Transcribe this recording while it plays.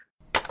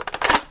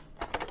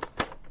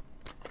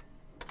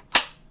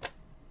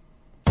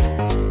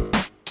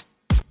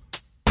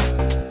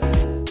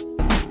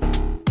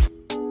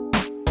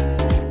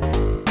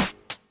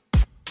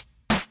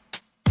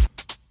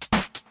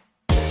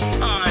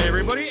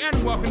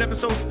welcome to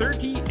episode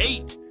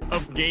 38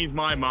 of Games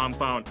My Mom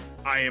Found.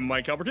 I am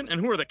Mike Alberton,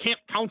 and who are the camp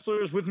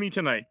counselors with me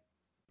tonight?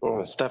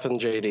 Stefan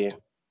JD.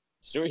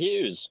 Stuart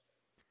Hughes.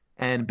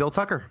 And Bill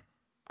Tucker.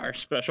 Our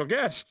special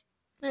guest.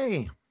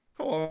 Hey.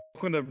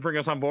 Welcome to bring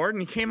us on board,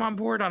 and he came on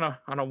board on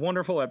a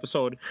wonderful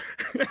episode.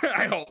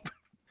 I hope.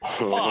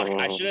 Fuck,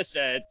 I should have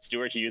said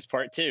Stuart Hughes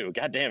Part 2.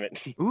 God damn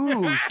it.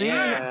 Ooh, see? See,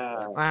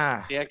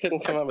 I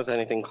couldn't come up with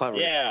anything clever.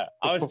 Yeah,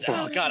 I was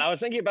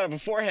thinking about it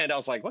beforehand. I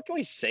was like, what can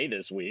we say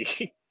this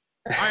week?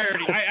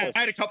 I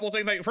had a couple of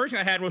things. Like, the first thing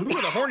I had was, who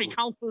are the horny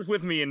counselors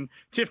with me? And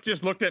Tiff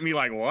just looked at me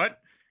like,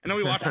 what? And then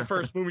we watched the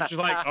first movie. She's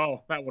like,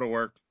 oh, that would have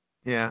worked.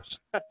 Yeah.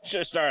 Should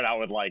have started out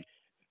with like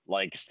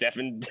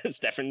Stefan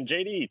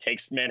JD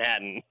takes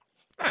Manhattan.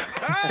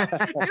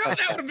 That would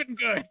have been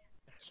good.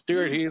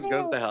 Stuart Hughes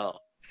goes to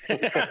hell.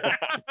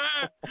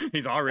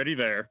 He's already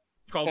there.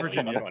 It's called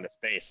Virginia. I'm going to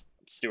space.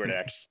 I'm Stuart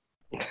X.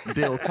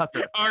 Bill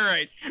Tucker. All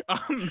right.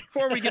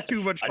 Before we get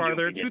too much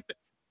farther,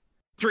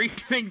 three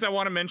things I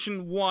want to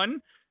mention. One,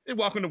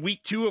 welcome to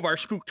week 2 of our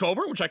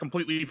Spooktober, which I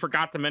completely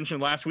forgot to mention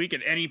last week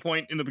at any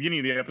point in the beginning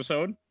of the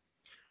episode,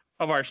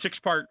 of our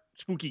 6-part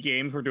spooky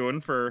games we're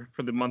doing for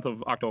the month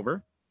of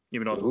October,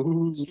 even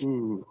though it's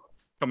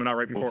coming out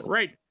right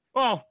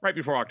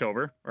before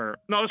October. Or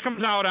no, this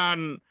comes out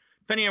on,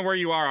 depending on where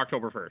you are,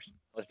 October 1st.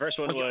 The first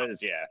one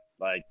was,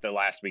 like the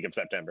last week of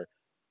September.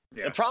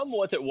 Yeah. The problem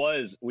with it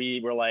was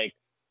we were like,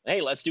 hey,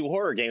 let's do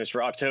horror games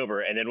for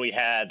October. And then we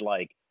had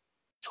like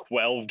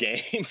 12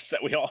 games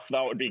that we all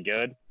thought would be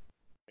good.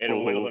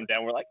 And whittle them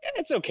down. We're like,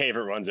 it's okay if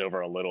it runs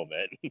over a little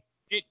bit.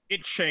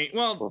 It changed.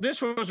 Well,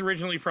 this was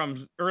originally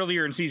from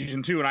earlier in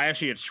season 2, and I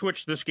actually had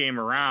switched this game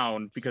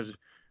around because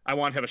I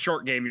wanted to have a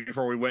short game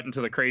before we went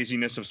into the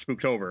craziness of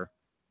Spooktober.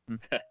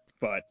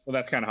 But so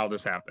that's kind of how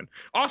this happened.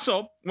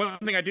 Also, one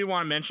thing I do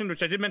want to mention,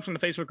 which I did mention in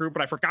the Facebook group,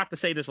 but I forgot to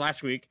say this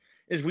last week,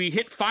 is we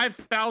hit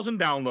 5,000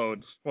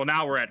 downloads. Well,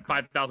 now we're at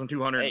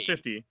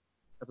 5,250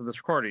 as of this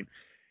recording.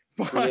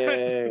 But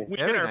we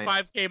hit our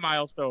 5K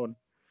milestone.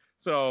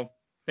 So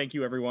thank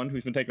you, everyone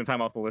who's been taking the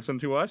time off to listen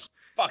to us.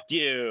 Fuck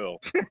you.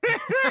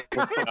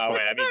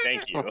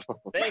 Thank you.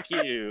 Thank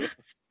you.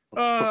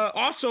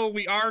 Also,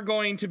 we are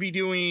going to be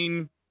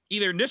doing,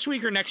 either this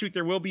week or next week,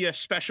 there will be a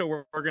special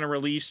where we're going to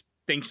release,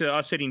 thanks to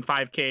us hitting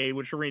 5K,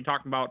 which we're going to be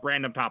talking about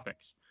random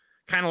topics.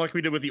 Kind of like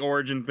we did with the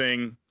Origin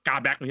thing.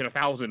 God, back when we hit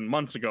 1,000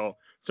 months ago.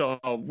 So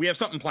we have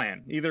something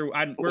planned. Either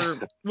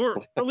we're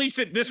release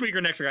it this week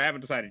or next week. I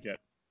haven't decided yet.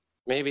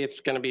 Maybe it's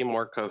going to be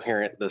more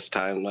coherent this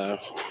time, though.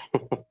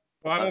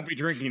 Well, I won't be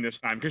drinking this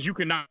time because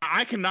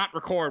I cannot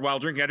record while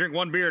drinking. I drink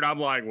one beer and I'm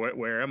like,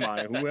 where am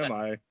I? Who am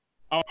I?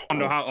 I don't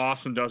know how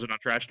Austin does it on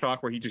Trash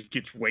Talk where he just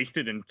gets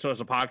wasted and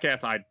does a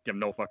podcast. I have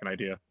no fucking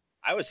idea.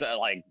 I was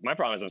my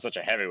problem is I'm such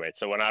a heavyweight.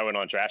 So when I went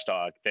on Trash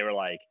Talk, they were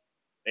like,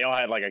 they all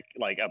had like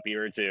a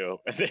beer or two.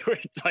 They were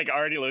like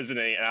already losing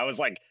it, and I was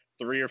like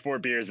 3 or 4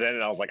 beers in,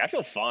 and I was like, I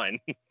feel fine.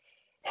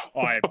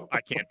 Oh, I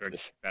can't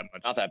drink that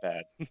much. Not that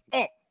bad.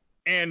 Oh,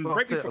 and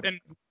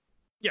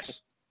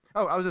yes.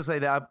 Oh, I was just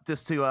saying that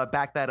just to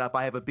back that up.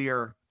 I have a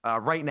beer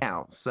right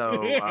now,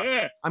 so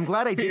I'm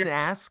glad I didn't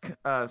ask.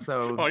 Oh,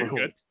 you're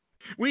good.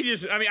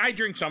 I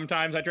drink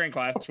sometimes. I drank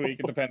last week.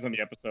 It depends on the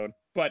episode.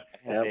 But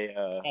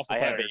I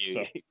have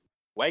a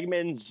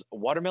Wegmans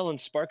watermelon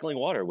sparkling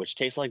water, which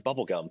tastes like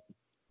bubble gum.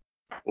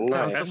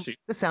 Nice.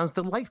 This sounds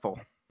delightful.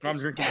 I'm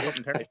drinking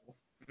something terrible.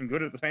 I'm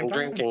good at the same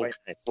time.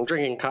 I'm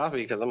drinking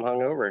coffee because I'm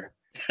hungover.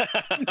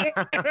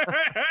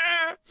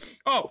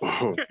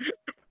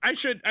 I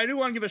do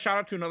want to give a shout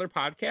out to another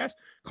podcast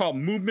called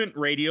Movement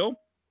Radio.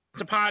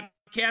 It's a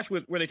podcast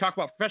where they talk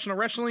about professional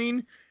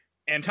wrestling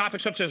and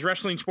topics such as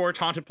wrestling, sports,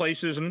 haunted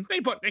places, and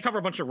they cover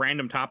a bunch of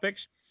random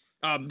topics.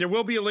 There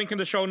will be a link in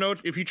the show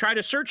notes. If you try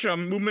to search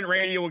them, Movement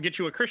Radio will get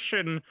you a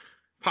Christian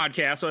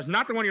podcast, so it's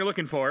not the one you're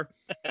looking for.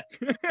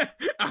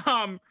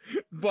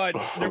 But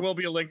there will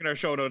be a link in our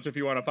show notes if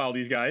you want to follow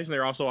these guys.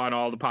 They're also on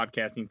all the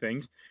podcasting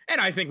things.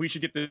 And I think we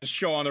should get this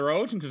show on the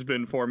road since it's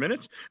been 4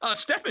 minutes.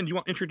 Stefan, do you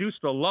want to introduce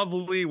the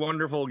lovely,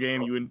 wonderful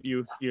game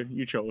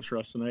you chose for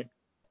us tonight?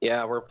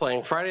 Yeah, we're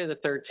playing Friday the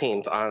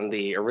 13th on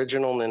the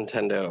original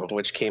Nintendo,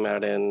 which came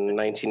out in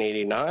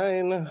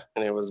 1989,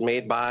 and it was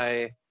made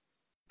by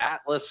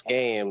Atlas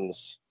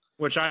Games.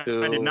 Which I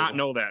did not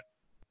know that.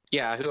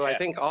 Yeah, I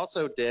think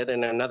also did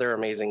in another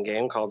amazing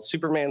game called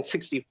Superman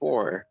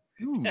 64.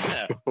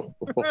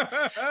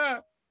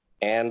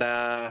 And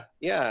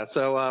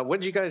so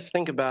what did you guys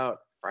think about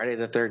Friday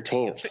the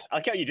 13th? I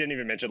like how you didn't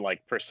even mention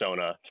like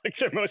Persona, like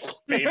their most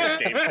famous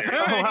game series.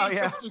 Oh, wow,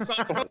 yeah.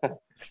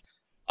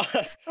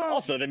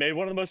 Also, they made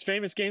one of the most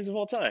famous games of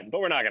all time, but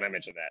we're not going to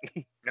mention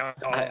that. No,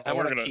 I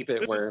want to keep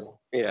it where,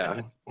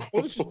 yeah.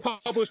 Well, this is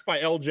published by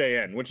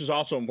LJN, which is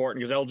also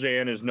important because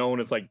LJN is known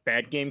as like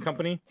Bad Game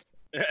Company.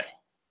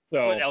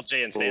 That's what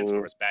LJN stands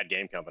for, is Bad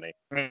Game Company.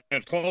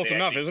 It's close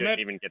enough, isn't it? Didn't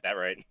even get that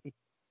right.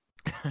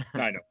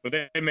 I know, but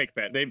they make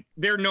bad.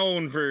 They're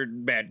known for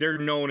bad. They're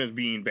known as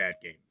being bad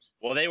games.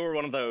 Well, they were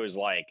one of those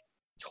like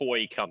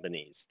toy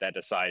companies that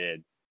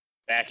decided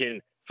back in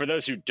for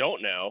those who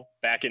don't know,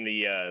 back in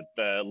the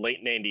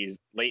late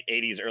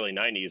 80s, early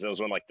 90s, that was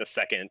when like the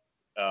second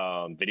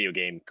video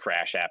game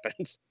crash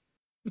happened.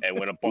 And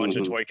when a bunch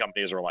of toy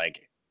companies were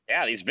like,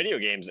 yeah, these video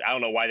games, I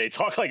don't know why they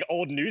talk like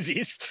old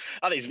newsies.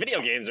 Oh, these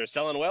video games are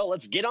selling well.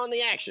 Let's get on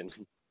the action.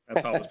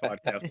 That's how this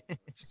podcast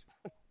works.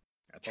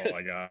 That's all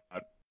I got.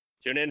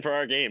 Tune in for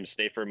our games.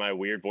 Stay for my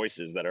weird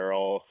voices that are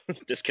all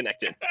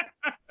disconnected.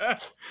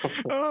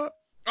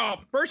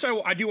 First,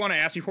 I do want to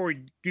ask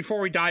before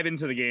we dive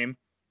into the game,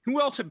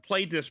 who else had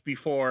played this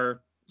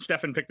before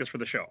Stefan picked this for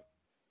the show?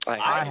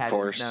 I had, of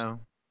course. No.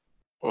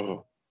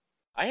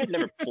 I had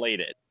never played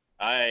it.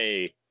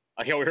 I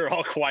we were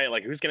all quiet,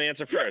 like, who's going to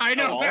answer first? I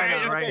know,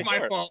 right?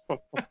 My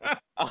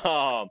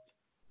fault.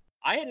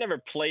 I had never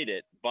played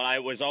it, but I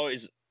was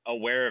always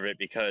aware of it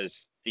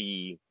because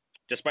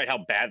despite how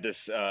bad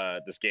this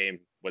game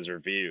was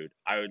reviewed,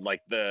 I would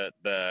like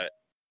the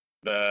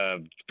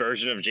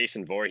version of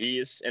Jason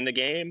Voorhees in the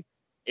game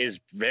is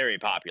very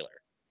popular.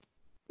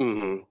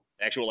 Mm-hmm.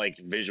 The actual like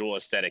visual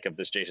aesthetic of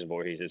this Jason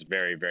Voorhees is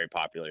very, very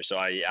popular. So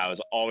I was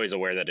always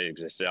aware that it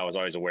existed. I was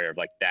always aware of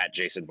like that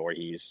Jason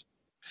Voorhees.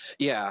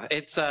 Yeah,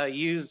 it's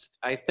used,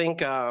 I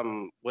think,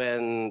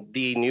 when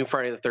the new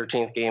Friday the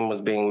 13th game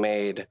was being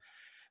made,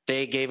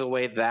 they gave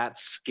away that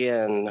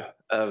skin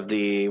of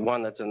the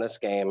one that's in this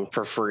game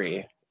for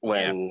free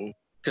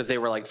because they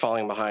were like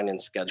falling behind in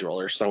schedule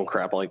or some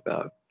crap like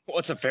that. Well,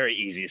 it's a very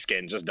easy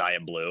skin, just dye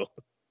it blue.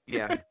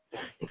 Yeah.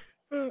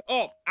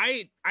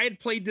 I had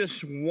played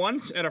this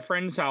once at a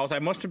friend's house. I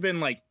must have been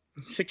like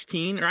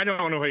 16, or I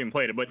don't know if I even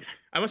played it, but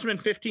I must have been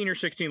 15 or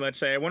 16, let's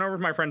say. I went over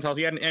to my friend's house.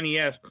 He had an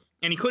NES,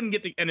 and he couldn't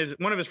get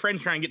one of his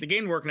friends trying to get the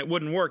game to work, and it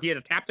wouldn't work. He had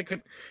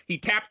to he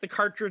tapped the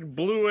cartridge,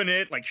 blew in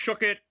it, like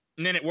shook it,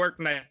 and then it worked,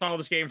 and I saw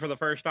this game for the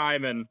first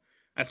time, and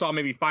I saw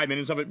maybe 5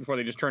 minutes of it before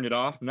they just turned it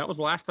off, and that was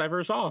the last I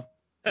ever saw.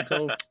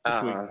 Until this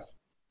week.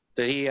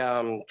 Did he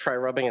try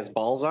rubbing his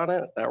balls on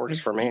it? That works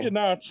for me. He did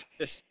not.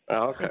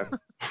 Oh, okay.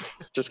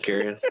 Just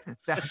curious.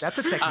 That's a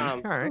technique.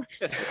 All right.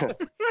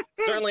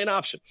 Certainly an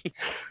option.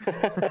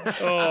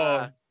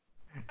 I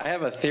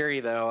have a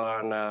theory, though,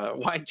 on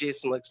why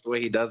Jason looks the way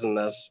he does in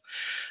this.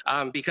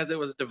 Because it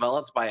was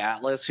developed by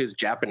Atlas, who's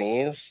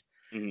Japanese.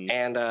 Mm-hmm.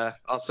 And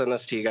I'll send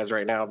this to you guys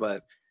right now.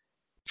 But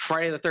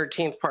Friday the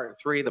 13th,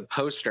 Part 3, the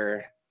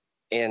poster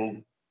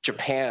in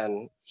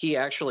Japan, he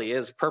actually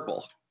is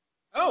purple.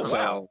 Oh,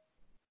 wow.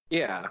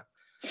 Yeah.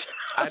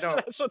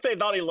 That's what they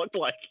thought he looked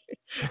like.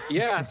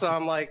 Yeah, so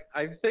I'm like,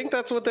 I think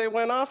that's what they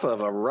went off of,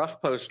 a rough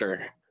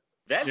poster.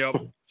 That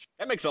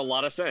makes a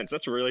lot of sense.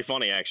 That's really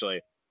funny, actually.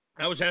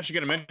 I was actually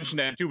going to mention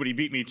that too, but he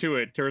beat me to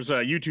it. There's a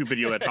YouTube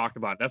video that talked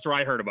about it. That's where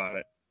I heard about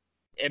it.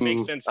 It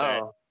makes sense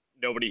that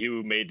nobody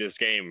who made this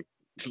game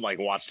like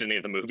watched any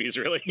of the movies,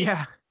 really.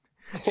 Yeah.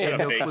 So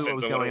no clue what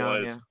was going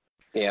on.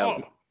 Yeah.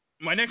 Oh,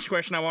 my next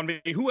question I want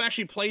to be, who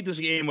actually played this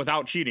game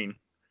without cheating?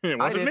 It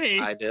wasn't me.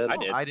 I did.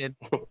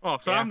 Oh,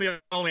 so I'm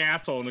the only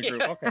asshole in the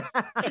group. Okay.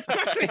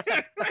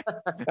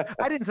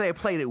 I didn't say I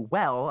played it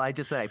well. I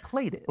just said I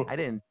played it. I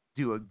didn't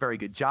do a very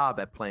good job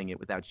at playing it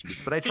without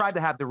cheats, but I tried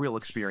to have the real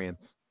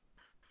experience.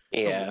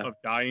 Yeah. Of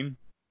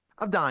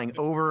dying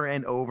over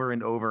and over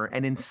and over,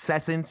 and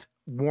incessant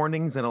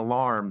warnings and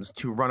alarms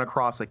to run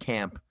across a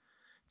camp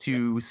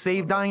to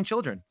save dying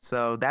children.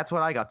 So that's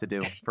what I got to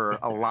do for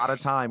a lot of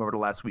time over the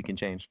last week and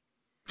change.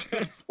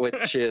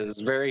 Which is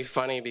very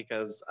funny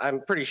because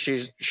I'm pretty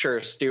sure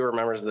Stu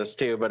remembers this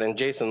too, but in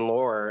Jason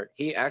lore,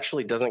 he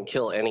actually doesn't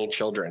kill any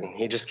children.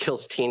 He just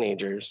kills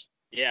teenagers.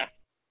 Yeah.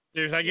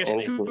 There's, I guess,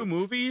 2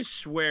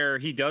 movies where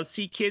he does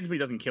see kids, but he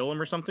doesn't kill them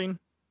or something.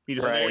 He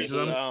just avoids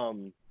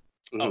them.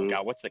 Oh,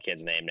 God, what's the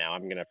kid's name now?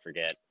 I'm going to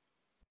forget.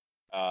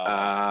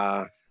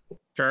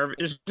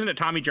 Isn't it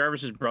Tommy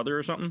Jarvis's brother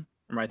or something?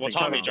 Or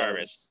Tommy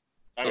Jarvis.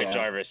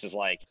 Jarvis is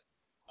like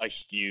a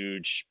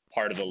huge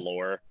part of the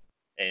lore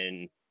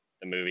in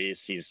the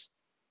movies. He's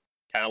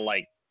kind of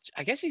like,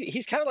 I guess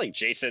he's kind of like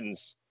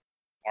Jason's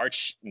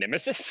arch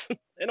nemesis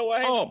in a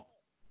way. Oh,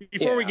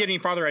 before we get any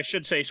farther, I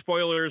should say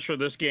spoilers for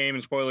this game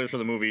and spoilers for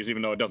the movies,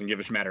 even though it doesn't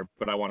give a matter,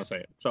 but I want to say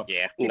it. So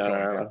yeah.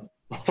 No.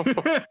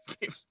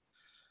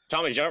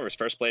 Tommy Jarvis,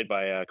 first played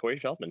by Corey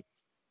Feldman.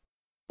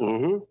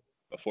 Mm-hmm.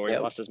 Before he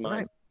lost his mind.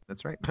 Right.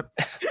 That's right.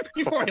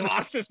 Before he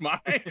lost his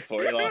mind.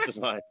 Before he lost his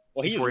mind.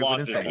 Well, he is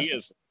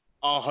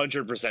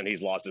 100%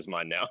 he's lost his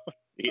mind now.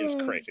 He is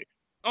crazy.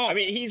 Oh, I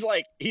mean,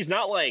 he's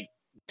not like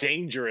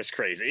dangerous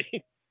crazy.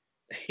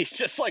 He's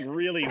just like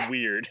really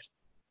weird.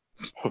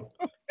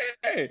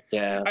 Okay.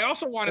 Yeah. I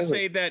also want to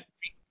say that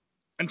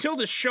until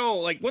the show,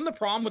 like, one of the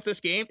problem with this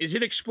game is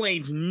it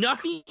explains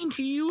nothing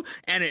to you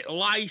and it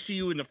lies to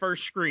you in the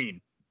first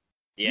screen.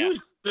 Yeah.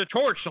 Use the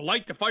torch to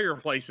light the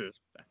fireplaces.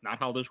 That's not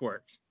how this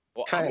works.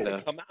 Well, kind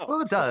of.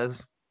 Well, it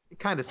does. It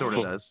kind of sort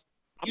of does.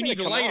 You need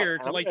a lighter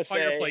to light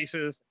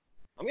fireplaces.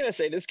 I'm going to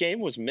say this game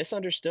was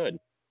misunderstood.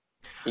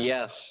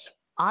 Yes.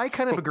 I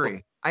kind of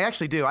agree. I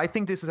actually do. I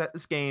think this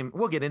game,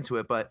 we'll get into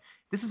it, but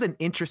this is an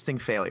interesting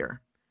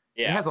failure.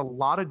 Yeah. It has a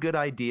lot of good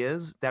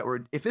ideas that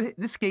were,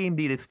 this game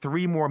needed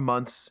 3 more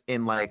months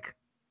in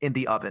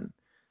the oven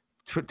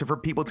for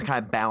people to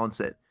kind of balance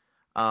it.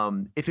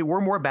 If it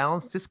were more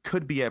balanced, this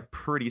could be a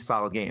pretty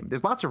solid game.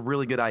 There's lots of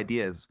really good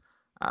ideas,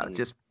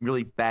 just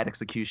really bad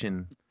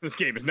execution. This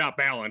game is not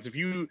balanced. If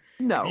you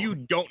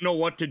don't know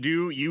what to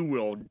do, you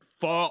will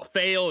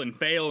fail and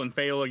fail and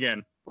fail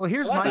again. Well,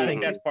 here's my thing. I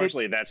think that's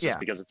partially just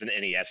because it's an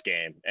NES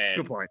game, and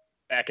good point.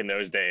 Back in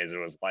those days, it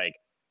was like,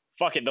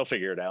 fuck it, they'll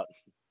figure it out.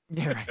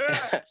 Yeah,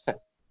 right.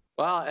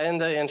 Well, in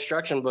the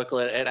instruction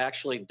booklet, it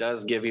actually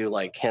does give you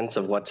like hints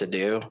of what to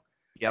do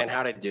and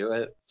how to do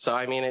it. So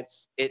I mean,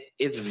 it's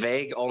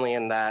vague only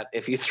in that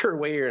if you threw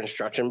away your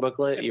instruction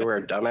booklet, you were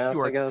a dumbass.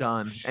 You are I guess.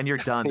 done, and you're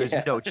done. There's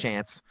no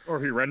chance. Or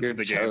if you rented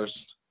the game.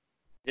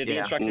 Did the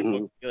instruction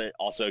booklet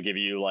also give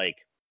you like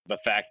the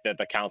fact that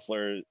the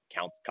counselors,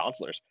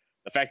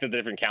 the fact that the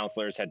different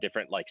counselors had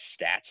different like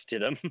stats to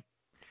them?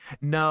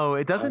 No,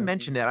 it doesn't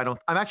mention it. I'm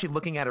actually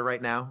looking at it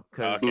right now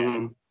because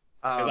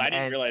I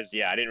didn't realize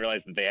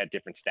that they had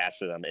different stats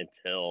to them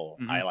until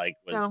I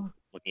was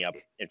looking up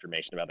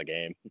information about the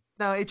game.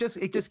 No, it just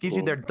gives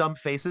you their dumb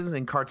faces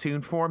in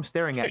cartoon form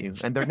staring at you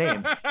and their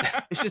names.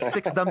 It's just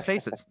 6 dumb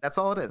faces. That's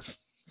all it is.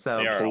 So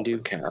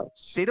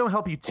they don't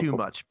help you too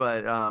much,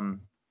 but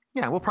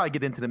we'll probably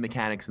get into the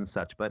mechanics and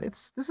such. But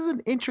this is an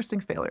interesting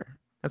failure.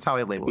 That's how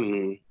I label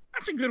it.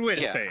 That's a good way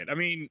to say it. I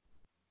mean,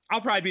 I'll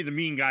probably be the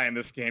mean guy in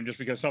this game just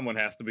because someone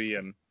has to be,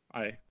 and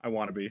I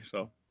want to be.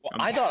 So. Well,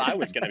 I thought I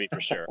was going to be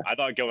for sure. I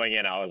thought going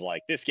in, I was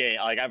like, this game,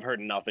 like I've heard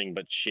nothing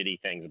but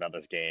shitty things about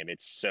this game.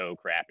 It's so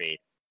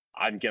crappy.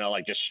 I'm going to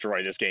like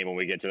destroy this game when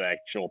we get to the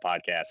actual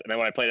podcast. And then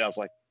when I played it, I was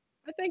like,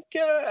 I think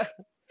I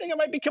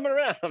might be coming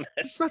around on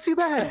this. It's not too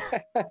bad.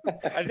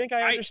 I think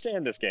I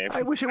understand this game.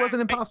 I wish it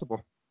wasn't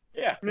impossible.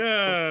 Yeah.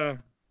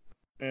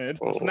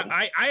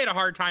 I had a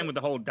hard time with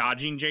the whole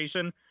dodging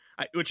Jason,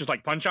 which is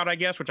like Punch-Out, I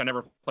guess, which I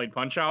never played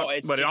Punch-Out.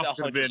 But it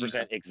also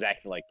 100%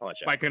 exactly like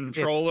Punch-Out. My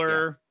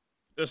controller...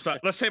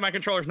 let's say my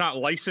controller's not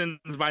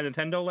licensed by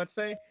Nintendo, let's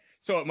say,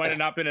 so it might have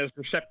not been as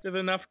receptive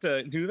enough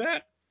to do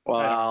that.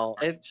 Well,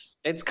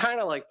 it's kind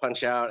of like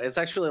Punch-Out. It's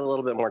actually a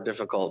little bit more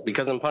difficult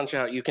because in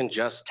Punch-Out you can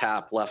just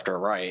tap left or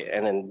right,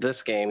 and in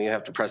this game you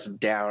have to press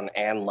down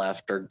and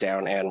left or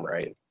down and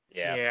right.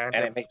 Yeah.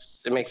 And it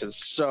makes it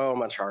so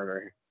much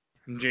harder.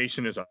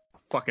 Jason is a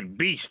fucking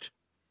beast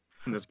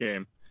in this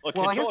game. Look,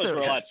 controllers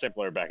were a lot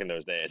simpler back in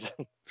those days.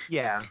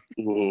 Yeah.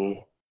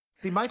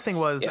 See, my thing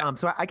was,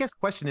 so I guess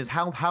question is,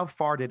 how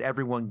far did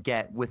everyone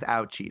get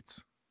without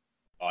cheats?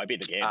 Oh, I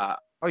beat the game.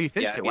 You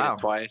finished it? Wow.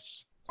 It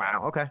twice.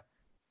 Wow. Okay.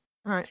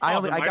 All right.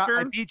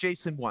 I beat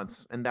Jason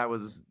once, and that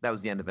was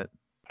the end of it.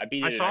 I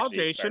beat it. I saw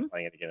Jason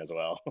playing it again as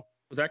well.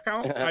 Does that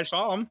count? I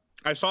saw him.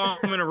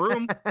 in a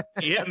room.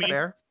 He hit me.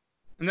 Fair.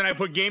 And then I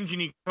put game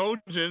genie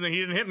codes in, and he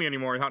didn't hit me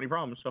anymore without any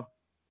problems. So.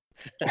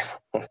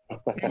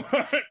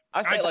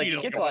 I say like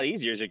it gets a lot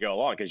easier as you go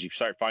along because you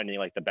start finding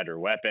like the better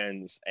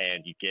weapons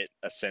and you get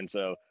a sense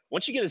of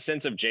once you get a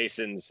sense of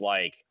Jason's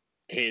like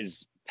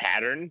his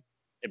pattern,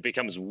 it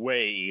becomes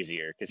way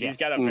easier because he's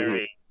got a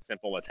very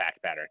simple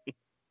attack pattern.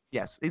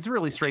 Yes, it's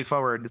really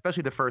straightforward,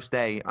 especially the first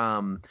day.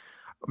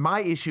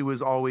 My issue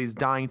was always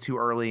dying too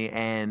early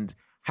and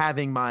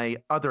having my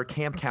other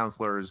camp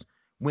counselors,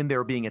 when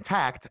they're being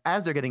attacked,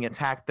 as they're getting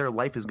attacked, their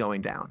life is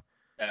going down.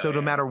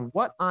 No matter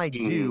what I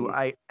do,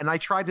 I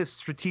tried to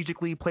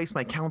strategically place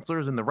my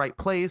counselors in the right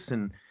place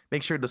and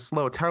make sure the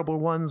slow, terrible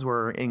ones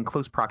were in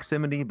close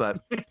proximity,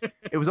 but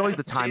it was always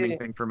the timing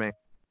thing for me.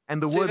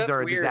 And the woods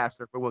are a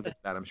disaster, but we'll get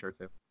to that, I'm sure,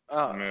 too.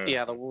 Oh,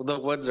 yeah, the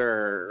woods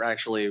are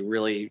actually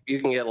really,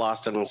 you can get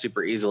lost in them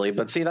super easily.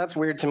 But see, that's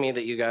weird to me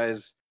that you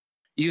guys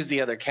use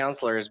the other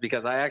counselors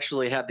because I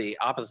actually had the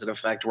opposite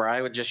effect where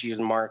I would just use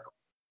Mark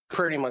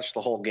pretty much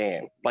the whole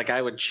game. Like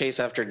I would chase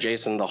after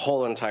Jason the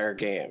whole entire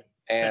game.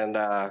 And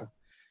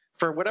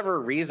for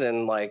whatever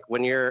reason, like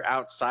when you're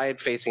outside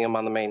facing him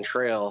on the main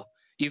trail,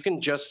 you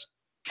can just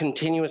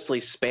continuously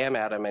spam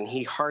at him and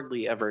he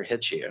hardly ever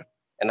hits you.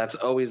 And that's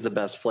always the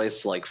best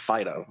place to like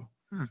fight him.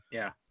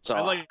 Yeah. So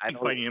I like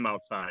fighting him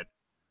outside.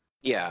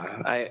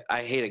 Yeah.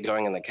 I hated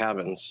going in the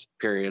cabins,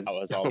 period. I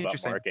was all about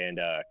Mark and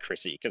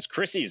Chrissy because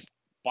Chrissy's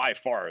by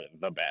far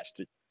the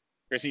best.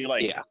 Chrissy,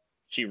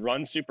 she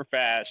runs super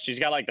fast. She's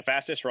got like the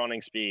fastest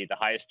running speed, the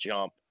highest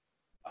jump.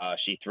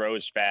 She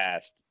throws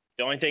fast.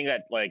 The only thing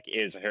that like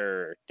is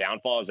her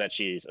downfall is that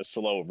she's a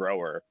slow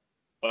rower,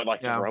 but like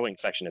the rowing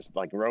section is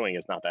rowing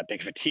is not that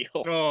big of a deal.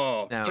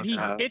 Oh, but he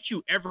hits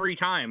you every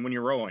time when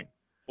you're rowing.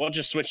 Well,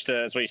 just switch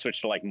to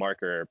like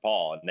Mark or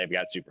Paul, and they've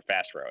got super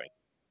fast rowing.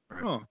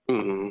 Oh,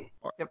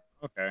 Yep.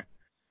 Okay.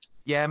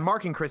 Yeah,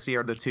 Mark and Chrissy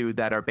are the two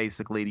that are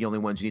basically the only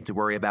ones you need to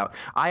worry about.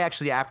 I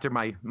actually, after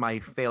my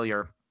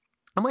failure,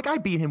 I'm like, I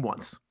beat him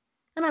once.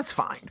 And that's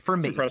fine for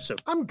me. Impressive.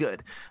 I'm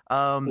good.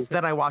 So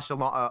then I watched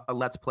a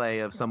Let's Play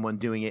of someone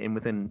doing it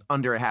within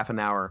under a half an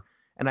hour.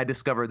 And I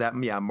discovered that,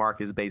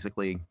 Mark is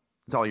basically,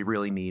 it's all you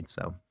really need.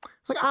 So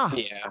it's like,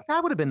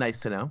 that would have been nice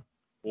to know.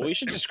 Well, we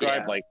should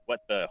describe like what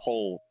the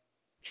whole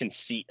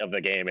conceit of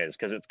the game is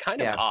because it's kind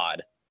of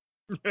odd.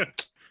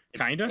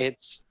 Kind of?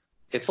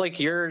 It's like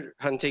you're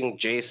hunting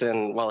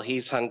Jason while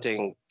he's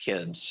hunting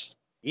kids.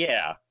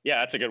 Yeah,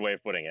 that's a good way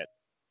of putting it.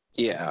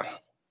 Yeah.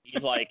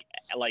 he's like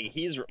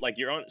he's like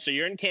your own. So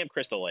you're in Camp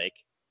Crystal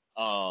Lake,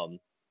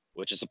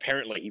 which is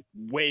apparently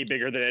way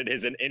bigger than it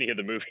is in any of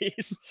the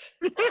movies.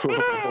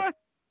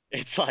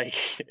 It's like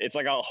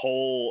a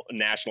whole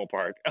national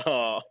park.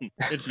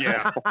 It's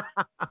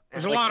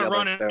there's a lot of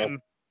running,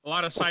 a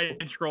lot of side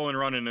scrolling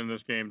running in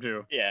this game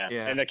too. Yeah,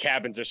 and the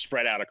cabins are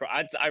spread out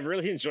across. I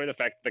really enjoy the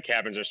fact that the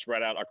cabins are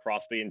spread out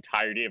across the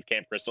entirety of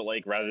Camp Crystal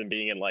Lake rather than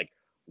being in like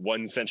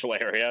one central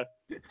area.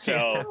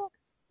 So,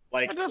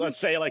 like, let's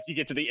say like you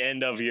get to the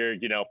end of your,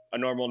 a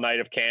normal night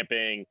of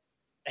camping,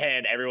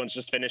 and everyone's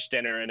just finished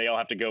dinner and they all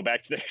have to go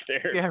back to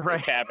their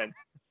cabin.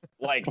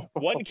 Like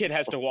one kid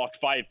has to walk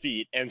 5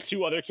 feet and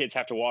 2 other kids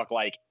have to walk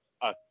like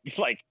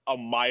a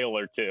mile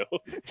or 2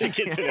 to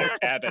get to their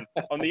cabin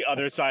on the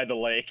other side of the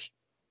lake.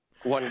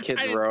 One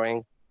kid's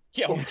rowing.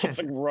 Yeah, one kid's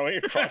like rowing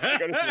across to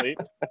go to sleep.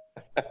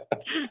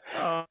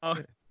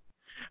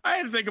 I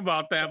had to think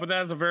about that, but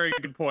that's a very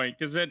good point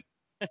because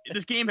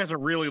this game has a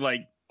really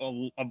like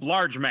a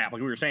large map,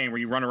 like we were saying, where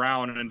you run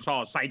around and it's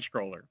all a side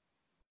scroller.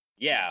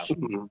 Yeah.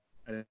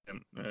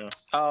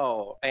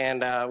 Oh,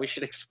 and we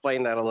should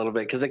explain that a little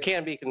bit because it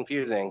can be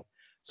confusing.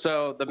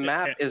 So the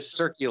map is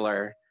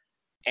circular,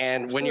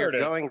 and when you're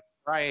going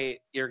right,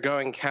 you're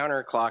going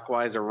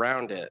counterclockwise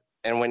around it,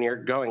 and when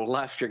you're going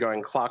left, you're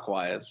going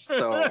clockwise.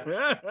 So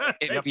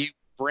if you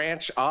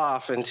branch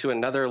off into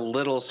another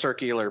little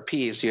circular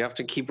piece, you have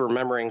to keep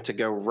remembering to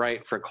go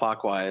right for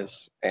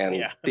clockwise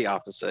and the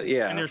opposite.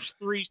 Yeah, and there's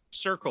 3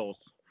 circles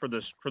for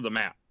the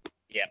map.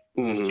 Yeah,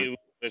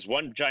 there's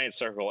 1 giant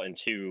circle and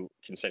 2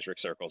 concentric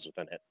circles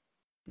within it.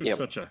 It's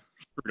such a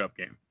screwed up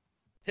game.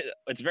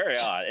 It's very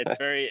odd.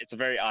 It's a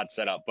very odd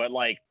setup. But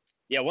like,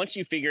 once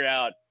you figure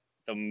out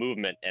the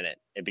movement in it,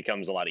 it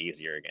becomes a lot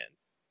easier again.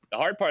 The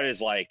hard part is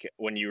like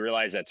when you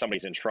realize that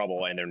somebody's in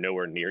trouble and they're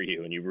nowhere near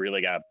you, and you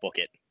really gotta book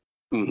it.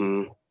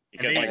 Mm-hmm.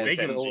 Because like I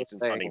said,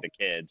 Jason's hunting the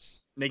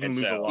kids. They can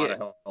lose a lot of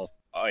health.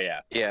 Oh yeah.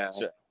 Yeah.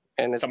 So,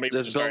 and it's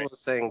just Bill was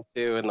saying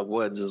too, in the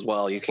woods as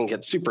well, you can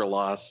get super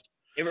lost.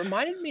 It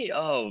reminded me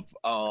of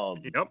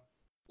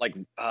like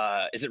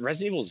is it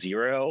Resident Evil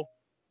 0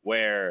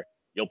 where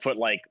you'll put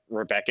like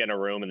Rebecca in a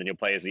room and then you'll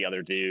play as the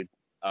other dude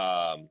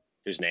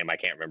whose name I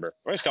can't remember.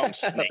 I always call him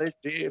Snake. Other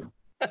dude.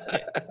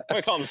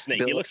 I call him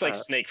Snake. He looks like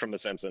Snake from The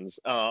Simpsons.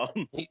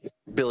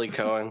 Billy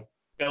Cohen.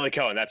 Billy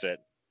Cohen, that's it.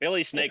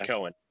 Billy Snake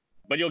Cohen.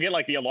 But you'll get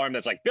like the alarm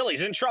that's like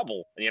Billy's in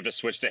trouble, and you have to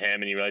switch to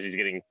him, and you realize he's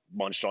getting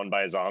munched on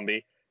by a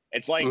zombie.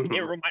 It's like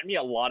it reminded me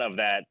a lot of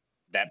that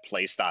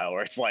play style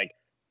where it's like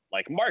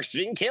Mark's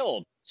being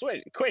killed.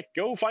 Switch, quick,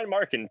 go find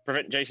Mark and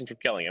prevent Jason from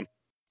killing him.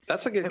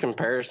 That's a good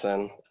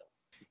comparison.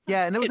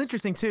 Yeah, and it was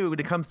interesting too when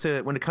it comes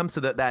to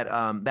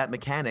that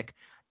mechanic.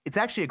 It's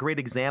actually a great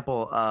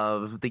example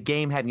of the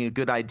game having a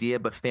good idea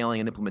but failing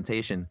in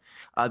implementation.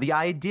 The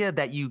idea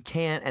that you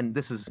can't, and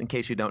this is in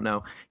case you don't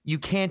know, you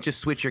can't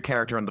just switch your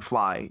character on the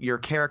fly. Your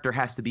character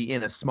has to be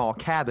in a small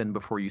cabin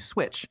before you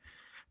switch.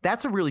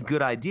 That's a really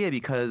good idea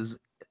because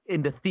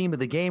in the theme of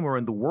the game or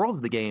in the world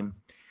of the game,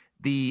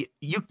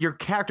 your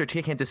character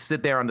can't just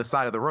sit there on the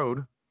side of the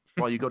road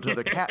while you go to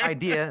the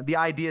idea. The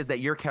idea is that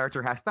your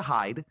character has to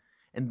hide,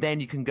 and then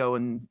you can go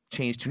and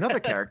change to another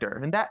character,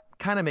 and that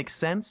kind of makes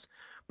sense.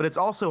 But it's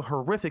also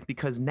horrific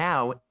because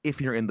now, if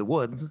you're in the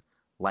woods,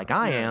 like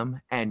I am,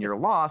 and you're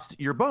lost,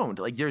 you're boned.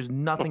 Like there's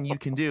nothing you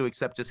can do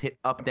except just hit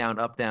up,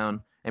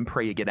 down, and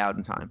pray you get out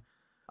in time.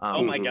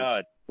 Oh my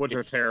God. Which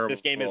are terrible.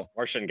 This game is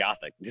Martian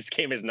Gothic. This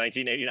game is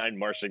 1989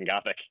 Martian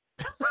Gothic.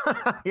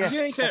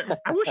 I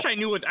wish I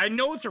knew it. I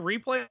know it's a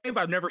replay, but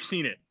I've never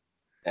seen it.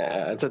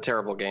 It's a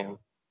terrible game.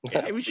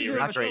 Yeah, we should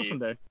have a show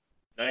someday.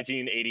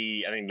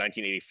 1980, I think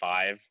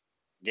 1985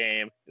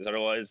 game is what it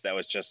was. That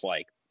was just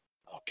like,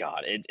 oh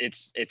God,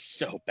 it's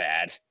so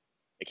bad.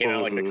 It came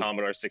out like the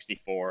Commodore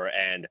 64,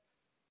 and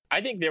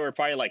I think there were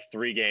probably like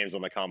 3 games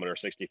on the Commodore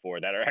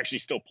 64 that are actually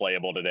still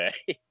playable today.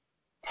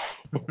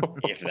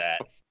 If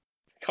that.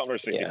 Commodore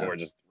 64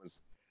 just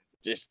was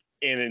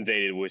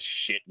inundated with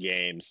shit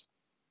games.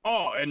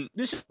 Oh, and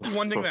this is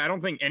one thing that I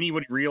don't think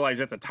anybody realized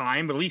at the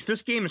time, but at least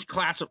this game is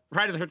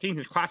Friday the 13th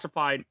is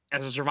classified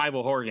as a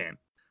survival horror game,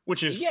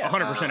 which is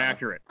 100%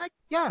 accurate.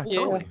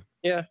 Totally.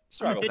 Yeah.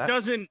 It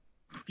doesn't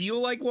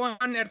feel like one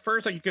at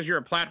first, like because you're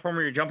a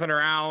platformer, you're jumping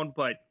around,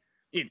 but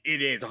it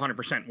is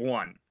 100%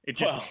 one. It's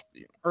just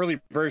early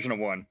version of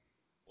one.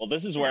 Well,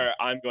 this is where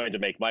I'm going to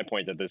make my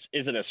point that this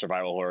isn't a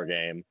survival horror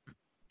game,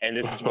 and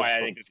this is why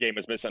I think this game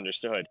was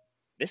misunderstood.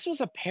 This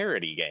was a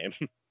parody game.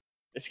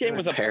 This game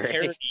was a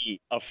parody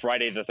of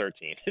Friday the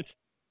 13th.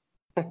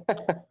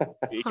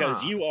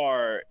 Because you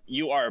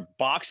are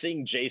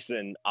boxing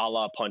Jason a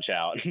la Punch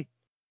Out.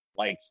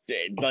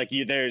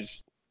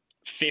 There's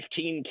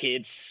 15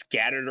 kids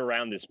scattered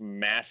around this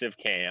massive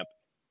camp,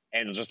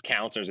 and just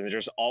counselors, and they're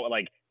just all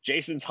like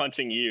Jason's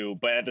hunting you,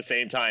 but at the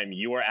same time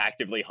you are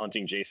actively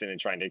hunting Jason and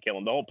trying to kill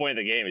him. The whole point of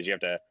the game is you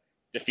have to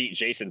defeat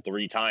Jason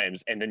 3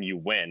 times and then you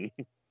win.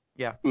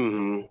 Yeah.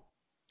 Mm-hmm.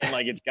 And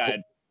like it's got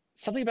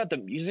something about the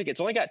music. It's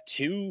only got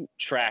 2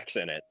 tracks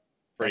in it,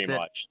 pretty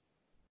much.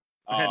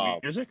 It had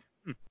music?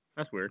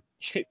 That's weird.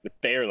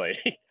 Barely.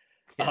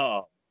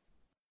 Yeah.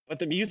 but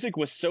the music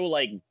was so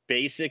like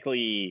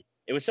basically,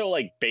 it was so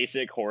like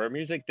basic horror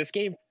music. This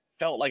game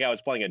felt like I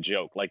was playing a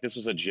joke. Like this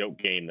was a joke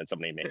game that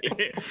somebody made.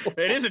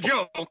 It is a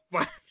joke,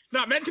 but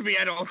not meant to be,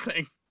 I don't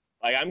think.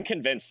 Like I'm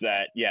convinced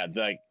that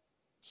like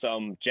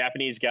some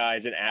Japanese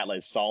guys in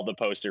Atlas saw the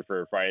poster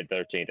for Friday the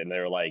 13th and they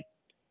were like,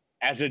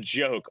 as a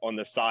joke on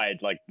the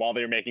side, like while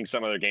they were making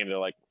some other game, they're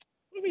like,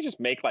 why don't we just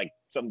make like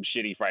some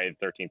shitty Friday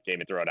the 13th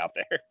game and throw it out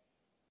there?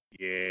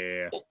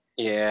 Yeah.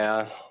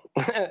 Yeah.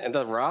 And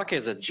The Rock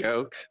is a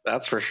joke,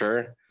 that's for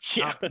sure.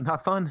 Yeah.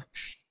 Not fun.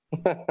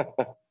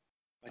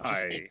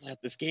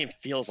 This game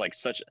feels like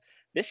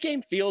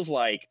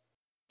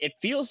it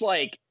feels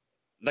like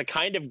the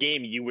kind of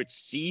game you would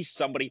see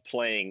somebody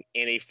playing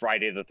in a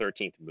Friday the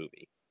 13th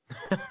movie.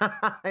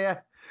 Yeah,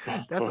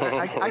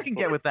 I can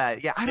get with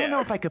that. Yeah, I don't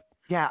know if I could.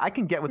 Yeah, I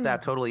can get with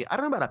that totally. I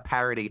don't know about a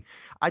parody.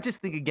 I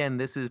just think again,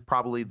 this is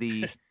probably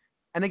the.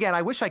 And again,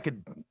 I wish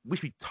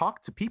we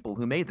talked to people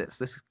who made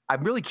this.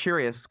 I'm really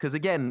curious because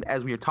again,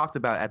 as we talked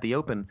about at the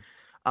Open,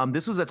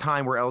 this was a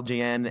time where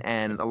LGN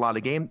and a lot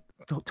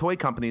of toy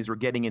companies were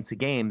getting into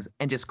games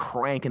and just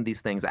cranking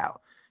these things out.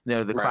 You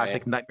know, the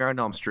classic Nightmare on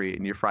Elm Street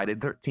and your Friday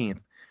the 13th.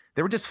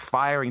 They were just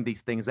firing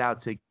these things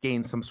out to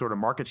gain some sort of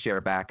market share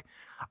back.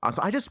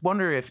 So I just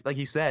wonder if, like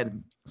you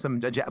said,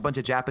 a bunch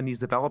of Japanese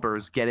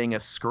developers getting a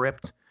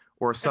script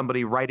or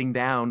somebody writing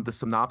down the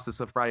synopsis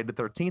of Friday the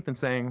 13th and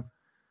saying,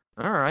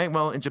 all right,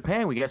 well, in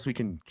Japan, we guess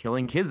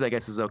killing kids, I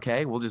guess, is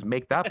okay. We'll just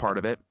make that part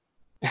of it,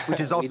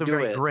 which is also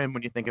very grim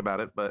when you think about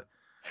it. But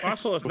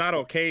also, it's not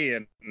okay.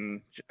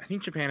 And I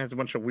think Japan has a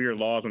bunch of weird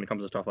laws when it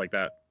comes to stuff like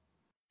that.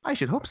 I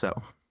should hope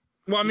so.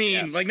 Well, I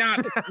mean, like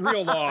not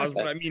real laws,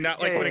 but I mean, not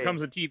like when it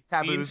comes to TV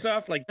and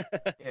stuff. Like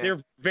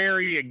they're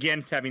very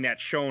against having that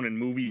shown in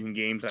movies and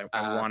games.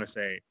 I want to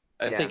say.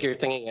 I think you're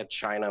thinking of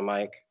China,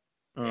 Mike.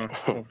 Well,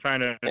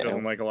 China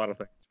doesn't like a lot of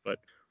things, but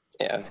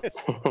yeah,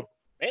 it's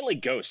mainly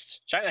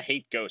ghosts. China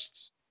hate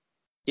ghosts.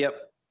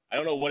 Yep. I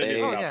don't know what it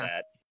is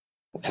about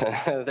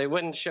that. They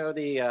wouldn't show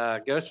the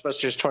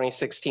Ghostbusters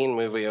 2016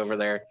 movie over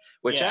there,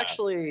 which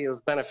actually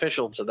is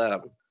beneficial to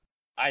them.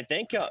 I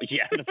think, that's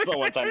the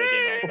one time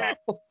they came out.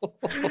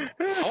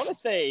 I want to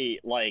say,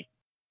 like,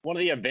 one of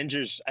the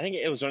Avengers, I think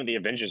it was one of the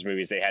Avengers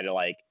movies they had to,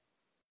 like,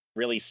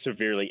 really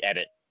severely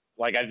edit.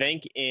 Like, I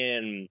think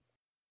in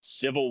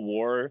Civil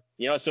War,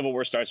 Civil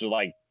War starts with,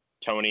 like,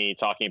 Tony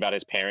talking about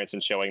his parents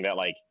and showing that,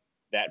 like,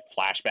 that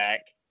flashback.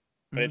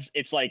 But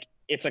it's like,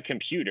 it's a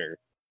computer.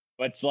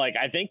 But it's like,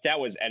 I think that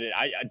was edited.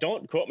 I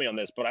don't quote me on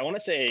this, but I want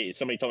to say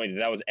somebody told me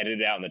that was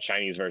edited out in the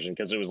Chinese version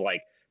because it was,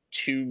 like,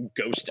 too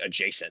ghost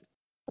adjacent.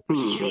 Which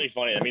is really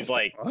funny. That means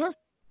like,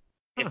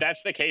 if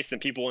that's the case, then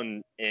people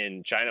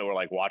in China were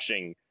like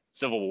watching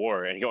Civil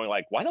War and going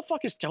like, why the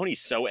fuck is Tony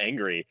so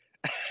angry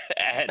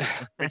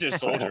at Winter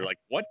Soldier? Like,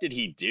 what did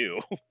he do?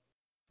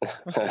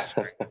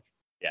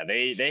 Yeah,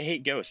 they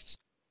hate ghosts.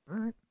 All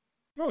right.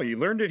 Oh, you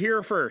learned it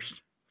here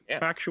first. Yeah.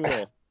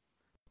 Factual.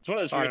 It's one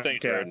of those weird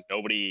things where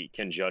nobody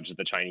can judge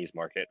the Chinese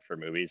market for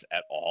movies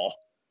at all.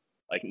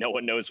 Like, no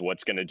one knows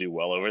what's going to do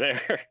well over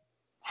there.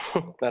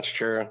 That's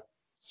true.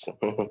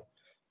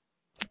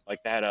 Like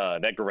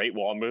that Great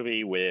Wall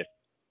movie with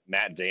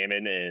Matt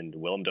Damon and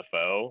Willem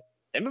Dafoe.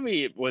 That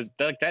movie was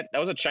like that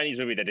was a Chinese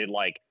movie that did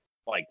like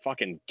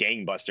fucking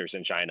gangbusters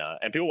in China.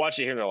 And people watch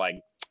it here and they're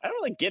like, I don't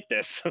really get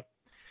this.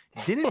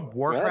 Didn't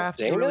Warcraft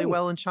do really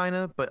well in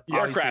China? But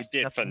Warcraft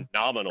did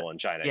phenomenal in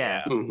China.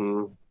 Yeah.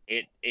 Mm-hmm.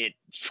 It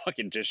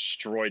fucking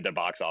destroyed the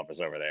box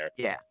office over there.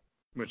 Yeah.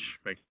 Which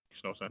makes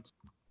no sense.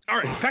 All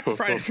right, back to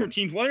Friday the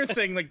 13th. One other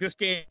thing, like this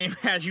game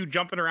has you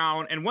jumping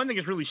around, and one thing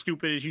that's really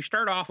stupid is you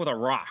start off with a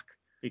rock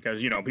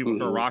because people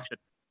throw rocks at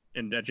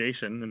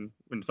Jason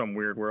in some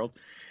weird world,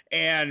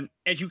 and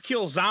as you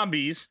kill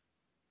zombies,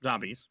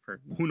 for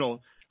who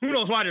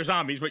knows why they're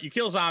zombies, but you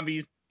kill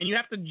zombies, and you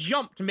have to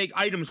jump to make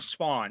items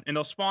spawn, and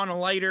they'll spawn a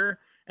lighter,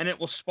 and it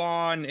will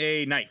spawn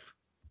a knife,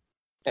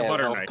 and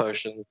butter health knife,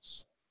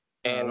 potions,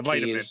 and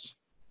vitamins.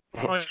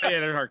 Oh, yeah,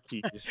 they're hard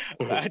keys.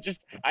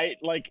 I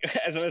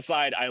as an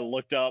aside, I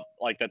looked up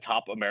like the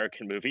top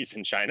American movies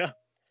in China.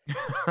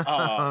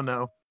 Oh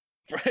no.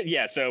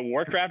 Yeah, so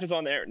Warcraft is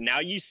on there. Now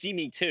You See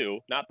Me Too,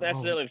 not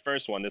necessarily the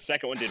first one. The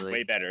second one did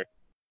way better.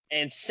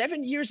 And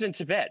 7 Years in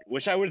Tibet,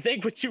 which I would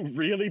think would do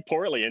really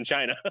poorly in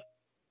China.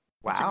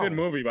 Wow. It's a good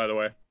movie, by the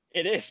way.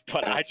 It is,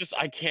 but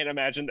I can't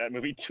imagine that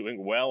movie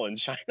doing well in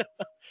China.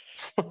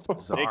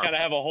 They kind of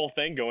have a whole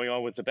thing going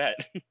on with Tibet.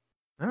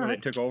 All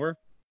right. They took over.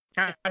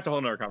 That's a whole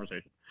nother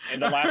conversation.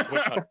 And the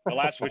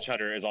last Witch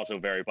Hunter is also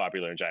very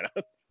popular in China.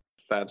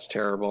 That's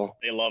terrible.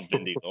 They love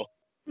Vin Diesel.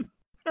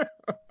 I've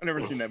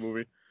never seen that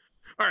movie.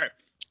 All right,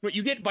 but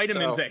you get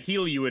vitamins that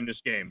heal you in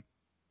this game.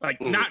 Like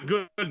not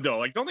good though.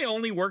 Like don't they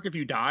only work if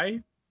you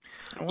die?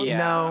 Yeah.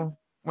 No.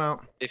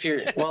 Well, if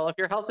your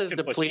health is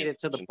depleted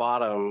to the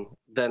bottom,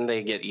 then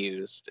they get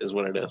used. Is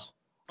what it is.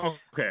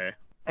 Okay.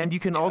 And you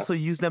can also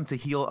use them to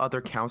heal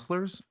other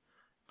counselors.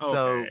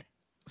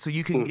 So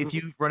you can, if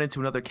you run into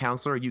another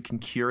counselor, you can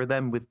cure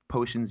them with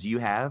potions you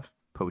have.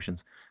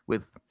 Potions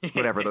with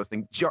whatever those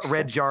things,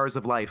 red jars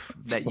of life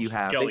that you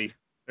have. Jelly.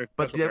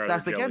 But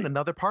that's again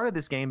another part of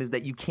this game is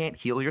that you can't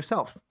heal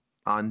yourself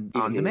on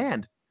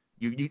demand.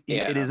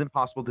 It is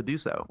impossible to do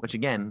so. Which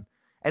again,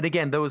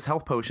 those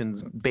health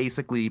potions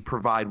basically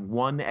provide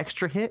one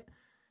extra hit.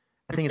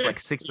 I think it's like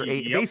 6 or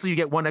 8. Basically, you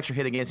get one extra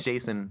hit against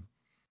Jason,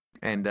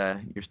 and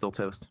you're still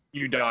toast.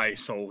 You die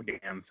so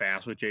damn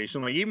fast with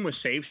Jason. Like even with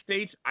save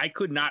states, I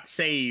could not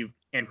save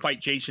and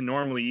fight Jason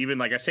normally. Even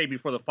like I saved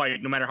before the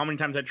fight, no matter how many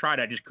times I tried,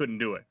 I just couldn't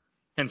do it.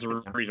 Hence the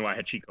reason why I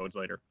had cheat codes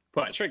later.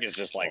 But the trick is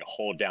just like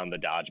hold down the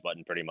dodge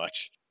button, pretty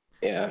much.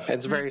 Yeah,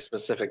 it's very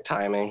specific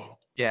timing.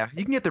 Yeah,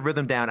 you can get the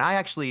rhythm down.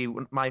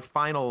 My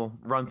final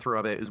run through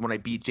of it is when I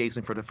beat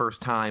Jason for the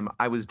first time.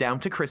 I was down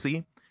to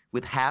Chrissy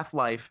with half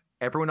life.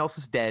 Everyone else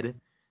is dead.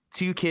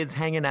 2 kids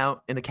hanging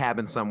out in a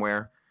cabin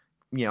somewhere,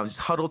 just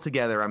huddled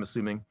together, I'm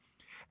assuming.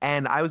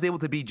 And I was able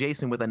to beat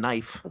Jason with a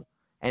knife.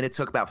 And it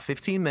took about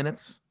 15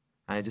 minutes.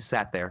 I just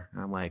sat there.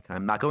 I'm like,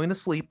 I'm not going to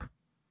sleep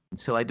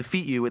until I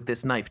defeat you with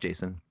this knife,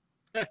 Jason.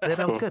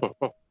 That was good.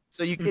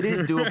 So it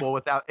is doable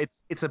without,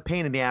 it's a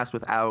pain in the ass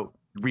without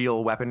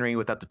real weaponry,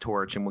 without the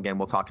torch. And again,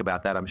 we'll talk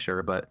about that, I'm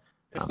sure. But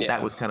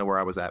that was kind of where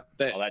I was at.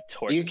 That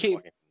torch is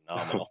fucking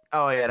phenomenal.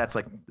 Oh, yeah, that's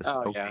like this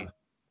OP. Yeah.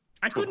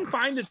 I couldn't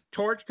find the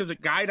torch because the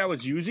guide I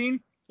was using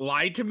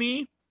lied to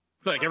me,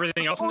 like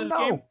everything else in this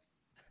game.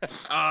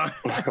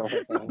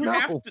 You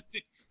have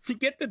to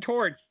get the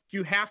torch,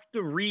 you have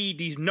to read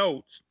these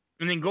notes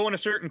and then go in a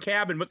certain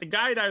cabin. But the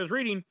guide I was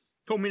reading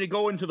told me to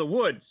go into the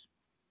woods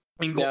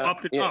and go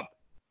up and up.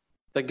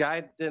 The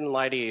guide didn't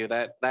lie to you.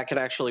 That could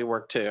actually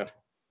work too.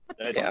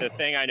 The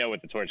thing I know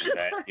with the torch is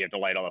that you have to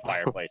light all the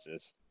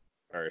fireplaces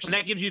first. And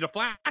that gives you the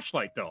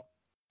flashlight, though.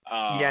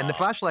 And the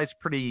flashlight's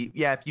pretty.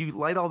 Yeah, if you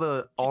light all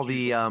the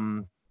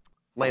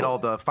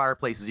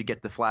fireplaces, you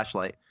get the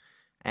flashlight,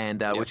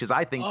 and which is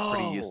I think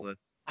pretty useless.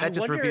 That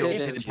just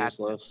reveals hidden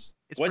passages.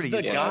 Was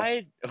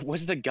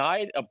the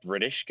guide a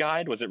British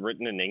guide? Was it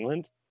written in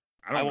England?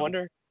 I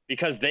wonder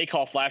because they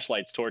call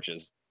flashlights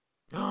torches.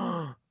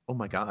 Oh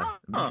my god!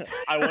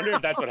 I wonder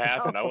if that's what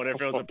happened. I wonder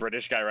if it was a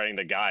British guy writing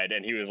the guide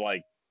and he was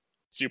like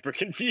super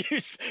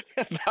confused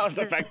about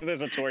the fact that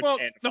there's a torch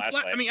and a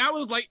flashlight. I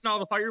was lighting all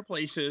the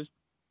fireplaces.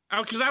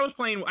 Because I was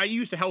playing, I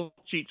used a health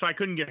cheat, so I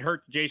couldn't get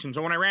hurt to Jason.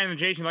 So when I ran into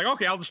Jason, like,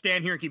 okay, I'll just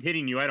stand here and keep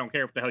hitting you. I don't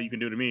care what the hell you can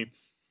do to me.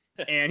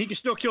 And he could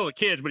still kill the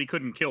kids, but he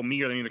couldn't kill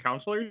me or any of the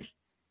counselors.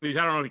 Because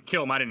I don't know if he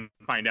killed them, I didn't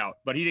find out.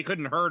 But he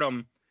couldn't hurt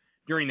them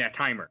during that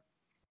timer.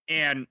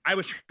 And I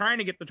was trying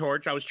to get the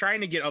torch. I was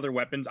trying to get other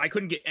weapons. I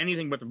couldn't get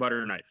anything but the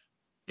butter knife.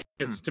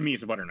 Because to me,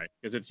 it's a butter knife,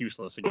 because it's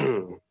useless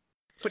again.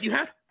 But you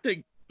have to,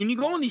 when you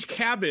go in these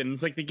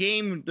cabins, like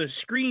the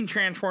screen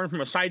transforms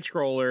from a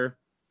side-scroller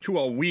to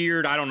a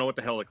weird, I don't know what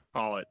the hell to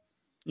call it.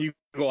 You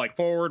go like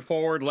forward,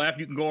 left.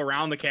 You can go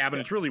around the cabin.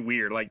 It's really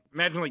weird. Like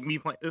imagine like me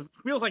playing. It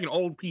feels like an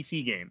old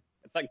PC game.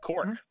 It's like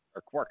Quark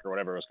or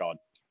whatever it was called.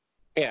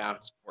 Yeah,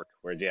 it's Quark.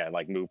 Whereas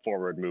like move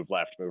forward, move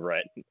left, move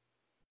right.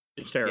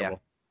 It's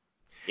terrible.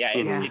 Yeah,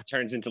 it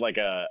turns into like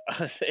a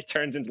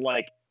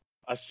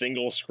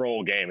single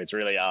scroll game. It's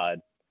really odd,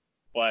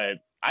 but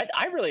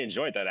I really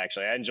enjoyed that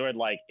actually. I enjoyed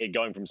like it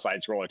going from side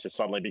scroller to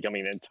suddenly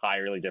becoming an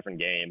entirely different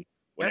game.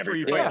 Whenever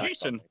you play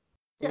Jason.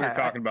 We were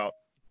talking about.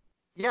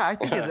 Yeah, I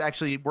think it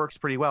actually works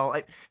pretty well.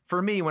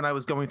 For me, when I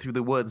was going through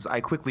the woods, I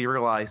quickly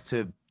realized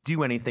to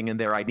do anything in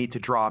there, I need to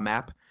draw a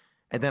map.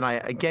 And then I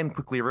again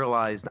quickly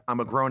realized I'm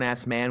a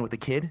grown-ass man with a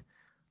kid.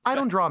 I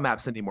don't draw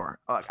maps anymore.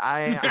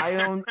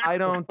 I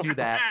don't do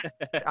that.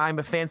 I'm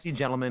a fancy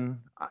gentleman.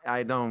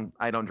 I don't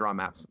draw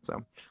maps.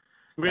 So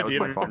we have the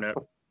internet.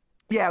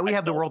 Yeah, we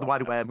have the World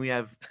Wide Web. We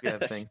have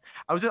things.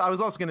 I was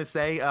also going to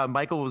say,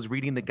 Michael was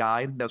reading the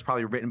guide that was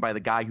probably written by the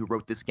guy who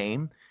wrote this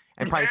game.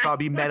 And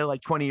probably meta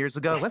like 20 years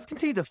ago. Let's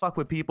continue to fuck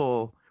with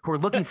people who are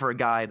looking for a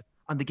guide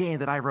on the game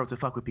that I wrote to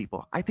fuck with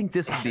people. I think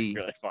this would be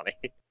really funny.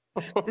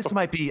 This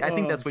might be. I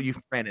think that's what you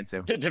ran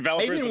into. The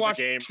developers of the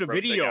game wrote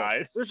video. The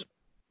guide. There's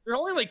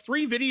only like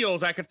 3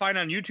 videos I could find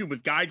on YouTube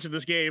with guides to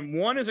this game.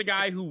 One is a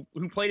guy who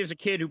played as a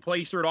kid who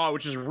plays through it all,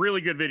 which is a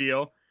really good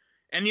video.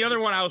 And the other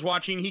one I was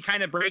watching, he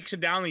kind of breaks it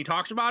down and he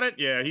talks about it.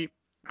 Yeah,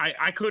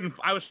 I couldn't.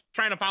 I was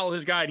trying to follow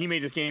his guide. He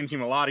made this game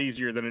seem a lot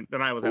easier than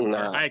I was.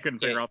 I couldn't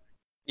figure out.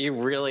 You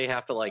really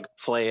have to like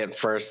play it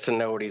first to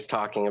know what he's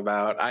talking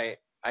about. I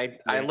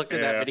looked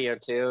at that video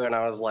too, and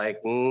I was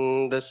like,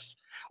 this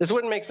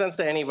wouldn't make sense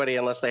to anybody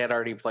unless they had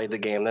already played the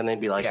game. Then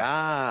they'd be like,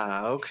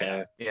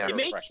 okay. Yeah. It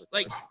makes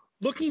like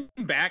looking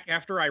back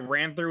after I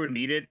ran through and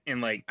beat it,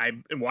 and like I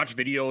watched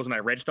videos and I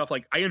read stuff.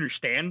 Like I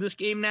understand this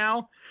game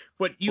now,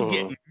 but you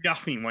get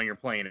nothing when you're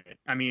playing it.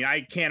 I mean,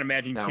 I can't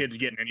imagine kids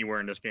getting anywhere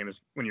in this game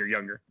when you're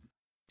younger.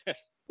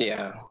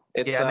 Yeah.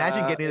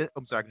 Imagine getting it.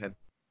 I'm sorry, go ahead.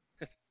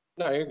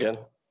 No, you're good.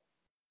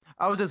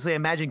 I was just saying,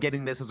 imagine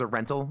getting this as a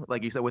rental,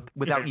 like you said,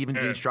 without even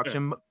the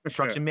instruction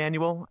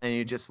manual, and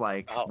you're just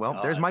like,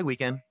 there's my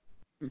weekend.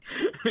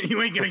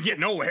 You ain't gonna get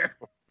nowhere.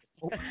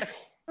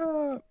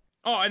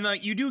 And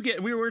like you do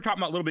get, we were talking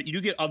about a little bit. You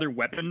do get other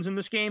weapons in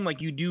this game. Like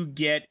you do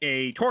get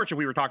a torch. That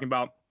we were talking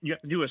about. You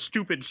have to do a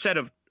stupid set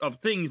of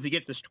things to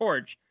get this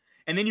torch,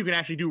 and then you can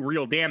actually do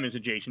real damage to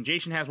Jason.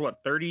 Jason has what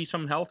 30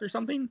 some health or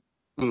something.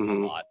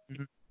 Mm-hmm. A lot.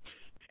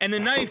 And the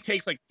knife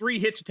takes like 3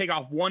 hits to take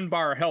off 1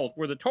 bar of health,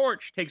 where the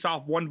torch takes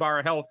off 1 bar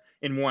of health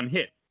in 1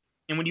 hit.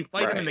 And when you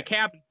fight him in the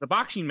cabin, the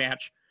boxing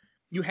match,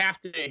 you have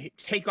to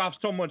take off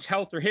so much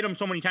health or hit him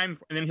so many times,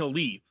 and then he'll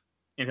leave,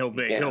 and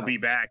he'll be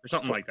back or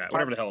something like that.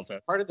 Whatever the hell it's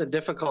at. Part of the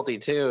difficulty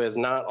too is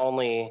not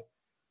only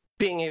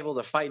being able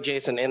to fight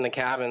Jason in the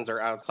cabins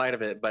or outside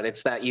of it, but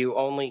it's that you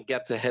only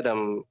get to hit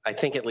him, I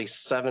think, at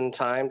least 7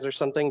 times or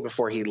something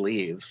before he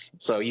leaves.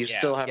 So you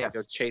still have to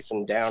go chase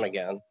him down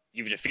again.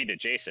 You've defeated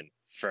Jason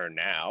for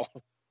now.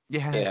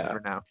 Yeah.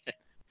 For now.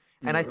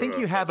 And I think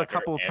you have a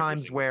couple of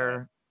times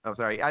where. Oh,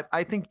 sorry.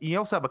 I think you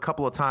also have a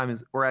couple of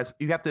times, whereas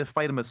you have to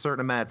fight him a certain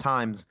amount of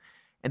times,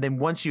 and then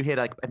once you hit,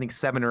 like, I think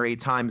 7 or 8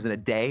 times in a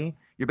day,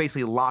 you're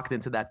basically locked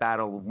into that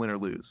battle, win or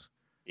lose.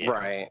 Yeah.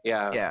 Right.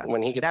 Yeah.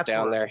 When he gets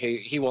down there,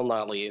 he will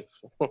not leave.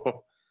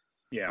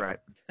 Yeah. Right.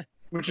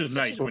 Which is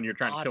nice when you're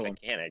trying to kill him.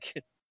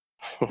 Mechanic.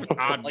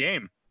 Odd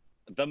game.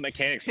 The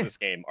mechanics of this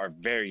game are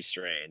very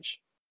strange.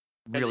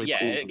 Really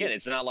cool. Again,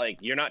 it's not like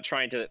you're not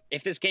trying to.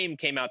 If this game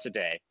came out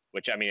today,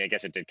 which I mean, I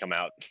guess it did come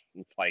out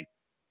like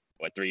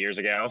 3 years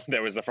ago.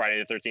 There was the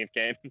Friday the 13th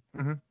game.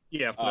 Mm-hmm.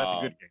 Yeah, well, that's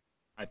a good game,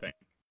 I think.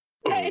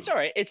 Yeah, it's all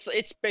right.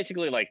 It's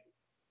basically like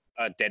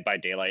a Dead by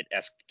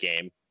Daylight-esque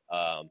game.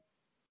 I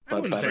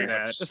wouldn't say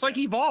that. It's like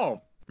Evolve.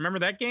 Remember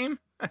that game?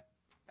 I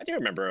do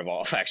remember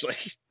Evolve, actually.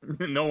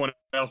 No one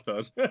else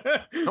does.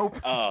 Nope.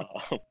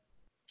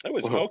 It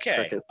was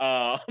okay.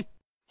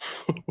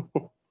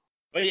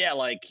 But yeah,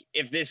 like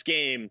if this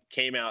game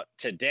came out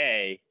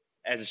today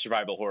as a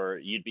survival horror,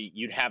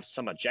 you'd have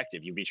some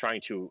objective. You'd be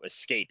trying to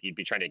escape. You'd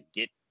be trying to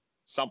get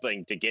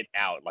something to get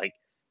out. Like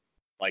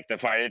the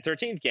Friday the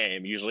 13th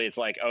game. Usually it's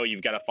like, oh,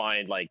 you've got to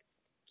find like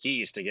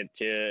keys to get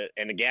to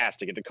and the gas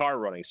to get the car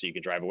running so you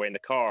can drive away in the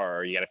car,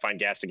 or you got to find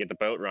gas to get the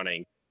boat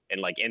running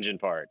and like engine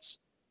parts.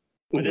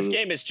 But this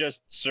game is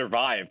just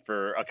survive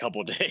for a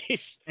couple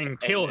days and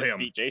kill him.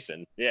 Beat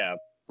Jason. Yeah.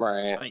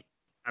 Right.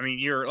 I mean,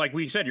 you're like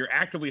we said, you're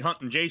actively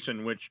hunting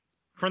Jason, which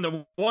from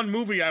the one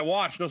movie I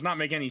watched does not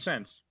make any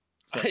sense.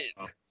 So,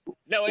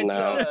 no,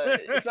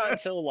 it's not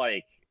until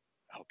like,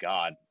 oh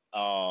god,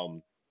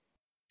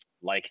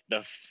 like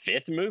the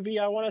 5th movie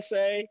I want to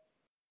say,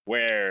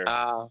 where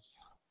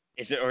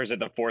is it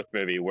the 4th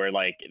movie where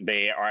like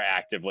they are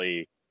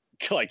actively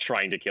like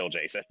trying to kill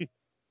Jason?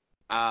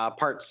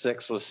 Part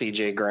 6 was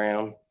C.J.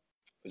 Graham.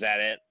 Is that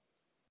it?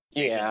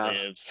 Jason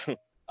Lives.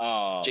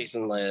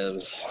 Jason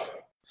Lives.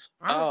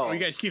 You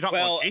guys keep talking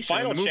about Jason.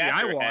 Final in the movie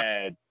chapter I watched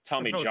had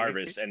Tommy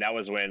Jarvis, and that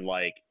was when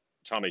like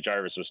Tommy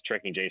Jarvis was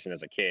tricking Jason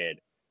as a kid,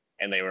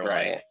 and they were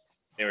like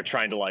they were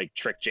trying to like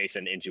trick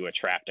Jason into a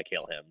trap to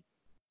kill him.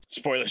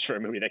 Spoilers for a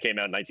movie that came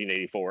out in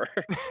 1984.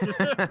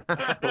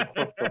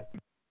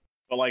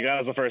 But like that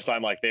was the first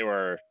time like they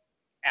were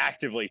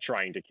actively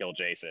trying to kill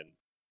Jason.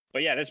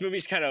 But yeah, this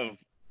movie's kind of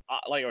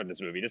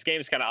this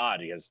game is kind of odd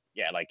because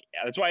like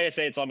that's why I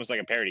say it's almost like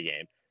a parody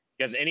game.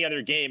 Because any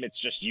other game, it's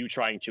just you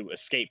trying to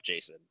escape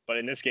Jason. But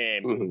in this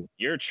game,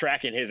 you're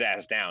tracking his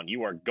ass down.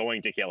 You are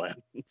going to kill him.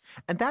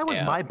 And that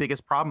was my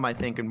biggest problem, I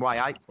think, and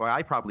why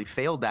I probably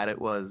failed at it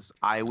was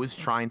I was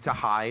trying to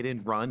hide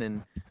and run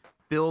and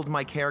build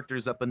my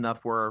characters up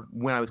enough where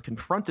when I was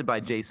confronted by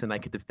Jason, I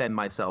could defend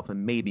myself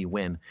and maybe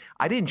win.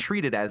 I didn't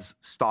treat it as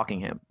stalking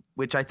him,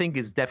 which I think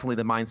is definitely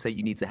the mindset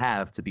you need to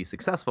have to be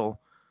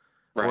successful.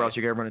 Right. Or else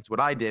you're going to run into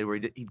what I did, where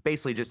he's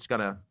basically just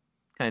going to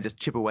kind of just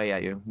chip away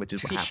at you, which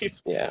is what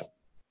happens.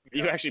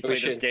 You actually play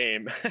this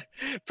game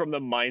from the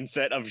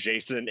mindset of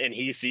Jason, and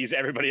he sees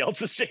everybody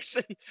else as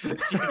Jason.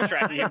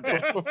 Tracking him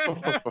down.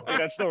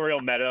 That's the real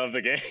meta of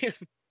the game.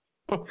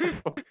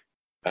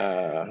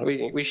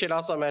 We should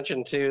also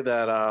mention too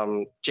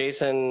that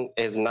Jason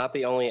is not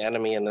the only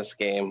enemy in this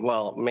game.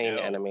 Well, main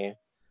enemy.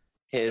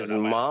 His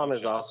mom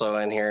is also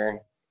in here.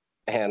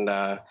 And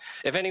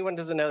if anyone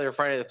doesn't know their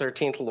Friday the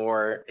 13th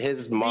lore,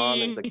 his mom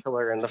is the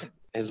killer.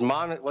 His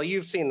mom. Well,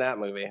 you've seen that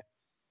movie.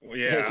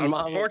 Yeah,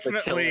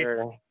 unfortunately,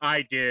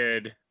 I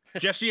did.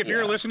 Jesse, if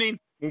you're listening,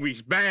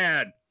 movie's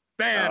bad.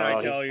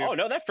 I tell you. Oh,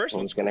 no, that first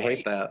one's going to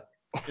hate that.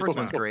 First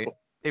one's great.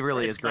 It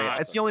really is great.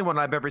 Awesome. It's the only one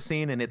I've ever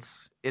seen, and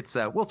it's.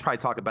 We'll probably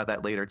talk about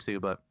that later, too,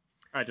 but.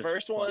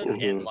 First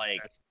one and, like,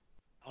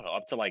 I don't know,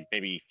 up to, like,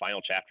 maybe final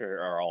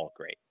chapter are all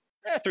great.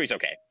 3's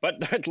okay,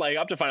 but, like,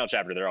 up to final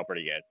chapter, they're all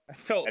pretty good. I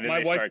felt and then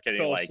my wife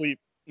fell asleep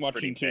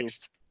watching 2.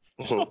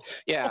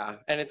 Yeah,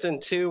 and it's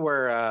in 2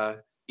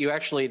 where... you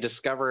actually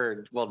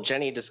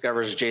Jenny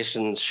discovers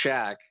Jason's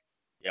shack,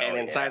 and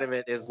inside of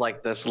it is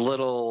like this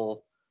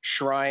little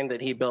shrine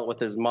that he built with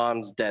his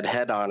mom's dead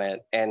head on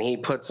it, and he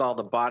puts all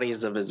the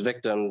bodies of his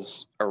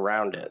victims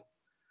around it.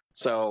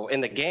 So in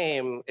the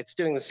game, it's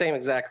doing the same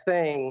exact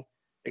thing,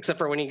 except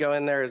for when you go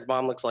in there, his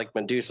mom looks like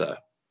Medusa.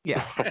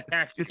 Yeah.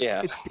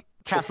 It's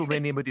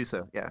Castlevania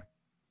Medusa, yeah.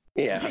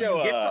 Yeah. You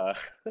know,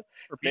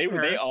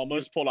 they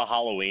almost pulled a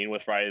Halloween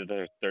with Friday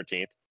the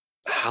 13th.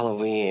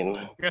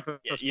 Halloween.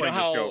 You know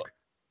how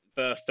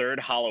the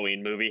 3rd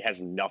Halloween movie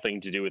has nothing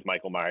to do with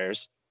Michael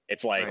Myers?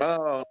 It's like,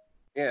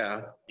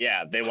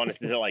 yeah, they wanted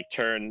to like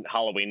turn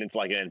Halloween into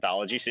like an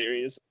anthology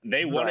series.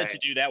 They wanted to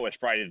do that with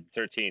Friday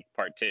the 13th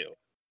Part 2.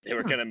 They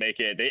were gonna make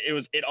it. It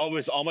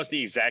was almost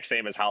the exact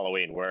same as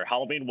Halloween, where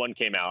Halloween 1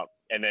 came out,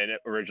 and then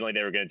originally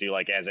they were gonna do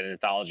like as an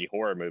anthology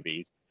horror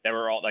movies. They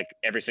were all like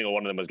every single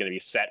one of them was gonna be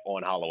set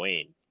on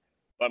Halloween.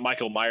 But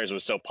Michael Myers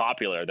was so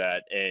popular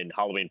that in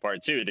Halloween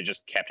Part 2, they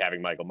just kept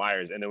having Michael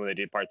Myers, and then when they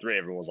did Part 3,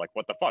 everyone was like,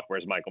 "What the fuck?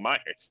 Where's Michael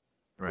Myers?"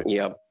 Right.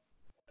 Yep.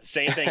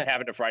 Same thing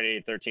happened to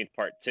Friday the 13th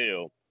Part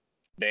 2.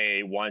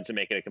 They wanted to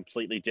make it a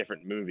completely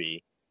different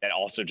movie that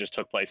also just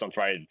took place on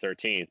Friday the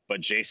 13th.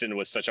 But Jason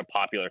was such a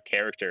popular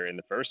character in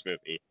the first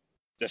movie,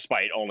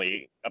 despite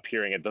only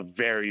appearing at the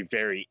very,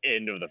 very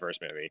end of the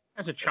first movie.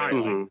 As a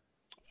child. Mm-hmm.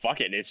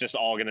 Fuck it. It's just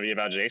all going to be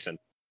about Jason.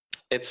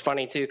 It's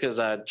funny, too, because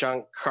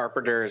John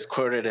Carpenter is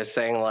quoted as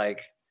saying,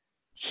 like,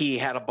 he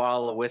had a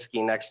bottle of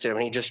whiskey next to him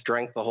and he just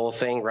drank the whole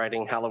thing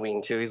writing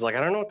Halloween 2. He's like,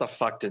 I don't know what the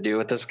fuck to do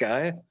with this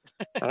guy.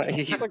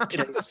 He's like,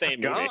 it's the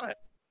same movie.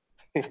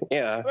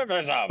 Yeah.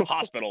 There's a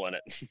hospital in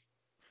it.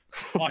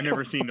 I've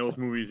never seen those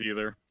movies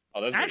either.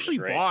 Oh, those I actually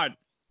bought,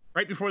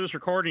 right before this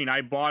recording,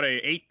 I bought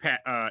a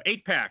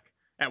 8-pack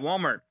at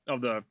Walmart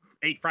of the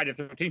 8 Friday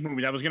the 13th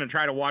movies. I was going to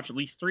try to watch at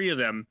least 3 of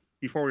them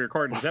before we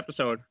recorded this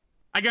episode.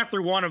 I got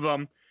through one of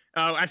them.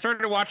 I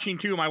started watching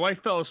 2. My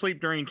wife fell asleep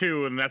during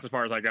 2, and that's as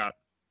far as I got.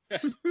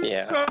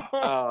 Yeah. So,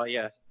 Oh,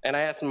 yeah. And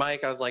I asked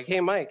Mike, I was like,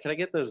 hey, Mike, can I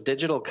get those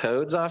digital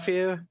codes off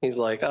you? He's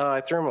like, oh, I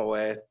threw them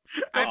away.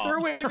 I threw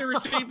away the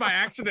receipt by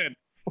accident.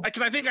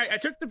 Because I think I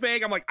took the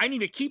bag. I'm like, I need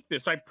to keep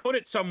this. I put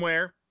it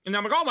somewhere. And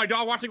I'm like, oh, my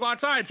dog wants to go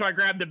outside. So I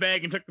grabbed the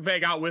bag and took the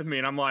bag out with me.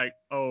 And I'm like,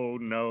 oh,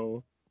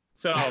 no.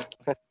 So,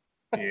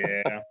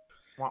 yeah.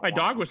 My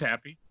dog was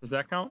happy. Does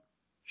that count?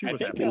 She was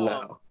happy.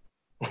 No.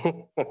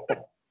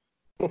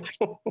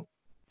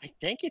 I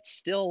think it's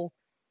still.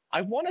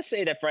 I want to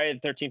say that Friday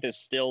the 13th is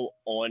still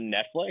on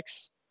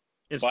Netflix,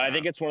 but I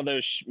think it's one of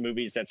those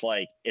movies that's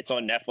like it's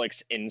on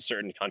Netflix in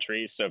certain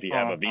countries. So if you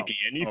have a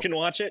VPN, you can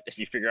watch it if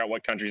you figure out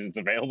what countries it's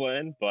available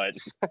in. But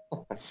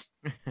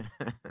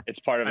it's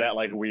part of that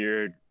like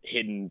weird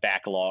hidden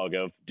backlog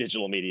of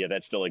digital media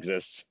that still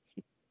exists.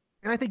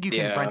 And I think you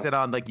can rent it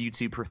on like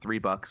YouTube for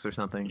 $3 or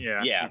something.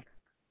 Yeah. Yeah.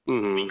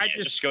 Mm-hmm. I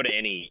just go to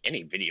any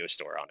video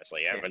store,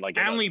 honestly.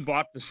 I only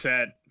bought the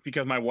set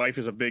because my wife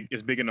is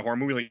big into horror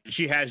movies. Like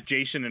she has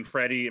Jason and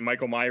Freddy and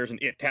Michael Myers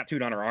and It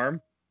tattooed on her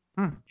arm,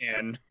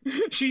 and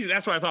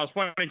that's what I thought was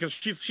funny because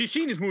she's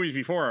seen these movies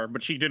before,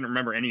 but she didn't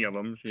remember any of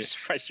them.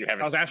 Surprised you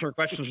haven't. I was asking her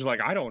questions. She's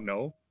like, I don't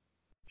know.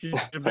 She's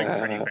a big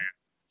Freddy fan.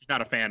 She's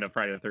not a fan of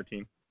Friday the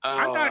 13th.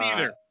 I'm not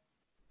either.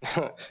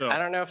 So. I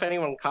don't know if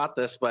anyone caught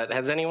this, but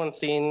has anyone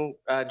seen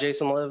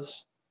Jason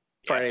Lives?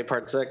 Friday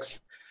Part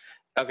 6.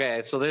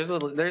 Okay, so there's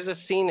a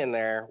scene in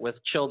there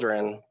with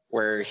children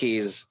where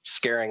he's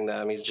scaring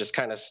them. He's just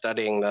kind of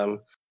studying them,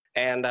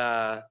 and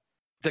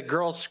the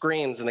girl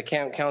screams, and the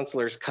camp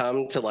counselors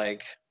come to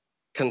like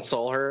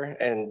console her,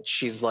 and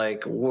she's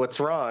like,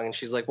 "What's wrong?" And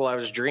she's like, "Well, I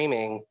was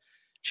dreaming."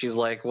 She's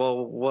like,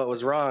 "Well, what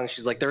was wrong?"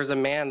 She's like, "There was a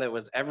man that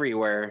was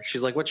everywhere."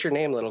 She's like, "What's your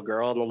name, little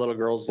girl?" And the little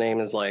girl's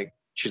name is like,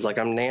 she's like,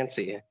 "I'm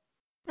Nancy."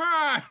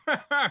 I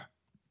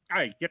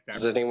get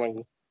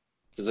that.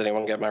 Does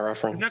anyone get my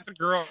reference? Isn't that the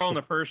girl in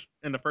the first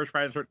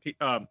Friday the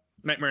 13th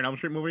Nightmare on Elm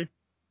Street movie?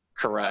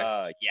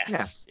 Correct.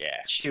 Yes. Yeah.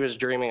 She was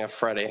dreaming of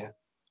Freddy.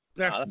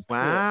 That's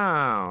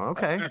wow.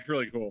 Okay. That's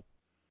really cool.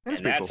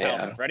 That's cool.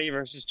 how Freddy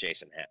versus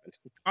Jason happened.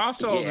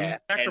 Also, Yeah.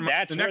 And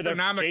that's where the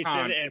Necronomicon.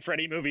 Jason and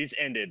Freddy movies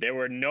ended. There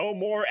were no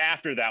more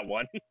after that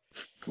one.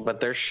 But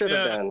there should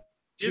have been.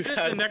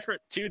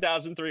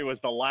 2003 was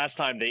the last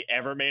time they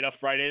ever made a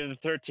Friday the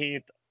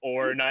 13th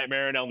or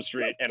Nightmare on Elm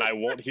Street, and I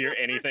won't hear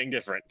anything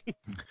different.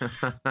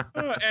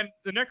 And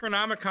the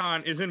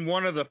Necronomicon is in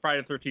one of the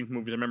Friday the 13th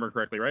movies, I remember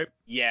correctly, right?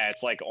 Yeah,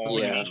 it's like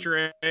only an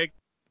Easter egg.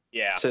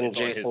 Yeah. It's in on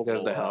Jason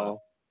Goes to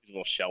Hell. His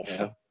little shelf.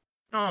 Yeah.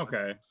 Oh,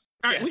 okay.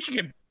 All right, we should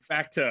get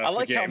back to. I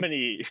like the how game.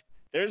 many.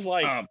 There's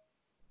like.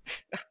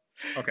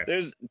 Okay.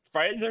 There's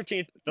Friday the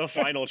 13th, the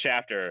final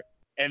chapter,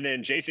 and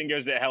then Jason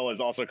Goes to Hell is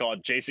also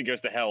called Jason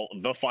Goes to Hell,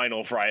 the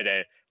Final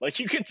Friday. Like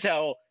you could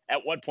tell at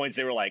what points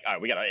they were like, all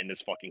right, we gotta end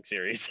this fucking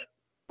series.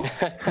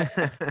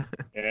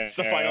 It's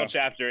the final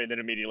chapter, and then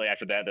immediately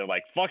after that, they're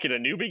like, "Fuck it, a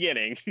new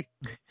beginning."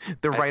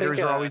 The writers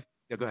are always.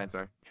 Yeah, go ahead.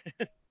 Sorry.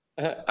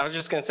 I was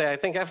just gonna say, I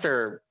think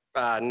after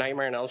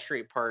Nightmare on Elm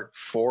Street Part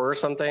 4 or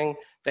something,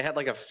 they had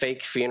like a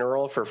fake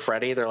funeral for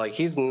Freddy. They're like,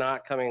 he's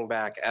not coming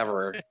back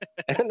ever.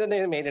 And then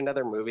they made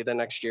another movie the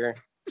next year.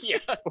 Yeah,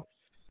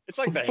 it's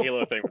like the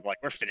Halo thing. Like,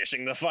 we're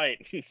finishing the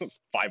fight.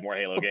 5 more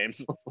Halo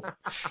games.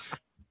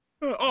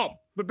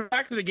 But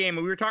back to the game.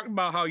 We were talking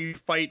about how you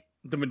fight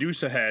the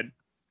Medusa head.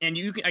 And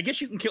I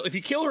guess you can kill if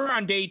you kill her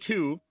on day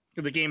 2,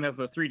 because the game has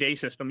the 3-day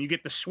system. You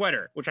get the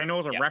sweater, which I know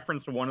is a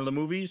reference to one of the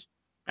movies.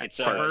 It's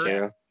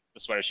the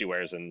sweater she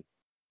wears in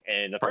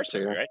the first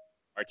movie, right?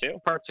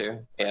 Part 2.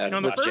 Yeah.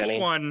 The first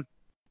one,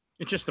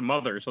 it's just the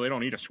mother, so they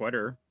don't need a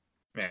sweater.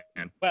 Man.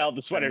 Well,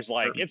 the sweater's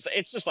like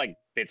it's just like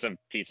bits and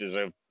pieces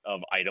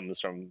of items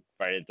from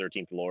Friday the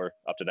 13th lore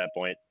up to that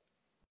point.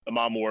 The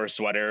mom wore a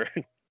sweater,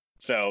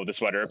 so the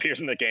sweater appears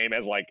in the game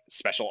as like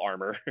special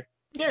armor.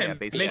 Yeah,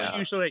 basically. It makes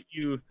you so that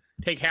you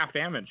take half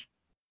damage.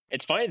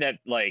 It's funny that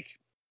like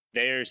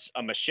there's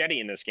a machete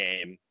in this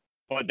game,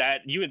 but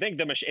that you would think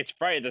it's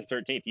Friday the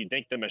 13th. You'd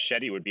think the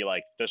machete would be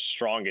like the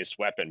strongest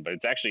weapon, but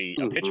it's actually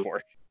a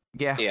pitchfork.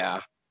 Yeah. Yeah.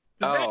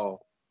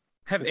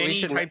 Have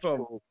any type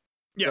of?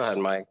 Yeah. Go ahead,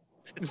 Mike.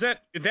 Is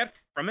that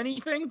from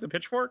anything? The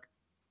pitchfork?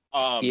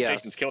 Yes.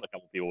 Jason's killed a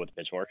couple people with the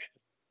pitchfork.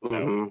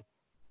 So.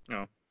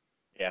 No.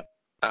 Yeah.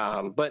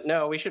 But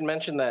no, we should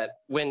mention that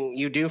when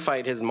you do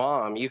fight his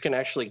mom, you can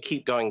actually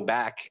keep going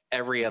back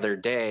every other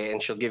day,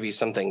 and she'll give you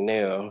something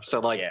new. So,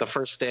 like the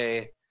first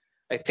day,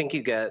 I think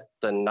you get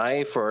the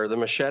knife or the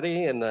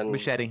machete, and then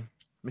Machete.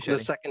 the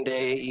second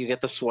day you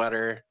get the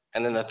sweater,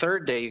 and then the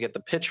third day you get the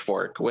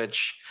pitchfork.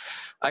 Which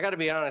I got to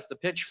be honest, the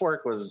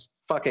pitchfork was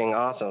fucking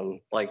awesome.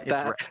 Like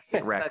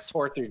that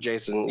tore through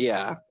Jason.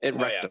 Yeah, it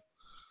wrecked him.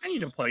 I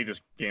need to play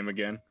this game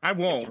again. I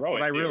won't,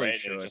 but I really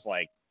should. It's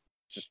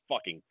just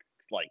fucking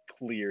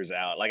clears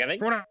out. Like I think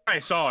from what I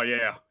saw,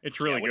 it's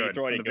really good. You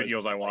throw it, the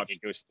videos I watched,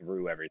 it goes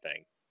through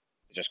everything.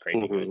 It's just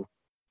crazy good.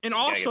 And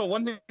also,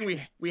 one thing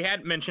we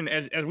had mentioned,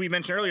 as we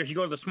mentioned earlier, if you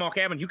go to the small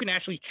cabin, you can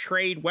actually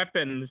trade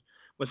weapons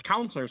with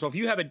counselors. So if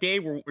you have a day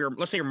where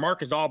let's say your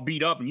Mark is all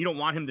beat up and you don't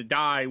want him to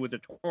die with the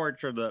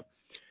torch or the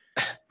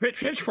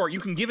pitchfork,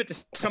 you can give it to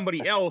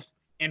somebody else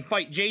and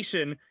fight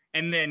Jason,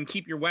 and then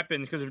keep your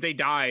weapons, because if they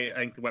die, I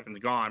think the weapon's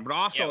gone. But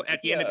also,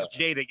 at the end of each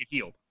day, they get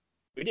healed.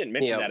 We didn't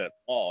mention that at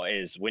all,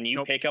 is when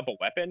you pick up a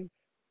weapon,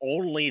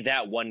 only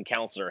that one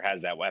counselor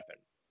has that weapon.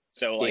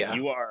 So,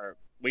 you are...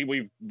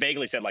 We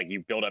vaguely said,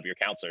 you build up your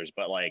counselors,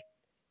 but,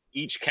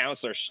 each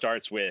counselor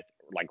starts with,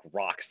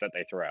 rocks that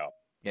they throw.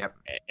 Yep.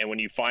 And when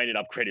you find an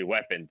upgraded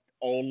weapon,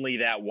 only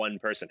that one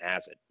person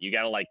has it. You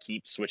got to,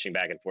 keep switching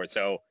back and forth.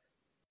 So,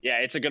 yeah,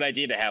 it's a good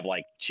idea to have,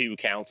 2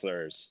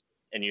 counselors,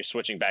 and you're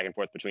switching back and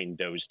forth between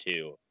those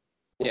 2.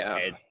 Yeah.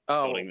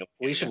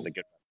 We should... The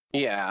good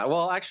one. Yeah,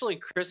 well, actually,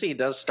 Chrissy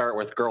does start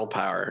with girl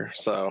power,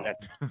 so...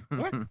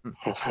 What?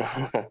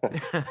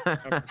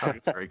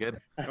 That's very good.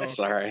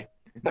 Sorry.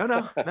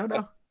 No.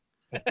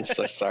 I'm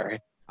so sorry.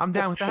 I'm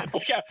down with that.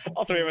 Yeah,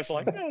 all 3 of us are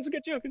like, it's a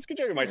good joke. It's a good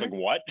joke. Mike's like,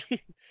 what?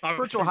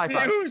 Virtual high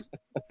five.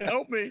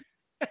 Help me.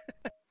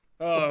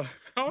 How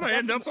do I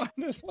end up on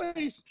this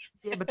place?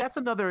 Yeah, but that's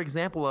another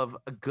example of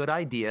a good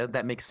idea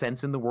that makes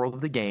sense in the world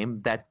of the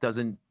game that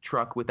doesn't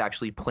truck with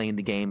actually playing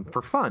the game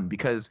for fun.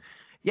 Because,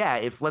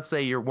 if let's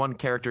say your one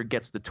character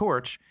gets the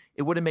torch,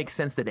 it wouldn't make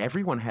sense that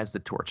everyone has the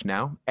torch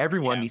now.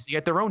 Everyone needs to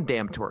get their own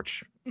damn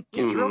torch.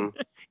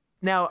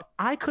 Now,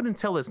 I couldn't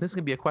tell this, and this is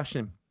going to be a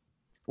question.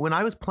 When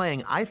I was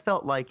playing, I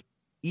felt like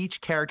each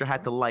character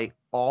had to light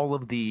all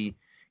of the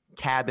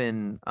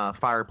cabin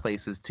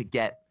fireplaces to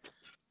get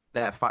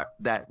get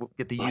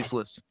the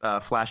useless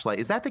flashlight.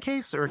 Is that the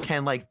case, or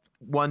can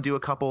one do a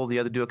couple, the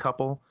other do a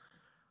couple?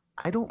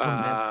 I don't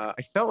remember.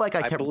 I felt like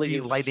I kept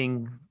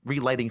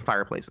relighting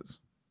fireplaces.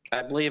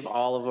 I believe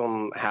all of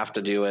them have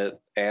to do it,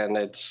 and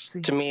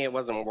to me it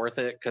wasn't worth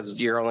it, because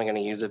you're only going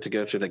to use it to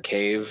go through the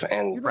cave,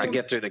 and to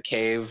get through the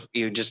cave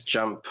you just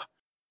jump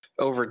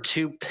over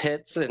 2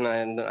 pits and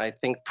then I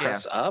think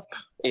press up.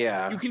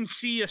 Yeah. You can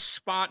see a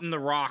spot in the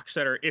rocks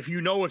that are, if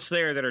you know it's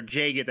there, that are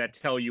jagged, that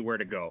tell you where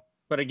to go.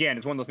 But again,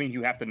 it's one of those things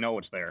you have to know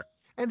it's there.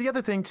 And the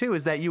other thing, too,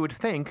 is that you would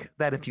think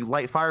that if you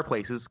light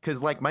fireplaces,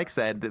 because like Mike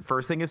said, the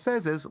first thing it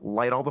says is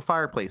light all the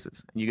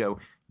fireplaces. And you go,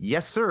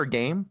 yes, sir,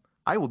 game.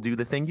 I will do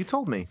the thing you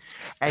told me.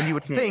 And you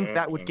would think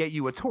that would get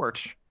you a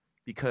torch,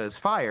 because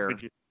fire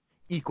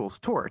equals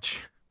torch.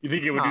 You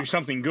think it would do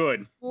something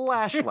good.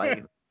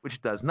 Flashlight,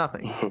 which does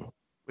nothing.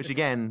 Which,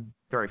 again,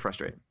 very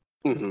frustrating.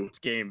 This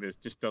game is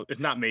just, it's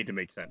not made to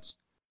make sense.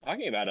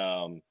 Talking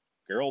about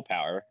girl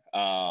power.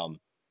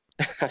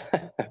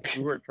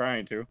 We weren't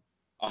trying to.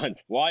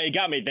 Well, it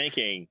got me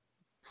thinking.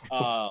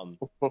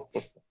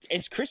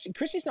 It's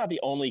Chrissy's not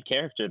the only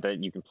character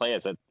that you can play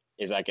as an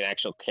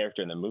actual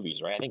character in the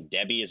movies, right? I think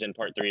Debbie is in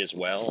part 3 as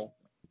well.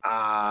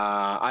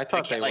 I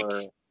thought they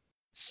were.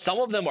 Some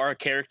of them are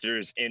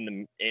characters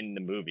in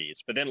the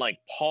movies, but then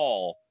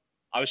Paul,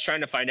 I was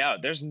trying to find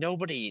out. There's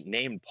nobody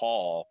named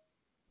Paul.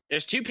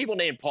 There's 2 people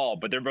named Paul,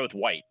 but they're both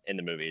white in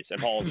the movies,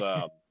 and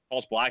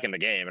Paul's black in the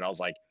game. And I was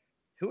like,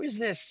 who is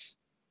this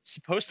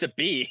supposed to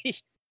be?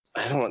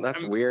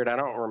 That's weird. I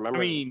don't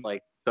remember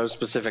those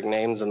specific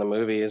names in the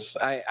movies.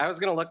 I was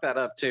gonna look that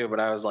up too, but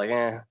I was like,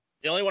 eh.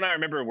 The only one I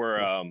remember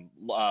were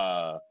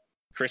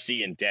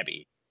Chrissy and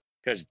Debbie,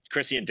 because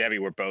Chrissy and Debbie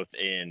were both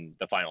in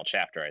the final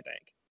chapter, I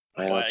think.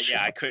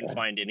 I couldn't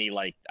find any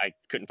I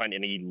couldn't find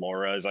any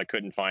Lauras. I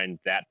couldn't find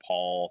that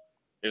Paul.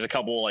 There's a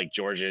couple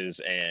Georges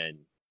and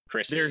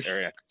Chrissy.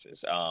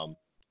 There's a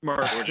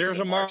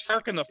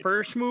Mark in the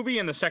first movie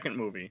and the second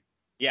movie.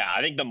 Yeah,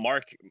 I think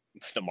Mark.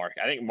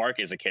 I think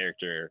Mark is a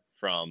character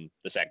from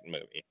the second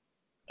movie.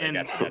 I think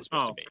that's what that's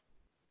supposed to be.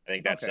 I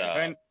think that's.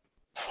 Okay.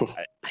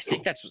 I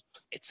think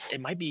it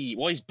might be.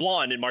 Well, he's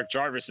blonde and Mark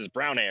Jarvis is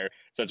brown hair,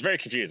 so it's very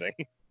confusing.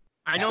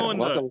 I know in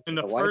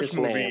the first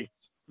movie,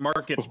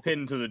 Mark gets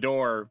pinned to the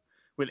door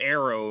with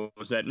arrows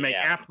that make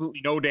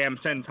absolutely no damn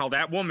sense. How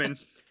that woman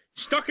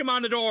stuck him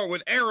on the door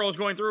with arrows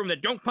going through him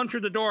that don't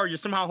puncture the door. You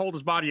somehow hold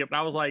his body up. And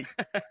I was like,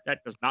 that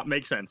does not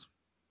make sense.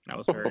 That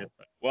was very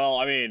upset. Well,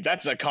 I mean,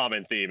 that's a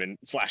common theme in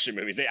slasher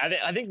movies.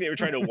 I think they were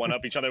trying to one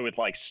up each other with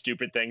like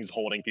stupid things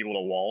holding people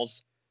to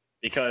walls.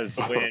 Because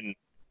when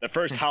the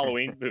first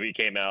Halloween movie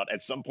came out,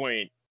 at some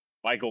point,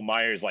 Michael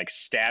Myers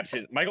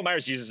Michael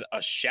Myers uses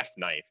a chef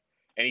knife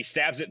and he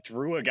stabs it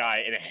through a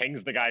guy and it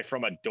hangs the guy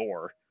from a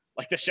door.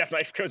 Like the chef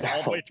knife goes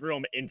all the way through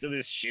him into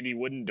this shitty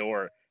wooden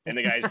door and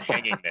the guy's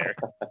hanging there.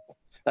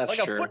 That's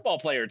like true. A football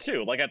player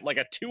too, like a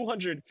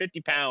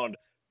 250-pound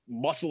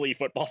muscly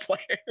football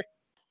player.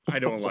 I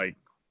don't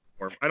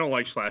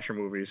like slasher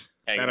movies.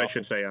 Hanging That I off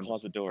should say on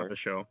closet door. the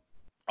show.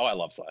 Oh, I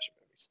love slasher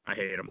movies. I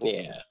hate them.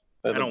 Yeah.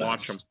 I don't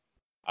watch them.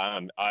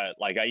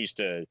 I used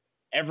to,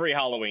 every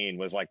Halloween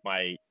was like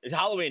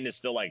Halloween is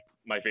still like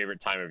my favorite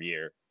time of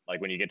year.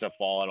 Like when you get to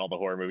fall and all the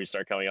horror movies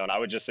start coming on, I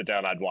would just sit down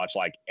and I'd watch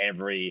like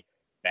every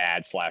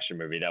bad slasher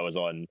movie that was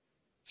on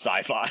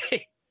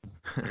Sci-Fi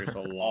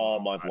all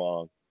month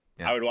long.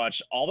 Yeah. I would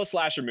watch all the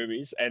slasher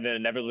movies and then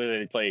inevitably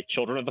they'd play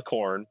Children of the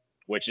Corn,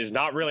 which is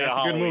not really a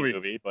Halloween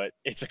movie, but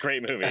it's a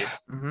great movie.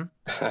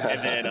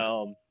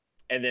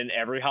 And then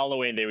every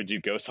Halloween they would do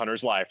Ghost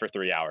Hunters Live for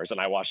 3 hours, and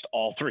I watched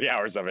all 3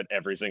 hours of it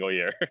every single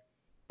year.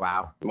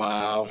 Wow.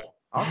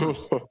 Awesome.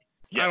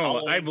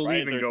 Yeah, I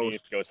believe in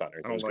Ghost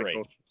Hunters. It was like great.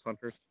 Ghost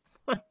Hunters.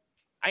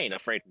 I ain't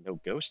afraid of no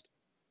ghost.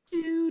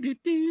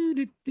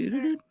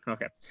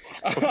 Okay.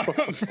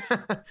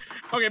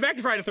 Okay, back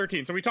to Friday the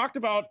 13th. So we talked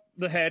about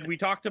the head. We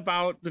talked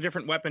about the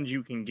different weapons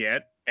you can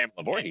get. And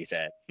Lavorti's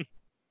head.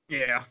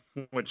 Yeah,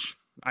 which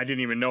I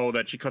didn't even know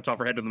that she cuts off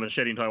her head with a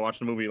machete until I watched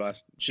the movie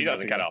last. She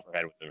doesn't cut off her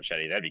head with the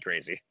machete. That'd be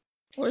crazy.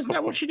 Well, isn't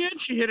that what she did?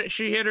 She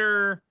hit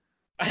her.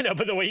 I know,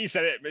 but the way you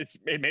said it,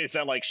 it made it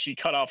sound like she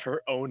cut off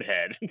her own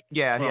head.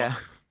 Yeah, yeah.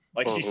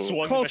 Like she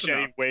swung the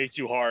machete way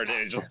too hard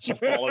and it just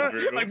followed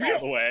through like all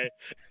the way.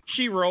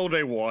 She rolled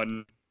a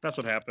 1. That's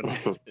what happened.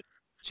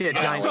 She had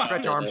a giant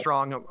Stretch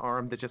Armstrong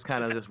arm that just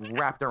kind of just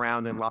wrapped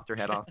around and lopped her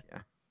head off. Yeah.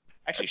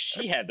 Actually,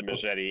 she had the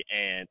machete,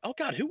 and oh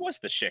god, who was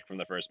the chick from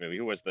the first movie?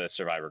 Who was the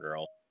survivor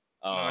girl?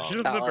 She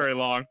doesn't live very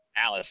long.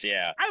 Alice,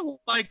 yeah. I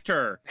liked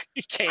her.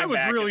 I was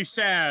really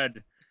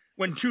sad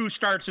when 2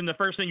 starts and the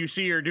first thing you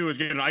see her do is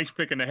get an ice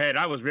pick in the head.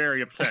 I was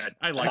very upset.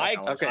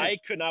 I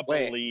could not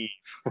believe.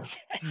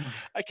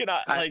 I could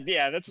not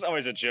that's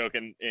always a joke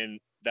in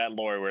that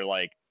lore where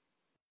like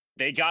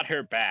they got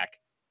her back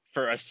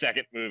for a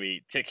second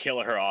movie to kill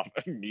her off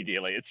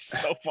immediately. It's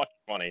so fucking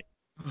funny.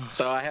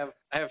 So I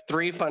have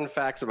 3 fun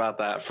facts about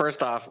that.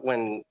 First off,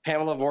 when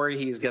Pamela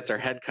Voorhees gets her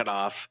head cut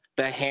off,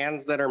 the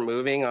hands that are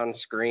moving on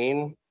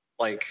screen,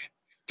 like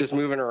just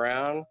moving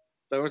around,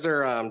 those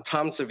are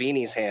Tom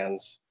Savini's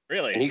hands.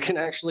 Really? And you can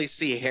actually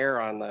see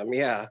hair on them.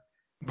 Yeah.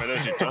 For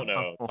those who don't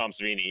know, Tom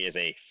Savini is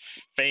a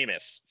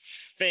famous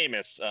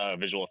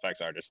visual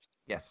effects artist.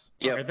 Yes.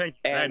 Yeah. Okay,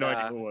 I had no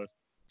idea who it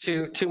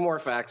was. Two more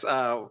facts.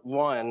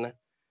 One,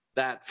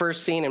 that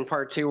first scene in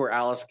part 2 where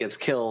Alice gets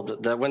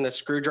killed, when the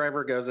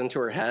screwdriver goes into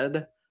her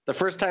head, the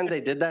first time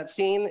they did that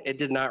scene, it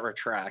did not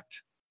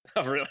retract.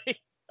 Oh,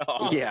 really?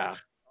 Oh. Yeah.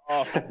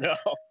 Oh, no.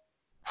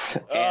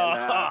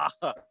 And,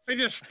 they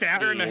just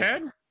stabbed her in the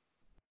head?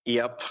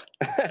 Yep.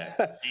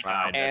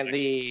 Wow. And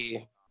the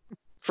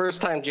first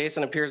time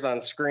Jason appears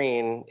on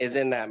screen is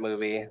in that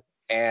movie,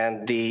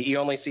 and you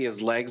only see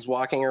his legs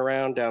walking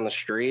around down the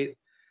street.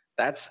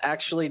 That's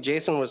actually,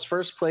 Jason was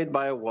first played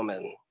by a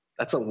woman.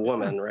 That's a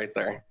woman right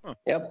there. Huh.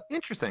 Yep.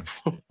 Interesting.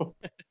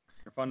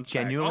 Fun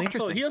Genuinely fact.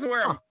 Also, interesting. he doesn't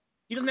wear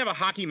he doesn't have a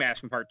hockey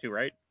mask in part 2,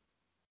 right?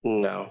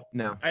 No.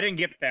 I didn't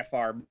get that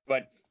far,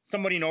 but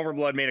somebody in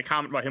Overblood made a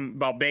comment about him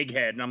about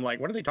Baghead, and I'm like,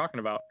 what are they talking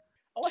about?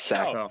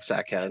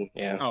 Sackhead.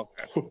 Yeah. Oh,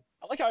 okay.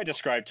 I like how I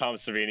described Tom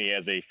Savini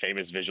as a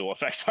famous visual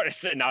effects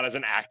artist and not as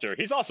an actor.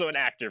 He's also an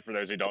actor, for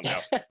those who don't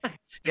know.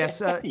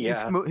 Yes.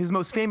 His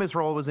most famous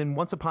role was in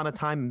Once Upon a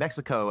Time in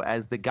Mexico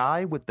as the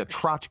guy with the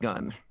crotch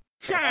gun.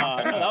 No,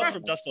 that was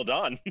from Dusk Till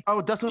Dawn.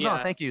 Oh, Dusk Till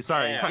Dawn. Thank you.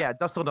 Sorry. Yeah,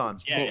 Dusk Till Dawn.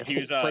 Yeah,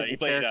 he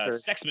played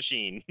Sex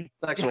Machine.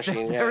 Sex Machine.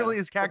 Is that really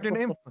his character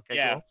name? Okay,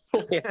 yeah.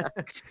 Cool.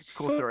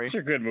 Cool story. It's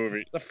a good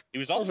movie. He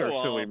was also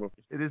a silly movie.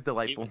 It is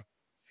delightful.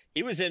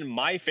 He was in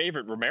my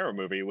favorite Romero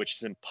movie, which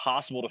is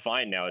impossible to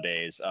find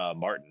nowadays,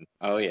 Martin.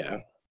 Oh, yeah.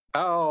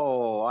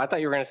 Oh, I thought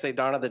you were going to say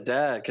Dawn of the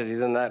Dead, because he's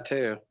in that,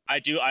 too. I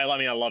do. I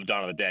love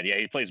Dawn of the Dead. Yeah,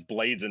 he plays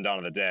Blades in Dawn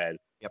of the Dead.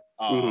 Yep.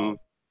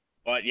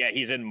 But, yeah,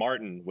 he's in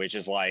Martin, which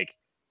is like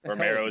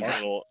Romero's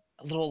a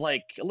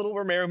little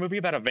Romero movie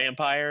about a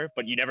vampire,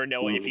 but you never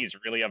know if he's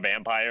really a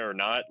vampire or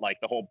not. Like,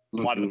 the whole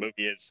plot of the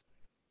movie is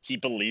he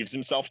believes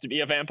himself to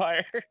be a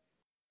vampire.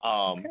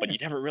 But you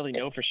never really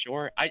know for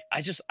sure. I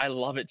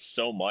love it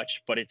so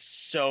much, but it's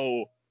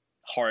so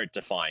hard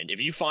to find. If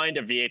you find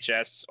a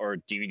VHS or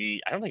DVD,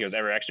 I don't think it was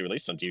ever actually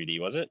released on DVD,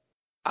 was it?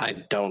 I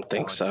don't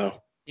think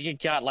so. It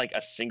got like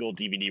a single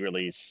DVD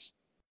release,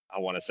 I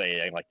want to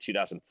say like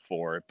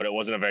 2004, but it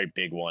wasn't a very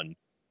big one.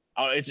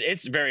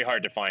 It's very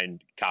hard to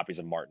find copies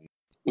of Martin,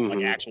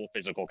 like actual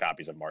physical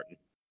copies of Martin.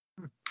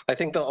 I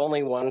think the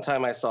only one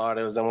time I saw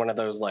it was in one of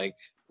those like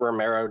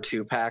Romero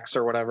 2-packs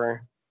or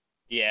whatever.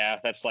 Yeah,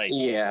 that's like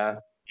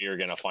you're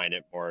gonna find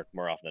it more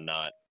often than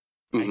not.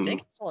 I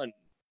think it's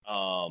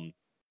on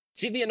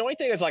See, the annoying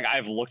thing is like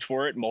I've looked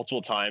for it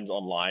multiple times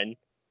online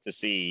to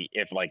see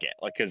if like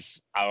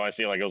because I want to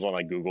see like it was on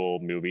like Google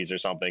Movies or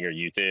something or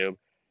YouTube,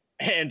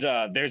 and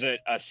there's a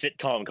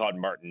sitcom called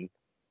Martin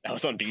that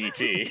was on BET.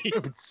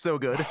 It's so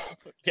good.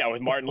 Yeah,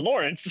 with Martin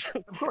Lawrence.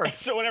 Of course.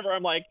 So whenever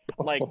I'm like,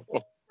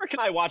 where can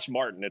I watch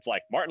Martin? It's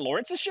like Martin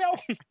Lawrence's show.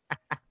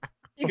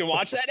 You can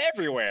watch that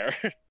everywhere.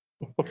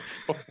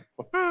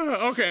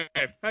 Okay,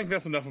 I think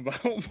that's enough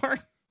about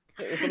Martin.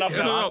 It's enough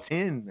No, about.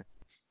 In.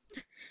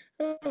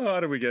 How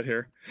did we get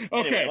here?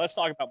 Okay, Anyway, let's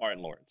talk about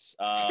Martin Lawrence.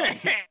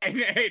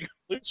 Hey,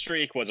 Blue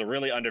Streak was a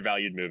really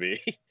undervalued movie.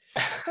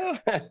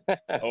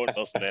 Owen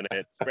Wilson in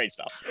it. It's great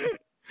stuff.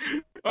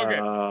 Okay,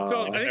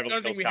 so I think Beverly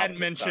another thing Hills we Cop hadn't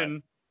was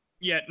mentioned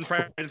yet in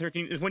Friday the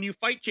 13th is when you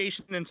fight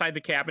Jason inside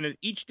the cabinet,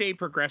 each day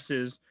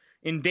progresses.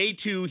 In day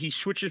 2, he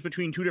switches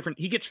between two different.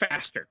 He gets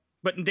faster,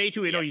 but in day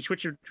 2, you know, he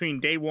switches between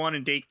day 1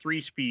 and day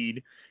 3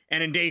 speed,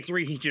 and in day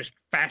 3, he's just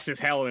fast as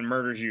hell and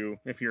murders you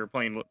if you're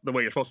playing the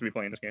way you're supposed to be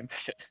playing this game.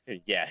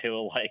 Yeah, he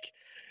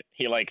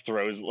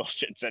throws little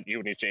shits at you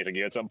when he's chasing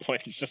you at some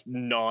point. It's just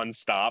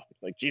nonstop.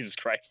 Like Jesus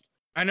Christ.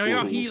 I know, you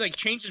know, he like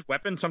changes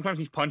weapons. Sometimes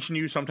he's punching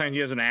you. Sometimes he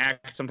has an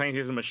axe. Sometimes he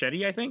has a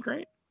machete. I think,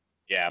 right?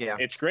 Yeah.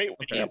 It's great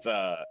when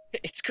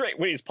it's great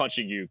when he's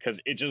punching you because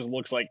it just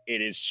looks like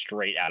it is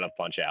straight out of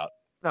Punch Out.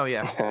 Oh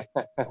yeah.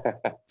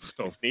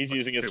 So He's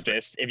using his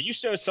fist. If you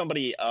show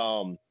somebody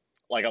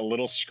like a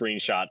little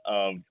screenshot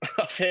of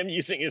him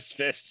using his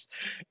fists,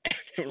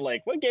 they're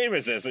like, "What game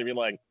is this?" And you'd be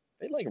like,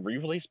 "They like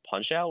re-release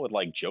Punch Out with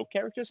like joke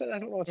characters in it? I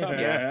don't know what's up."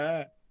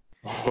 Yeah.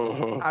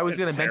 I was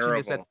going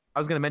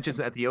to mention this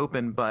at the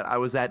open, but I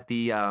was at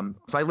the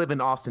so I live in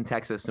Austin,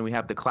 Texas, and we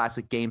have the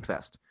Classic Game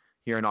Fest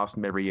here in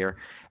Austin every year.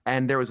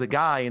 And there was a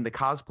guy in the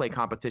cosplay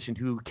competition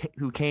who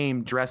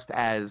came dressed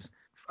as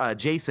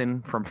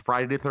Jason from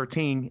Friday the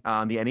 13th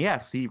on the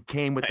NES. He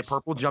came with the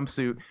purple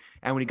jumpsuit,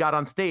 and when he got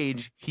on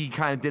stage, he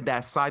kind of did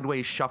that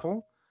sideways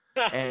shuffle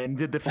and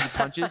did the few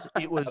punches.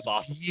 It was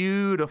awesome.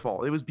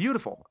 Beautiful. It was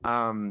beautiful.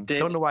 Don't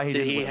know why he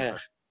didn't win.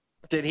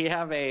 Did he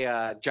have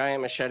a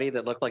giant machete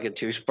that looked like a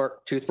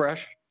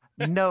toothbrush?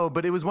 No,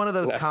 but it was one of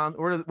those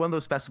one of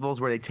those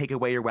festivals where they take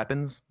away your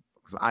weapons.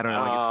 I don't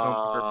know. I guess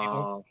don't hurt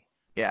people.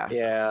 Yeah.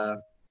 Yeah.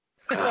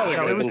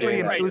 No,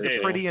 it was a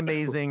pretty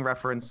amazing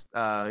reference.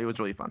 It was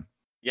really fun.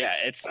 Yeah,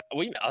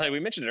 we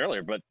mentioned it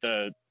earlier, but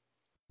the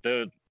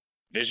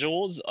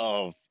visuals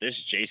of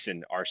this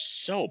Jason are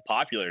so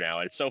popular now.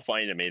 It's so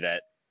funny to me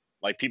that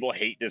like people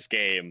hate this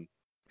game,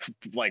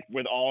 like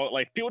with all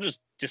like people just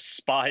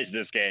despise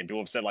this game.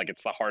 People have said like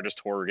it's the hardest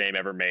horror game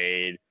ever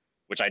made,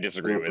 which I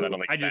disagree with. I don't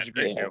think I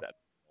disagree with that.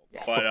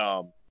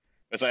 But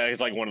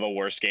it's like one of the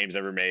worst games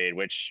ever made.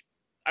 Which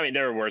I mean,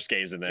 there are worse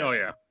games than this. Oh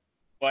yeah.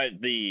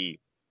 But the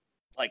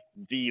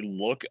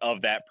look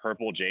of that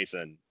purple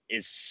Jason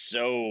is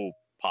so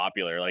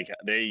popular. Like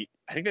I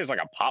think there's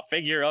like a pop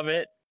figure of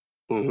it.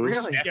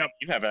 Really? Steph, Yep.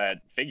 You have a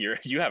figure.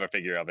 You have a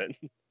figure of it.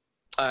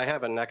 I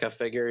have a NECA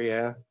figure,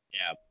 yeah.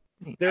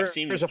 Yeah. There's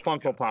a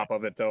Funko Pop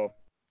of it though.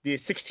 The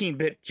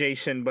 16-bit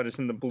Jason, but it's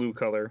in the blue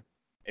color.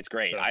 It's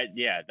great.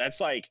 That's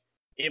like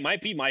it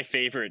might be my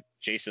favorite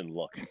Jason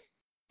look.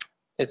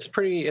 It's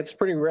pretty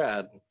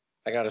rad,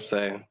 I gotta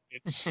say.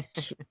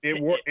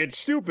 It's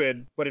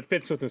stupid, but it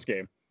fits with this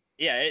game.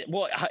 Yeah.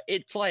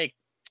 It's like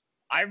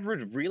I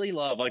would really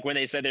love like when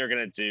they said they were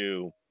gonna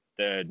do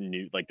the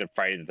new like the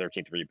Friday the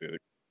 13th reboot.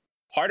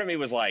 Part of me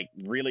was like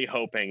really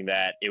hoping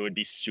that it would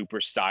be super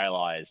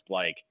stylized.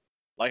 Like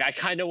I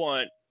kind of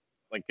want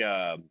like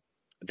them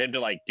to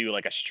like do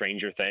like a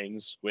Stranger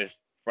Things with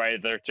Friday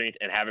the 13th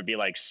and have it be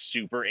like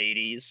super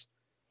 80s,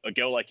 but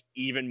go like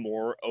even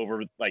more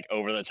over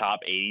the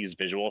top 80s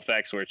visual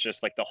effects where it's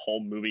just like the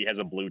whole movie has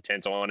a blue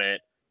tint on it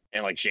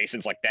and like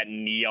Jason's like that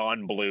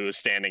neon blue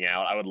standing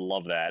out. I would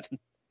love that.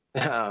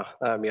 Oh,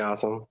 that'd be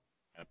awesome.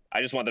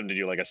 I just want them to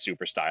do like a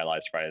super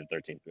stylized Friday the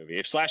 13th movie.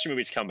 If slasher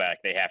movies come back,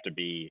 they have to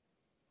be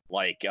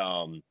like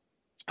oh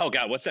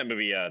god, what's that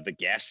movie The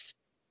Guest,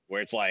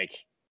 where it's like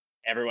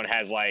everyone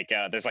has like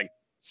there's like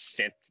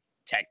synth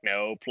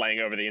techno playing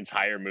over the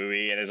entire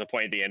movie and there's a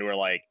point at the end where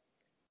like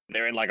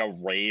they're in like a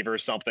rave or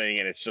something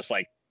and it's just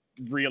like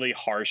really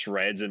harsh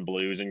reds and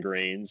blues and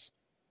greens.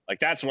 Like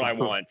that's what I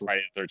want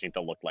Friday the 13th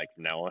to look like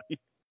from now on.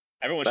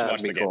 Everyone should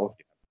watch The Guest.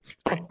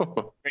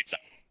 Cool. Great stuff.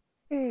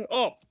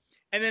 Oh,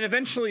 and then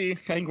eventually,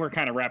 I think we're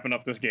kind of wrapping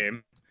up this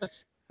game.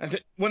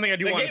 One thing I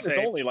do want to say: the game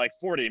is only like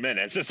 40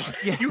 minutes. It's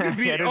like, you can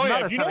beat it. Oh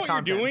yeah, if you know what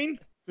content. you're doing,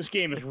 this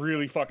game is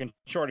really fucking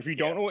short. If you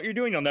don't know what you're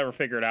doing, you'll never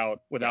figure it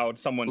out without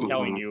someone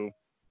telling you.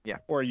 Yeah.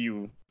 Or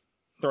you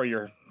throw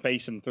your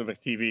face in through the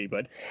TV,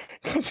 but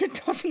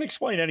it doesn't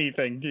explain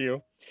anything to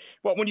you.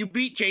 But when you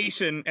beat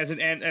Jason,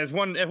 as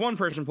one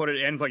person put it,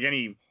 it ends like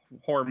any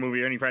horror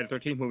movie or any Friday the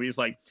 13th movie. It's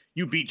like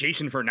you beat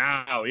Jason for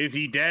now. Is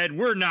he dead?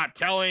 We're not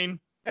telling.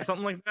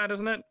 Something like that,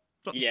 isn't it?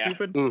 Something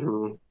stupid.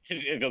 Mm-hmm.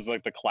 It goes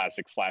like the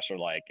classic slasher,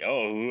 like,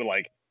 oh,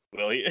 like,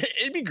 will he?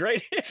 It'd be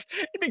great if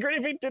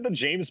he did the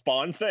James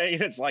Bond thing,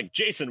 and it's like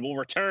Jason will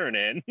return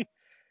in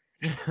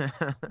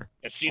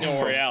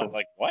Casino Royale.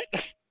 Like,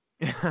 what?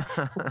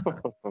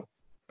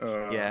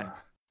 Yeah.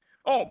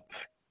 Oh,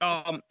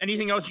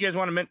 Anything else you guys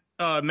want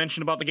to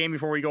mention about the game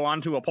before we go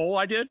on to a poll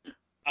I did?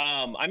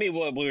 I mean,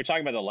 when we were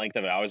talking about the length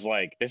of it, I was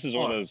like, this is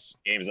one of those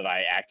games that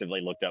I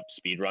actively looked up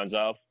speed runs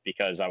of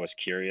because I was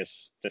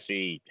curious to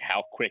see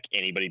how quick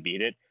anybody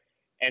beat it.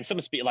 And some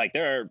speed, like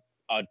there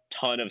are a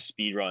ton of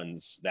speed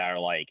runs that are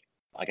like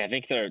I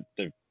think they're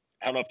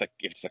I don't know if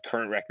it's the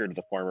current record or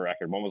the former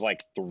record. One was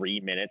like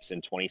 3 minutes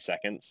and 20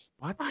 seconds.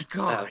 What? My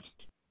God.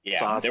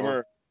 Yeah,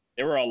 awesome.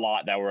 There were a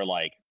lot that were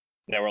like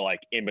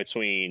in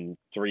between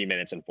 3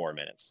 minutes and 4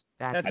 minutes.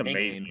 That's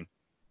amazing.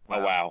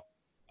 Oh wow.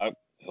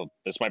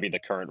 This might be the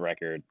current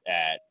record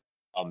at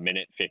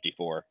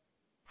 1:54.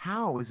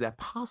 How is that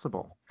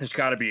possible? There's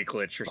got to be a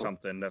glitch or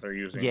something that they're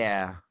using.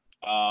 Yeah.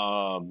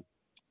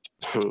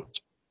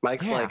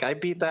 Mike's like, I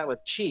beat that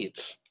with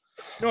cheats.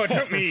 No,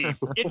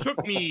 it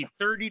took me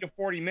 30 to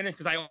 40 minutes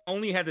because I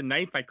only had the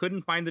knife. I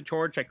couldn't find the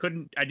torch.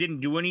 I didn't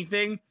do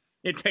anything.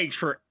 It takes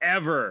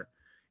forever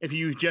if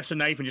you use just a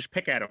knife and just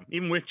pick at them.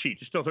 Even with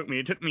cheats, it took me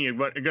a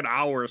good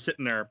hour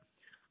sitting there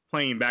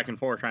playing back and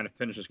forth trying to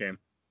finish this game.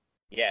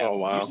 Yeah, oh,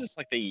 wow.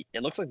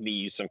 It looks like they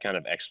use some kind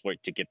of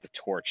exploit to get the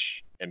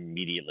torch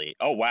immediately.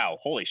 Oh, wow.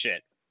 Holy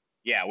shit.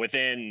 Yeah,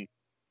 within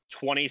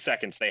 20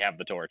 seconds, they have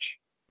the torch.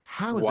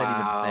 How is that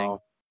even a thing?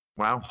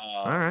 Wow.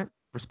 All right.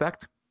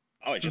 Respect.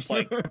 Oh, it's just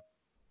like, I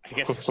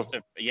guess it's just,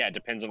 it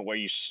depends on where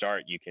you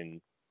start. You can,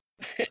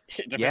 it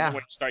depends on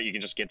where you start. You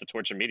can just get the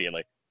torch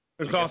immediately.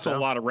 There's also a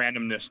lot of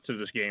randomness to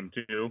this game,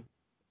 too.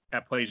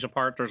 That plays a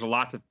part. There's a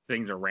lot of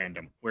things that are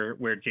random,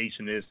 where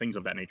Jason is, things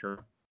of that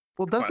nature.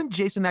 Well, doesn't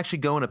Jason actually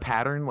go in a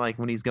pattern, like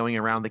when he's going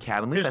around the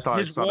cabin? At least I thought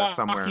I saw that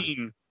somewhere. His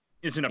walking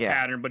isn't a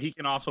pattern, but he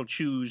can also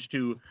choose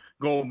to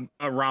go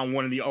around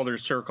one of the other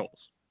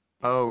circles.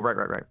 Oh,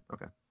 right.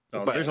 Okay.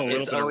 So there's a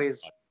little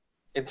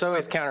it's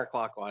always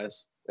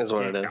counterclockwise, is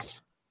what it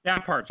is.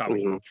 That part's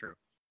obviously true.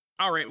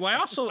 All right.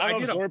 Well, I'm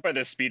absorbed by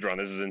this speed run.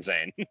 This is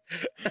insane.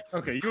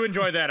 Okay, you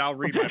enjoy that. I'll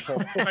read my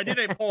poll. I did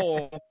a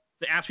poll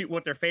to ask people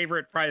what their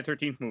favorite Friday the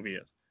 13th movie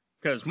is,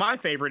 because my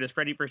favorite is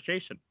Freddy vs.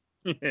 Jason.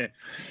 Because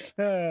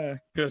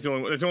it's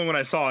the only one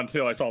I saw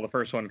until I saw the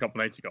first one a couple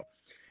nights ago.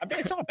 I mean,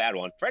 it's not a bad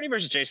one. Freddy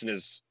vs. Jason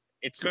it's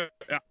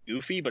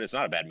goofy, but it's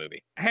not a bad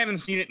movie. I haven't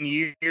seen it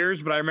in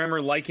years, but I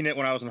remember liking it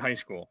when I was in high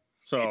school.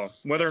 So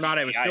whether or not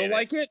I would still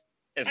like it,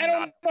 I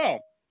don't know.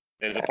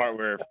 There's a part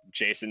where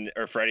Jason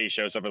or Freddy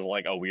shows up as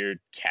like a weird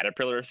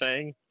caterpillar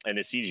thing, and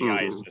the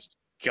CGI is just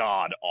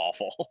god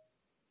awful.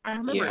 I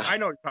remember. Yeah. I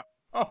know.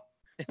 So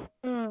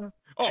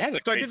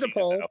I did the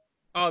poll.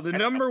 The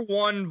number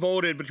one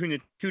voted between the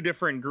two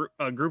different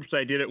groups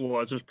I did it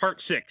was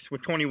part 6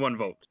 with 21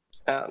 votes.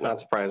 Not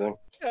surprising.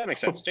 Yeah, that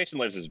makes sense. Jason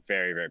Lives is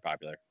very, very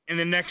popular. And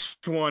the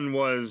next one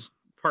was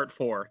part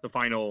 4, the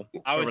final.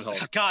 I was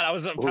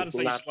about to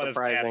say not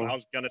surprising. I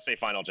was gonna say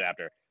final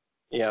chapter.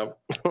 Yeah.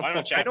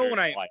 Final chapter.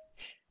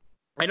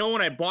 I know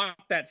when I bought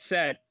that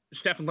set,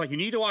 Stefan's like, you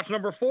need to watch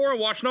number 4 and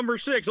watch number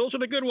 6. Those are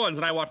the good ones.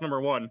 And I watched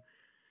number 1,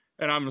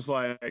 and I'm just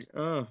like,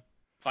 oh.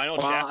 Final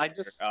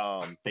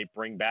chapter. They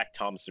bring back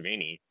Tom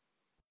Savini,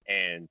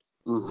 and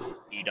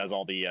he does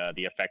all the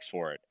effects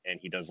for it, and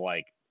he does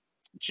like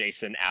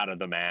Jason out of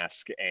the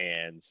mask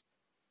and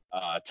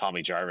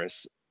Tommy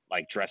Jarvis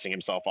like dressing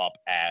himself up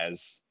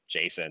as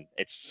Jason.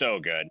 It's so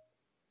good.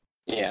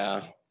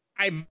 Yeah,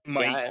 I'm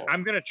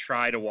gonna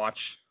try to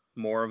watch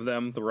more of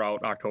them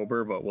throughout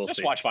October, but we'll just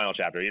see. Watch final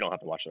chapter. You don't have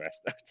to watch the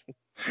rest of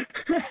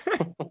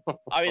it.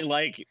 I mean,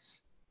 like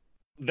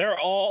they're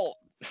all.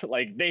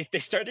 Like they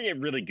start to get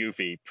really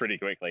goofy pretty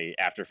quickly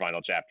after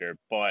final chapter,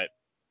 but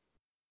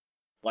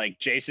like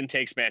Jason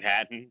Takes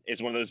Manhattan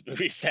is one of those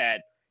movies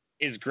that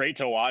is great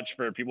to watch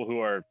for people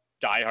who are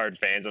diehard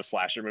fans of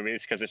slasher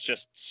movies because it's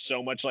just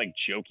so much like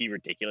jokey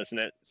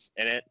ridiculousness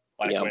in it.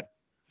 Like when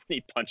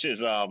he punches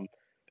fucking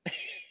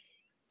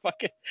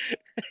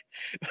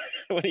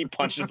when he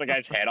punches the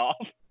guy's head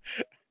off.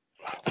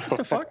 What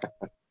the fuck?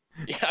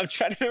 Yeah, I'm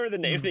trying to remember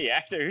the name of the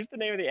actor. Who's the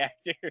name of the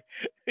actor?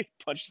 He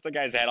punches the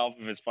guy's head off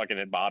of his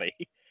fucking body.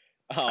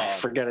 I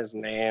forget his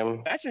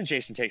name. That's in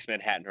Jason Takes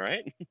Manhattan,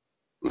 right?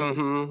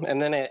 Mm-hmm. And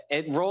then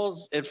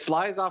it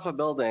flies off a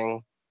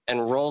building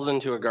and rolls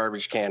into a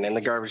garbage can, and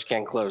the garbage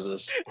can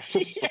closes.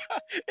 Yeah,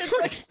 it's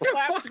like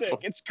slapstick.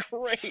 It's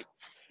great.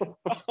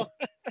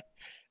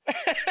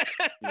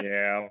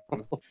 Yeah,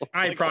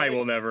 I probably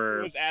will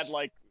never.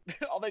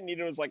 All they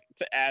needed was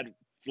to add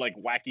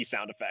wacky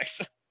sound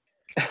effects.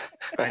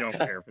 I don't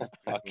care.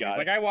 Oh, God.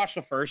 Like I watched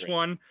the first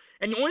one,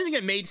 and the only thing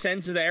that made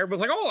sense is that everybody's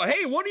like, "Oh,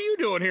 hey, what are you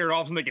doing here?" And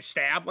all of a sudden they get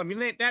stabbed. I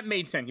mean, that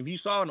made sense. If you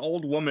saw an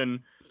old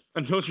woman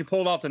until she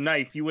pulled out the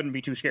knife, you wouldn't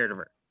be too scared of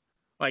her.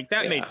 Like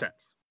that made sense.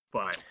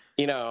 But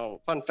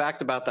fun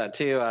fact about that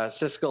too: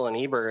 Siskel and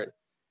Ebert,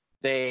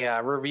 they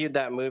reviewed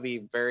that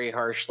movie very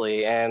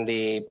harshly, and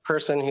the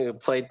person who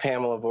played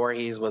Pamela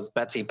Voorhees was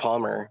Betsy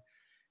Palmer,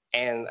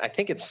 and I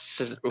think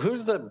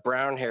who's the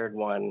brown-haired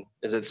one?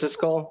 Is it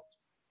Siskel?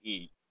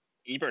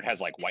 Ebert has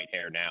white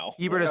hair now.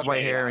 Ebert has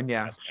white hair, and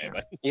yeah.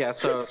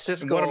 So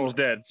Siskel. One of them's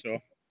dead. So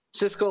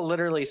Siskel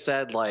literally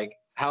said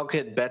how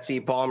could Betsy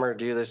Palmer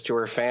do this to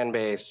her fan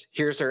base?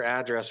 Here's her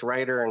address.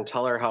 Write her and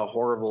tell her how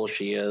horrible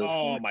she is.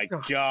 Oh my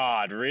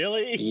God!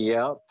 Really?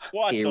 Yep.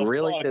 What he the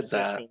really fuck, did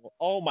Siskel? that.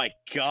 Oh my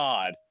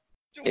God!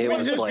 It Well,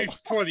 was this is like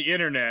before the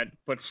internet,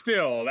 but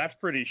still, that's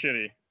pretty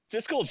shitty.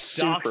 Siskel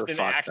super doxed an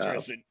fucked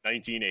actress in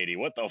 1980.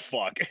 What the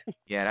fuck?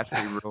 Yeah, that's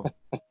pretty brutal.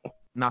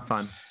 Not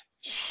fun.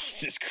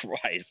 Jesus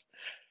Christ!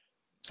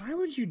 Why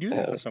would you do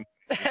that to someone?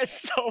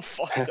 That's so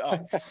fucked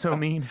up. So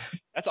mean.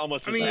 That's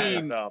almost as bad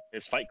as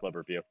his Fight Club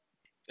review.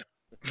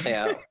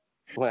 yeah.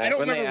 I don't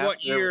when they remember what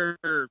asked her-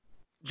 year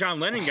John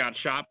Lennon got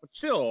shot, but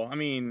still, I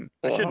mean,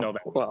 I should know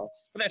that. Well,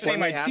 But that when same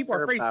they idea, asked people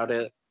her are crazy. about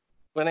it,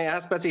 when they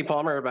asked Betsy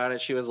Palmer about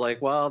it, she was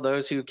like, "Well,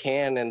 those who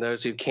can and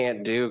those who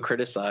can't do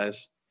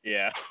criticize."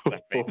 Yeah,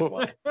 that famous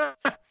line.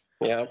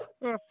 Yeah.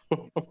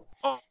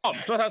 Oh,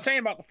 so I was saying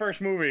about the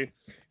first movie.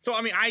 So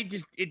I mean,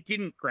 it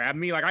didn't grab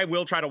me. Like I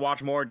will try to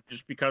watch more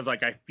just because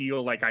like I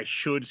feel like I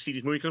should see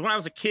these movies. Because when I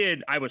was a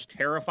kid, I was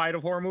terrified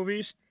of horror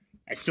movies.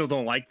 I still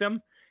don't like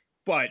them,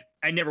 but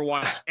I never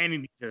watched any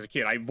of these as a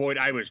kid. I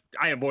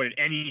avoided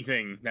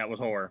anything that was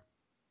horror.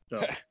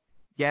 So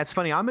Yeah, it's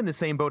funny. I'm in the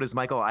same boat as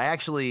Michael.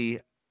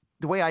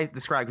 The way I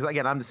describe, because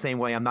again, I'm the same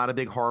way. I'm not a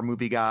big horror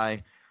movie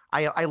guy.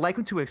 I like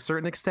them to a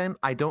certain extent.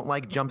 I don't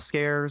like jump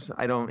scares.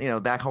 I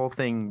don't, that whole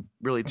thing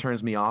really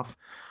turns me off.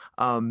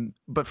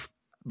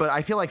 But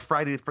I feel like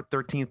Friday the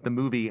 13th, the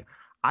movie,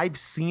 I've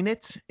seen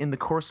it in the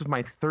course of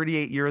my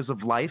 38 years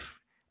of life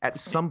at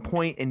some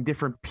point in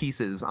different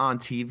pieces on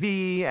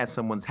TV, at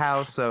someone's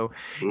house. So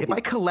if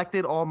I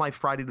collected all my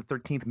Friday the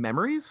 13th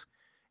memories,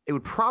 it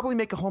would probably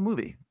make a whole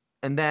movie.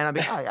 And then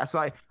I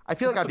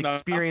feel like I've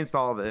experienced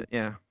all of it.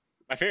 Yeah.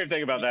 My favorite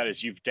thing about that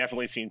is you've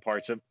definitely seen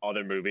parts of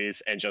other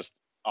movies and just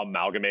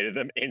amalgamated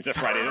them into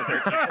Friday the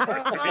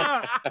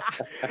 13th.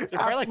 You're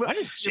probably like, why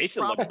does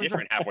Jason look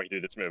different halfway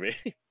through this movie?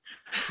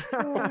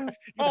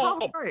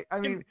 Right. I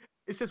mean,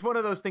 it's just one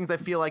of those things I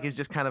feel like is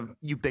just kind of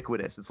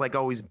ubiquitous. It's like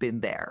always been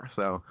there.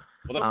 So,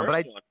 well, the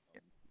first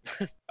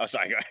one. Oh,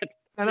 sorry. Go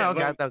ahead. No, okay,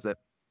 that was it.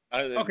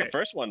 Okay.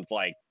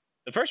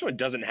 The first one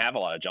doesn't have a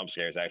lot of jump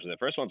scares. Actually, the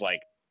first one's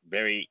like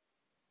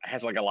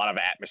has like a lot of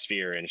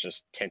atmosphere and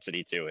just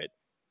intensity to it.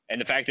 And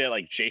the fact that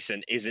like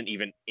Jason isn't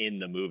even in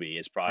the movie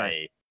is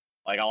probably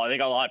like I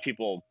think a lot of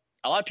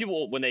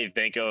people when they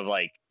think of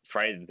like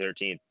Friday the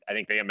 13th, I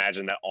think they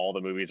imagine that all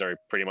the movies are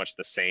pretty much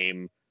the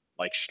same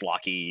like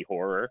schlocky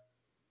horror.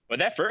 But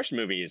that first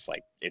movie is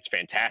like it's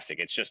fantastic.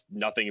 It's just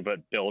nothing but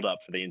build up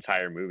for the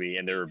entire movie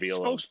and the reveal.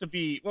 It's supposed to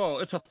be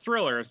it's a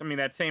thriller. I mean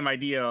that same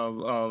idea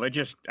of it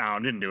just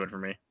didn't do it for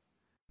me.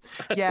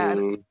 Yeah,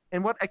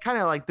 and what I kind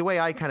of like the way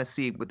I kind of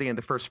see with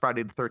the first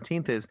Friday the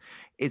 13th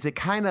is it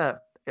kind of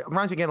it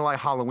reminds me again a lot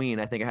of Halloween.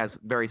 I think it has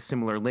very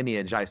similar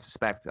lineage, I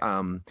suspect,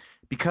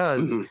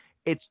 because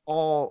it's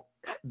all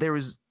there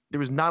was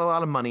not a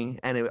lot of money,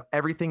 and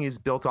everything is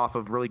built off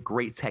of really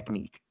great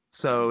technique.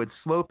 So it's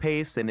slow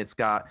paced and it's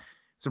got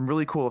some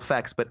really cool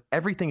effects, but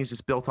everything is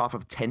just built off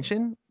of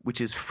tension,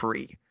 which is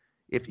free.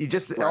 If you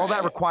just all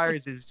that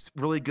requires is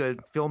really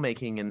good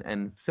filmmaking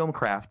and film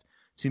craft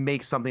to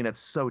make something that's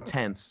so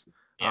tense.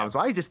 Yeah. So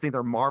I just think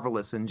they're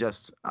marvelous and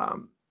just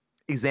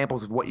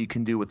examples of what you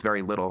can do with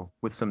very little,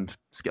 with some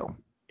skill.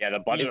 Yeah, the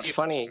budget. It's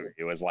funny.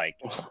 It was like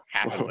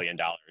 $500 million,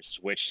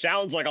 which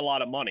sounds like a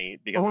lot of money.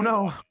 Because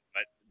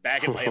but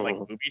back in like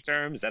movie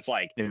terms, that's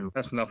like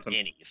that's nothing.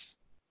 Pennies.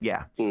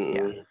 Yeah.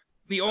 Yeah.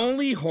 The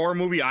only horror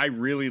movie I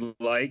really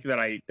like that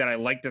I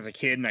liked as a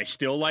kid and I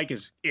still like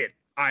is It.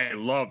 I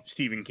love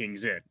Stephen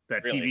King's It,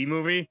 that TV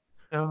movie.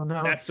 Oh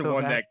no, that's the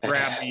one that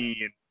grabbed me.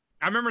 And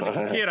I remember as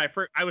a kid,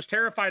 I was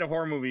terrified of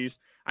horror movies.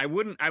 I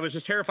was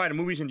just terrified of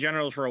movies in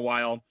general for a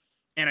while.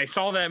 And I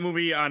saw that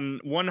movie on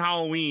one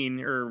Halloween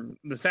or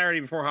the Saturday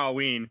before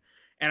Halloween,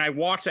 and I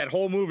watched that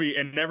whole movie.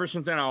 And ever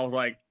since then, I was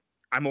like,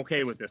 I'm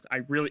okay with this.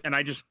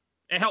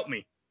 It helped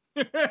me.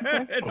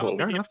 It helped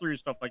me get through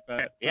stuff like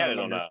that. Yeah, I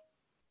don't know.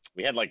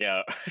 We had like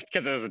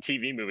because it was a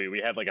TV movie, we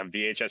had like a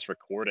VHS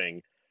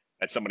recording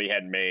that somebody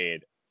had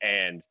made,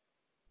 and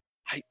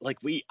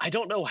I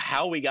don't know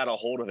how we got a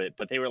hold of it,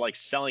 but they were like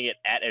selling it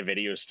at a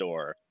video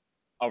store,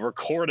 a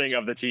recording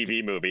of the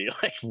TV movie.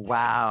 Like,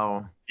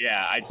 wow.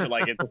 Yeah, I feel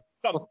like it's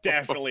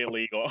definitely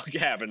illegal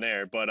happened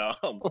there, but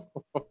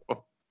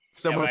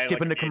someone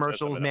skipping the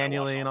commercials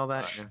manually and all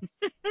that.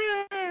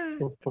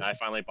 And I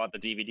finally bought the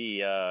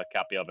DVD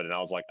copy of it, and I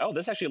was like, "Oh,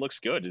 this actually looks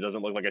good. It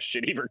doesn't look like a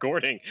shitty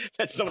recording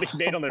that somebody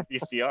made on their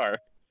VCR."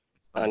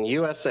 On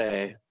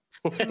USA.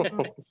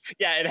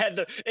 Yeah, it had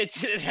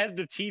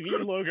the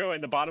TV logo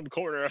in the bottom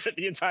corner of it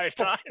the entire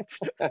time.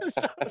 So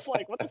I was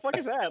like, "What the fuck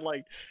is that?"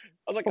 Like,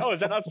 I was like, "Oh,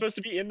 is that not supposed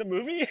to be in the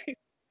movie?"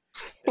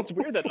 It's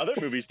weird that other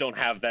movies don't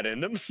have that in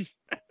them.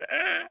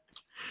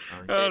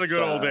 The good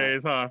old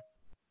days, huh?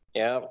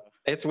 Yeah,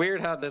 it's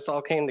weird how this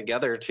all came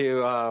together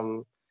too.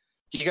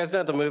 Do you guys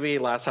know the movie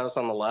Last House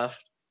on the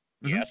Left?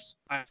 Yes,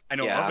 I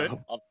know of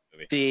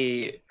it.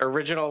 The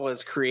original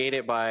was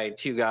created by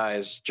two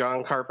guys,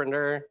 John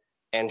Carpenter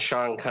and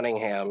Sean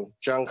Cunningham.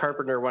 John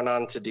Carpenter went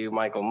on to do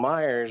Michael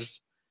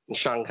Myers, and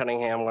Sean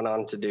Cunningham went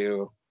on to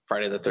do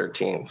Friday the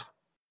 13th.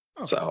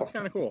 Oh, So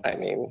kind of cool. I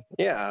mean,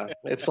 yeah,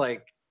 it's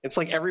like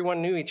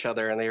everyone knew each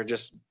other and they were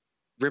just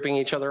ripping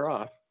each other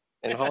off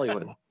in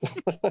Hollywood.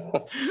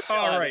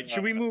 All right,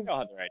 should we move?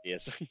 All their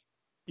ideas.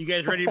 You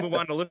guys ready to move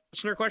on to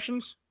listener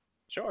questions?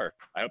 Sure.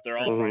 I hope they're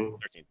all Friday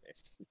the 13th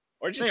based,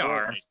 or just They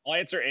horror are. based. I'll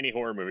answer any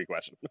horror movie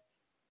question.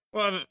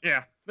 Well,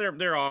 yeah,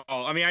 they're all.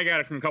 I mean, I got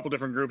it from a couple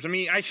different groups. I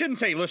mean, I shouldn't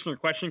say listener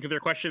question because they're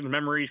questions,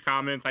 memories,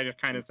 comments. I just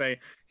kind of say,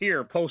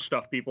 here, post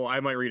stuff, people. I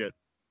might read it.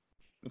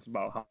 That's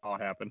about how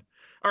it happened.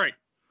 All right,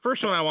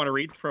 first one I want to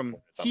read from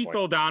Keith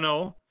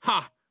O'Donnell.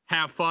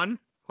 Have fun?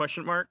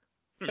 Question mark.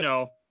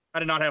 No, I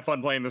did not have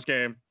fun playing this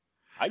game.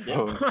 I did.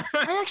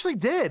 I actually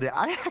did.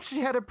 I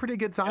actually had a pretty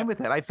good time with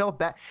it. I felt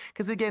bad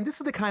because, again,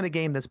 this is the kind of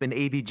game that's been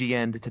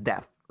AVGN'd to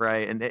death,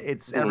 right? And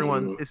it's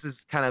everyone. This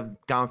has kind of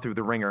gone through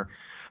the ringer.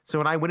 So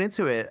when I went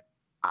into it,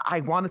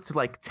 I wanted to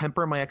like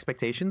temper my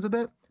expectations a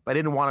bit, but I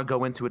didn't want to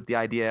go into it the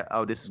idea,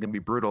 oh, this is going to be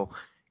brutal.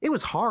 It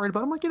was hard,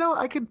 but I'm like,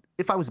 I could,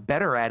 if I was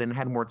better at it and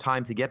had more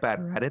time to get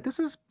better at it, this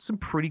is some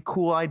pretty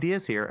cool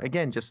ideas here.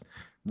 Again, just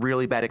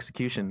really bad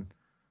execution,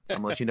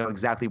 unless you know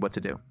exactly what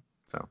to do.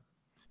 So,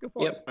 good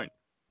point. Yep.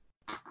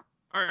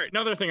 All right,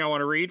 another thing I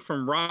want to read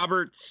from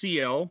Robert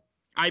CL.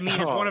 I mean,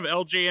 it's one of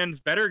LJN's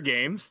better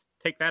games.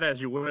 Take that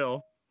as you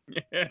will.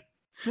 Yeah.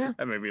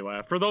 That made me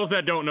laugh. For those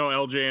that don't know,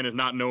 LJN is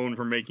not known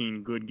for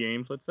making good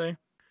games, let's say.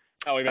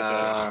 Oh, we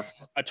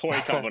mentioned a toy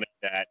company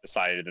that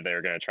decided that they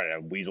were going to try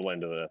to weasel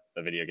into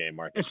the video game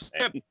market.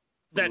 Except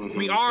that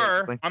we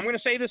are, I'm going to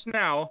say this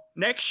now,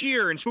 next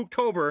year in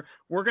Spooktober,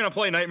 we're going to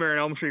play Nightmare on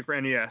Elm Street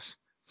for NES.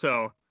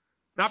 So,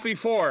 not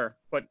before,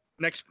 but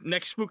next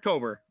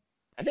Spooktober.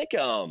 I think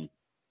want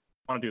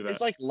to do that.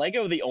 It's like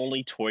Lego the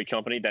only toy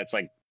company that's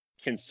like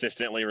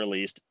consistently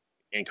released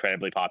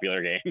incredibly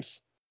popular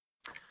games.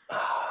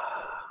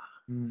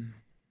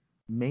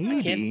 Maybe.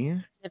 I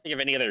can't think of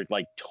any other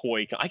like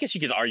toy. I guess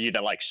you could argue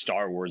that like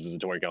Star Wars is a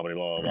toy company,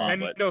 blah blah blah.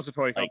 Nintendo's a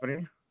toy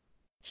company.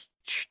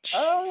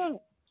 Oh,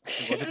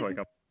 it was a toy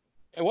company.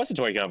 It was a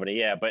toy company,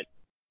 yeah, but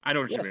I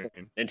know what you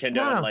mean.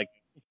 Nintendo and like,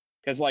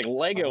 because like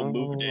Lego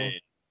moved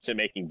into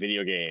making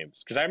video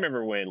games. Because I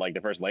remember when like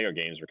the first Lego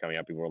games were coming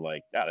out, people were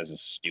like, "Ah, this is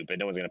stupid.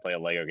 No one's gonna play a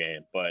Lego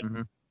game." But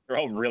they're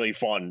all really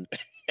fun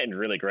and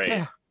really great.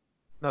 Yeah.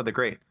 No, they're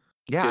great.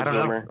 Yeah, I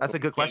don't know. That's a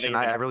good question.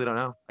 I really don't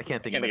know. I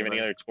can't think of any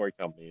other toy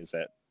companies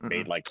that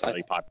made like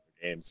really popular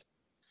games.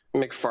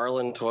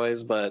 McFarlane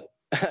Toys, but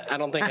I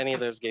don't think any of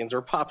those games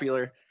were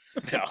popular.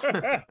 No.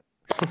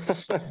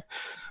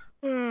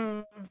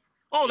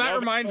 Oh, that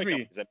reminds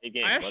me.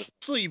 I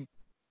actually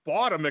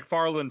bought a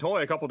McFarlane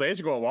toy a couple days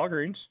ago at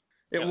Walgreens.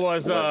 It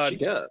was What'd you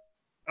get?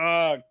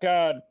 God,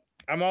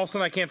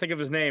 I can't think of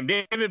his name.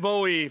 David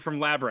Bowie from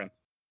Labyrinth.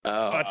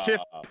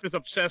 Tiff is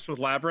obsessed with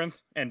Labyrinth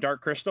and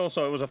Dark Crystal,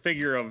 so it was a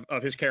figure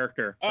of his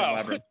character from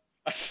Labyrinth.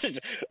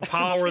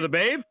 Power of the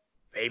Babe?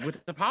 Babe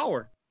with the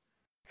power.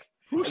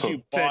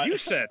 You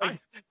said.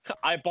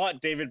 I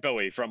bought David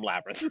Bowie from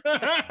Labyrinth.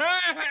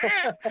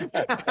 I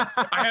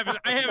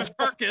have his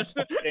carcass.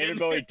 David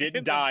Bowie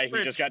didn't die.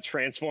 He just got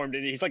transformed,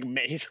 and he's like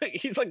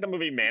the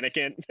movie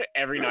Mannequin.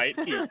 Every night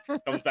he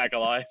comes back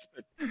alive.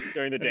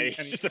 During the day,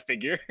 he's just a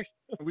figure.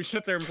 We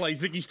sit there and play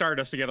Ziggy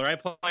Stardust together. I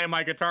play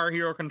my Guitar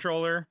Hero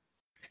controller.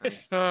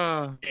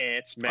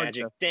 Dance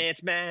magic,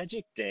 dance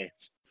magic,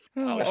 dance.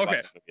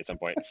 Okay. At some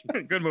point.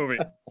 Good movie.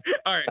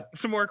 All right,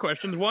 some more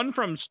questions. One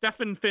from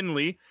Stephen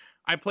Finley.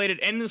 I played it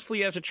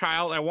endlessly as a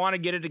child. I want to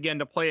get it again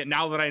to play it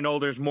now that I know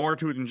there's more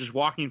to it than just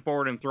walking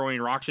forward and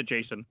throwing rocks at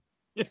Jason.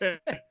 Yeah,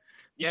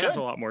 there's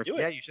a lot more.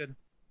 Yeah, you should.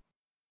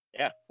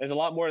 Yeah, there's a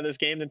lot more in this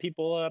game than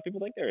people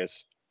think there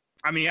is.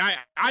 I mean,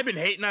 I've been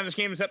hating on this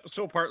game this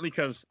episode partly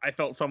because I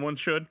felt someone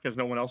should because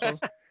no one else was.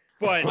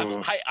 But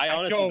I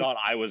honestly thought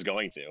I was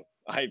going to.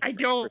 I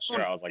don't. For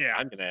sure, I was like,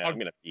 I'm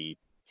gonna be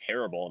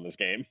terrible in this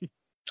game.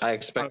 I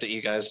expected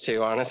you guys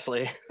to,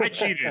 honestly. I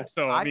cheated,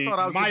 so I mean,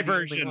 my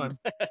version was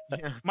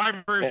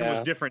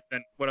different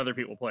than what other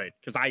people played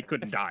because I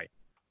couldn't die.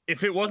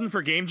 If it wasn't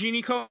for Game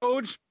Genie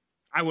codes,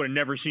 I would have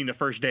never seen the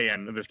first day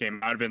end of this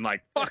game. I'd have been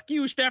like, "Fuck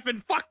you,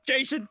 Stefan! Fuck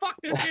Jason! Fuck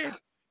this game!"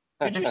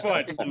 Did you lose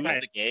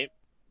the game?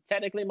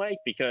 Technically, Mike,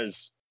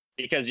 because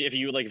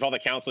if all the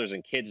counselors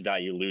and kids die,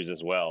 you lose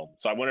as well.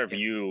 So I wonder if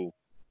you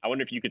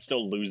could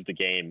still lose the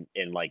game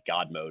in like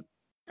God mode.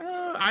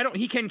 I don't.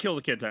 He can kill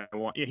the kids.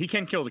 He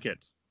can kill the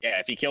kids. Yeah,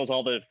 if he kills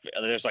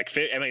there's like,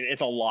 I mean,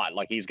 it's a lot.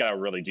 Like he's got to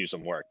really do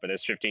some work. But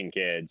there's 15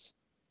 kids.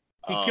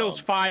 He kills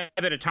 5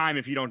 at a time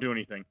if you don't do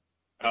anything.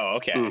 Oh,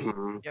 okay.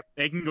 Mm-hmm. Yep,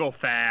 they can go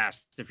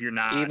fast if you're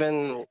not.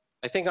 Even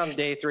I think on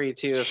day 3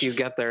 too, if you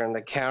get there and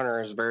the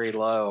counter is very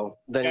low,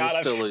 then you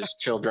still lose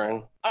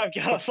children. I've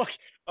got a fuck.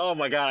 Oh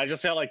my god! I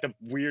just had like the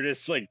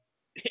weirdest like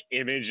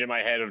image in my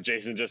head of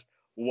Jason just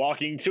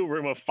walking to a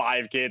room of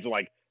 5 kids,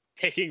 like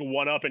picking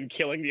one up and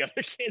killing the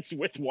other kids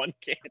with one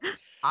kid.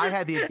 I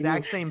had the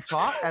exact same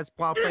thought as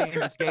while playing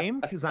this game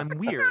because I'm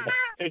weird.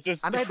 It's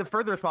just. I had the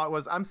further thought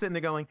was I'm sitting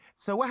there going,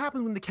 so what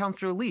happens when the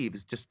counselor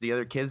leaves? Just the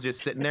other kids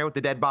just sitting there with the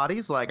dead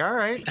bodies, like, all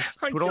right,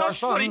 put all our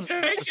fun.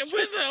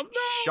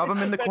 Shove them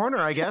in the corner,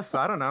 I guess.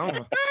 I don't know.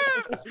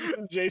 It's the scene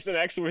from Jason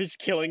X where he's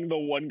killing the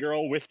one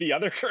girl with the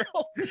other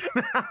girl.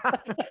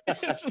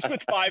 This is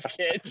with 5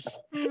 kids.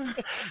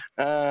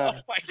 Oh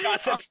my god!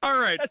 All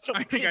right, that's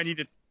I think I need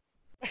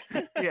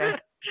to. Yeah.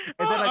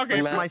 And then I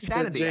okay. my Master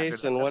sanity. after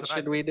Jason, that. what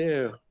should we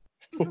do?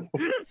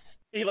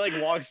 He like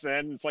walks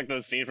in. It's like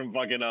the scene from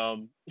fucking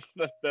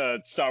the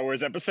Star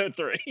Wars Episode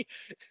 3.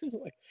 He's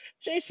like,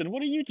 Jason,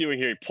 what are you doing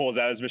here? He pulls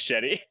out his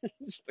machete.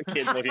 Just the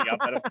kid looking up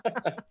at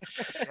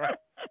him.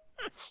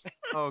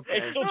 Okay.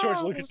 It's still George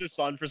Lucas's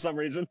son for some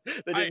reason.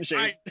 They didn't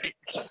change.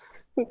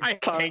 I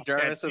Tom hate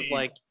Jarvis that is scene.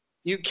 like,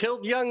 you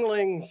killed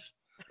younglings.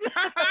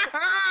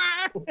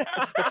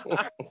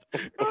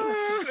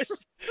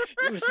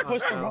 You were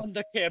supposed to run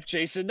the camp,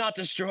 Jason, not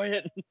destroy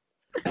it.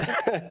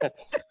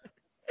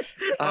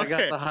 I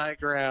got Okay. the high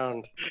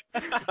ground.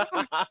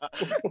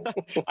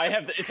 I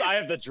have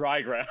the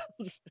dry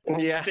grounds.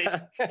 Yeah,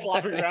 Jason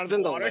flopping around it's in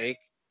in the the water. lake.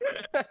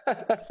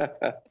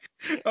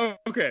 Oh,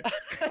 okay.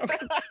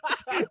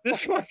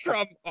 This was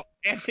from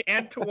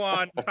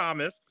Antoine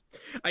Thomas.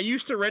 I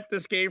used to rent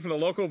this game from the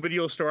local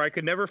video store. I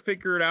could never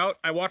figure it out.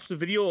 I watched the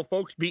video of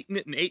folks beating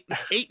it in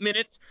eight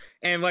minutes,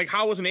 and like,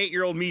 how was an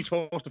 8-year-old me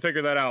supposed to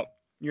figure that out?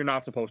 You're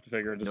not supposed to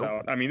figure this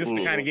out. I mean, this is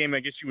the kind of game I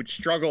guess you would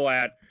struggle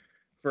at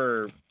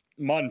for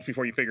months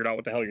before you figured out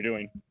what the hell you're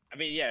doing. I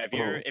mean, yeah, if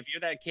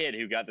you're that kid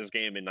who got this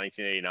game in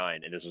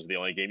 1989 and this was the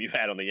only game you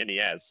had on the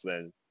NES,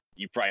 then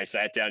you probably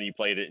sat down and you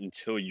played it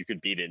until you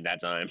could beat it in that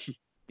time.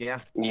 Yeah.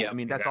 Yeah. I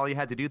mean, that's all you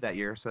had to do that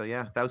year. So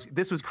yeah,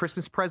 this was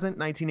Christmas present,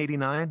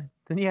 1989.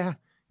 Then yeah,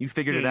 you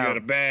figured it You out. had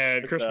a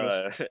bad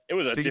Christmas. It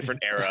was a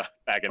different era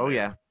back in Oh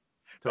yeah.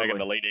 back in Totally.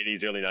 the late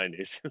 80s, early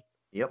 90s.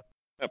 Yep.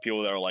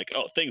 People that are like,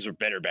 oh, things were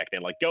better back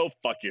then. Like, go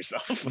fuck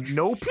yourself.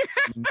 Nope.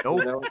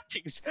 Nope. No.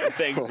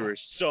 things were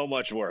so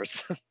much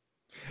worse.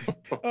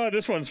 Oh,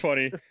 this one's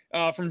funny.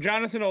 From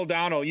Jonathan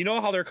O'Donnell. You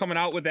know how they're coming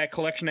out with that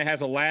collection that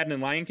has Aladdin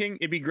and Lion King?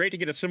 It'd be great to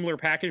get a similar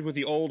package with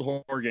the old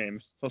horror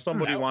games. So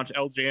somebody wants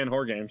LJN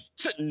horror games.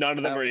 None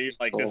of them are like,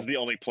 this cool. is the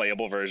only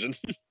playable version.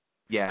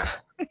 Yeah.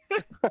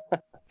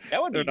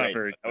 That would be They're not great.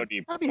 very That would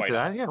be I'd be quite into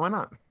that. awesome. Yeah, why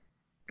not?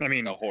 I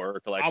mean, A horror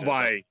collection.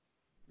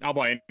 I'll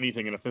buy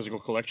anything in a physical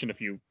collection if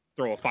you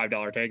throw a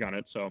 $5 tag on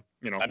it. So,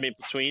 you know. I mean,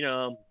 between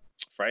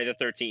Friday the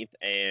 13th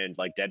and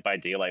like Dead by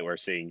Daylight, we're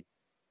seeing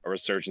a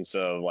resurgence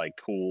of like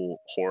cool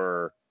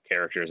horror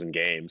characters and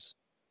games.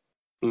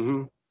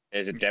 Mm-hmm.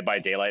 Is it Dead by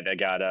Daylight that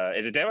got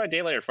is it Dead by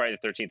Daylight or Friday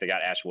the 13th that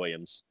got Ash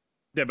Williams?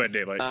 Dead by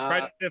Daylight.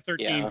 Friday the 13th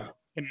Yeah.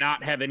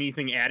 cannot have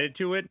anything added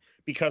to it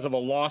because of a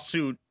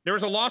lawsuit. There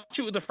was a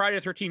lawsuit with the Friday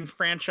the 13th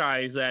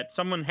franchise that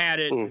someone had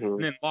it Mm-hmm.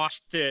 and then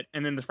lost it,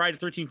 and then the Friday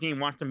the 13th game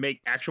wants to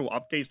make actual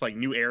updates like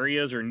new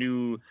areas or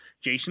new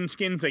Jason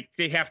skins. Like,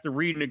 they have to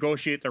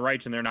renegotiate the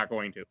rights, and they're not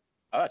going to.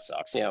 Oh, that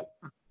sucks. Yep.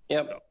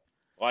 Yep.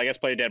 Well, I guess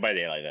play Dead by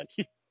Daylight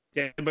then.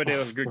 Dead by Daylight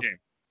was a good game.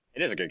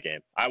 It is a good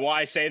game.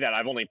 I say that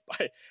I've only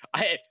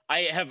I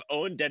have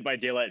owned Dead by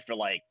Daylight for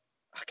like,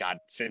 oh God,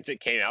 since it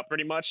came out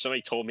pretty much.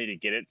 Somebody told me to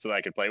get it so that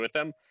I could play with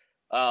them.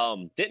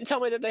 Didn't tell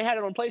me that they had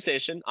it on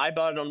PlayStation. I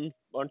bought it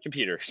on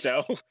computer.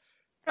 So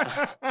the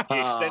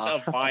extent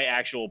of my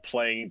actual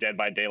playing Dead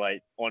by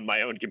Daylight on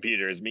my own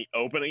computer is me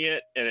opening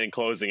it and then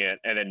closing it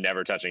and then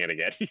never touching it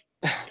again.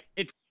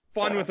 It's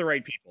fun with the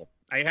right people.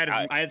 I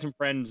had some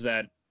friends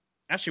that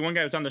actually, one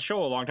guy was on the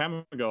show a long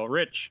time ago,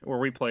 Rich, where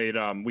we played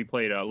a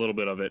little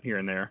bit of it here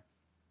and there.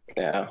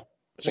 Yeah. Let's We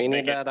just need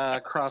make it-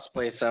 that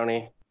crossplay,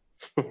 Sony.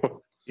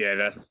 Yeah,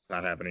 that's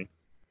not happening.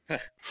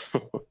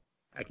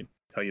 I can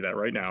tell you that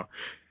right now.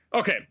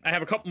 Okay, I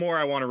have a couple more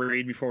I want to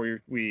read before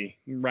we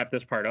wrap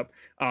this part up.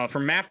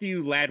 From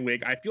Matthew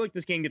Ladwig, I feel like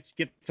this game gets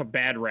a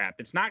bad rap.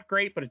 It's not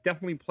great, but it's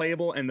definitely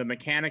playable, and the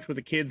mechanics with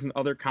the kids and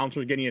other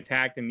counselors getting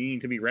attacked and needing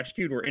to be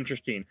rescued were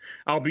interesting,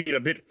 albeit a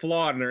bit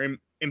flawed in their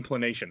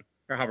implementation,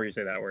 or however you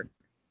say that word.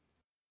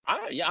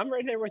 Yeah, I'm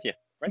right there with you.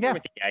 Right there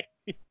with you,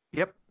 guy.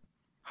 Yep.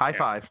 High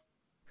five.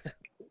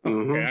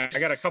 Mhm. Okay, I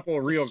got a couple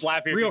of real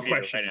Slap your real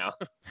computer questions.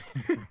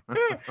 right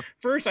now.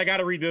 First, I got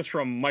to read this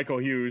from Michael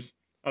Hughes,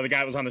 the guy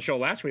that was on the show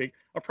last week.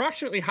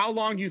 Approximately how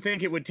long do you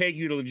think it would take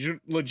you to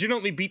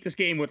legitimately beat this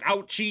game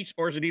without cheats,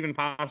 or is it even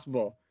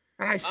possible?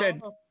 And I said,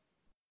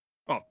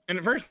 and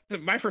at first,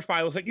 my first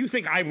file was like, you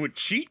think I would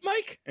cheat,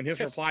 Mike? And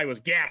his reply was,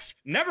 gasp,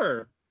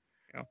 never.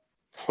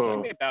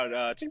 Took me about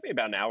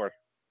an hour.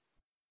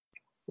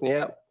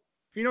 Yep.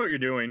 If you know what you're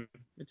doing,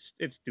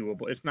 it's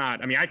doable. It's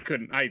not, I mean,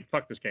 I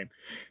fuck this game.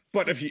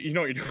 But if you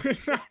know what you're doing,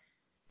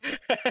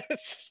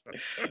 It's just,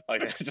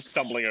 like just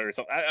stumbling over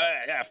something.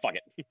 Yeah, fuck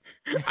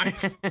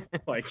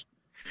it. like,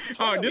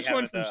 Oh, we this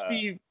one haven't, from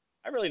Steve.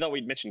 I really thought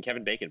we'd mentioned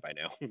Kevin Bacon by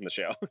now in the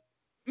show.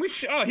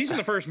 He's in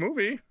the first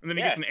movie, and then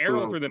he Yeah. gets an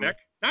arrow through the neck.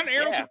 Not an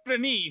arrow Yeah. to the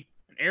knee,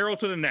 an arrow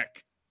to the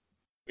neck.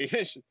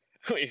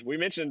 We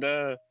mentioned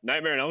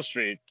Nightmare on Elm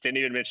Street. Didn't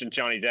even mention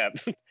Johnny Depp.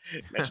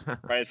 Mentioned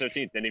Friday the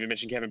 13th. Didn't even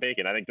mention Kevin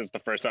Bacon. I think this is the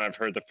first time I've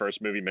heard the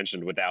first movie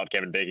mentioned without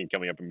Kevin Bacon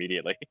coming up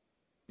immediately.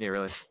 Yeah,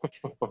 really.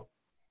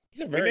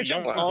 He's a We very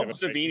mentioned young Tom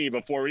Kevin Bacon. Savini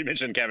before we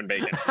mentioned Kevin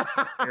Bacon.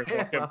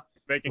 Yeah.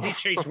 Bacon. He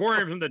chased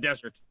worms in the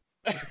desert.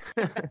 I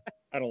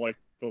don't like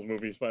those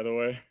movies, by the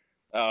way.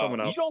 Someone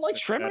You else don't like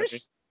mentioned that to me.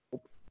 Tremors?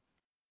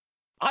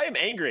 I am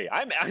angry.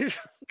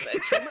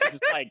 Tremors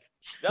is like,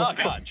 oh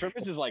god,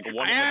 Tremors is like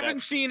one. I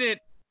haven't seen it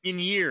in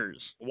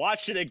years.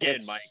 Watch it again,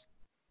 Mike.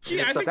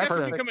 Gee, I think that's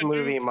a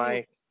movie,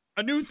 Mike.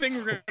 A new thing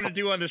we're going to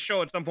do on the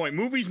show at some point.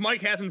 Movies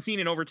Mike hasn't seen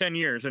in over 10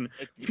 years, and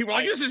people are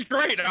like, this is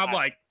great. And I'm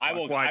like, I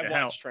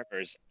watch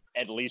Tremors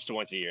at least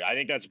once a year. I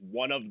think that's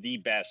one of the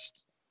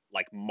best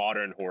like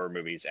modern horror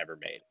movies ever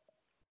made.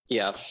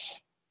 Yes.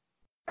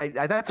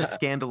 That's a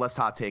scandalous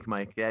hot take,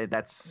 Mike. Yeah,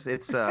 it's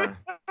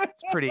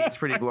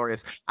pretty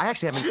glorious. I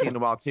actually haven't seen it in a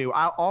while too.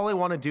 All I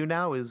want to do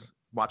now is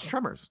watch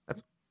Tremors.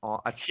 That's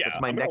all. That's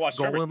my next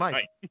goal in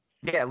life.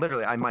 Yeah,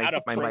 literally, I might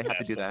have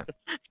to do that.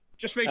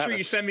 Just make sure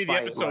you send me the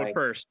episode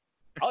first.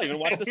 I'll even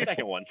watch the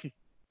second one.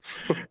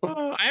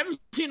 I haven't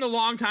seen it in a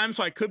long time,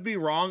 so I could be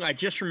wrong. I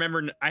just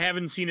remember I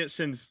haven't seen it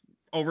since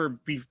when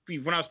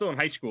I was still in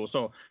high school,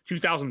 so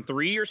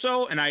 2003 or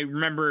so, and I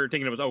remember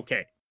thinking it was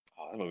okay.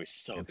 Oh, that movie's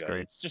so good.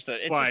 Great. It's just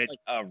like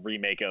a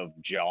remake of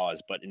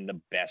Jaws, but in the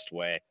best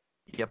way.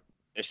 Yep.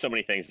 There's so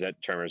many things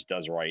that Tremors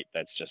does right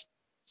that's just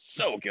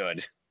so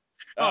good.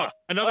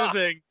 Another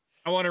thing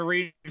I want to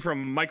read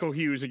from Michael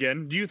Hughes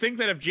again. Do you think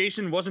that if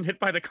Jason wasn't hit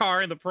by the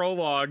car in the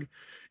prologue,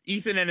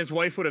 Ethan and his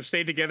wife would have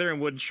stayed together, and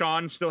would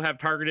Sean still have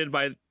been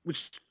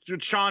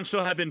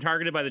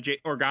targeted by the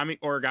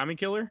origami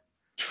killer?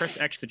 Press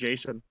X to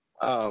Jason.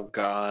 Oh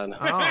God.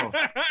 Oh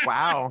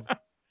wow.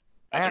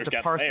 I have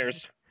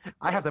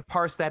to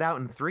parse that out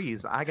in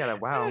threes. I gotta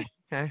wow.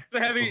 Okay.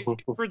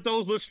 For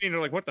those listening,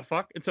 they're like, what the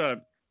fuck? It's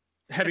a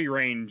Heavy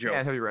Rain joke. Yeah,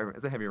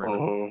 It's a Heavy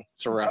Rain.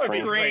 It's a reference.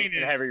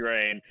 Heavy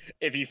Rain.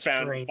 If you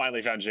finally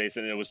found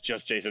Jason and it was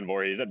just Jason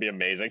Voorhees, that'd be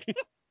amazing.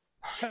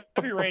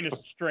 Heavy Rain is a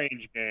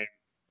strange game.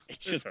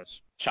 It's just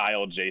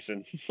child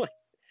Jason.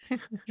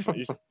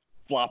 He's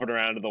flopping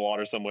around in the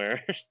water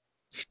somewhere.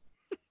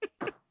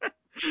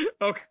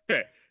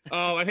 Okay.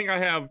 I think I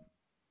have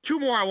two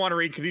more I want to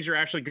read because these are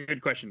actually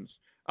good questions.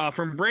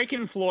 From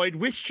Breaking Floyd,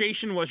 which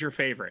Jason was your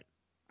favorite?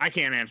 I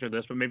can't answer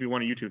this, but maybe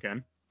one of you two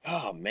can.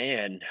 Oh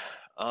man.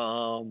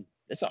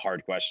 It's a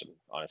hard question,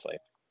 honestly.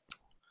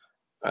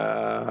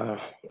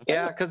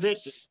 Yeah, because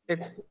it's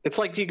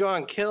like, do you go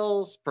on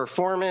kills,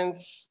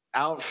 performance,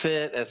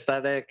 outfit,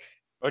 aesthetic,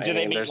 or do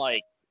they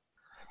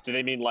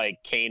mean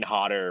like Kane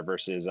Hodder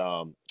versus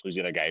who's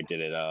the other guy who did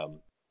it?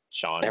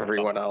 Sean.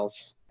 Everyone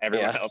else.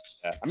 Else.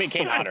 Yeah. I mean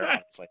Kane Hodder,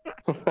 honestly.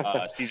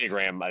 CJ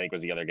Graham, I think,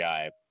 was the other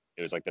guy.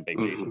 It was like the big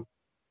Jason.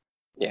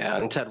 Yeah,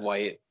 and Ted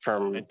White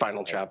from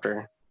Final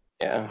Chapter.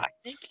 Yeah.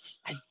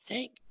 I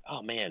think.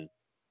 Oh man.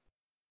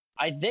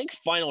 I think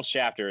Final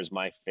Chapter is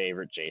my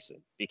favorite Jason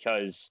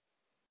because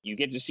you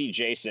get to see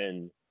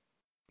Jason.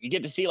 You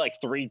get to see like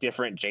three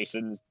different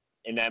Jasons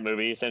in that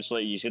movie.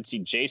 Essentially, you should see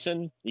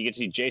Jason. You get to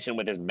see Jason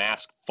with his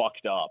mask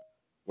fucked up,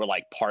 where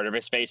like part of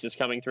his face is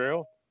coming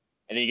through,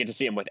 and then you get to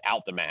see him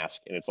without the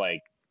mask, and it's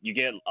like you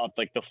get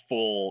the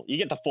full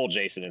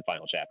Jason in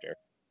Final Chapter.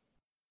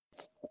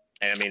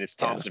 And I mean, it's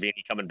Tom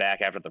Savini coming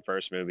back after the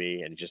first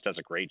movie, and he just does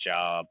a great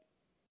job.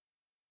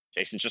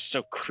 Jason's just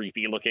so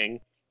creepy looking.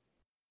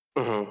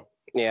 Mm-hmm.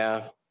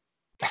 Yeah.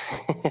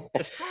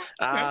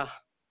 I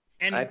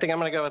think I'm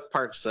gonna go with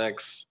part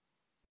 6.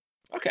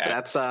 Okay.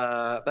 That's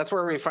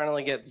where we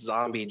finally get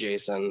zombie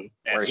Jason,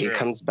 where he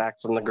comes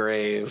back from the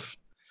grave,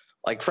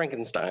 like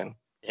Frankenstein.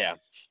 Yeah.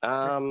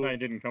 Frankenstein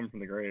didn't come from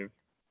the grave.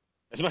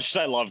 As much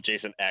as I love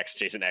Jason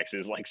X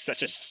is like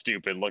such a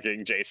stupid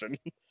looking Jason.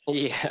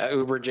 Yeah,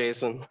 Uber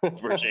Jason.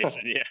 Uber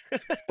Jason, yeah.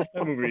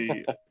 That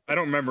movie, I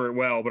don't remember it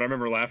well, but I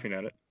remember laughing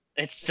at it.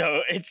 It's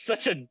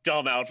such a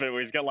dumb outfit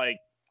where he's got like,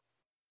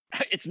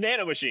 it's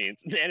nanomachines.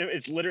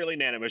 It's literally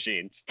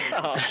nanomachines.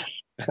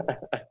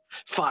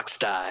 Fox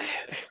die.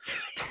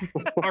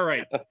 All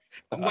right.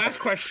 Last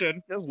question.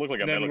 It does look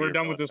like a then we're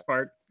done with this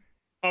part.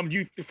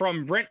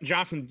 From Brent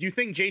Johnson, do you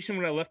think Jason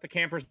would have left the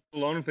campers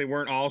alone if they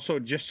weren't also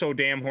just so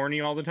damn horny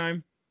all the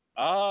time?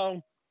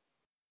 No.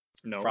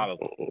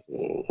 Probably.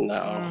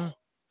 No.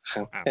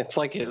 It's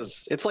like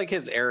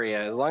his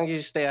area. As long as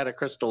you stay out of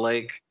Crystal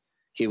Lake,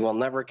 he will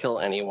never kill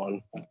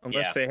anyone.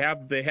 Unless they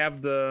have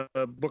the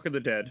Book of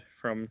the Dead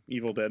from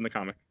Evil Dead in the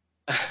comic.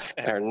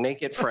 Or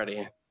Naked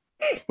Freddy.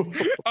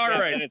 All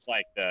right. And it's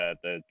like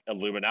the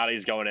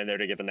Illuminati's going in there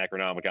to get the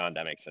Necronomicon.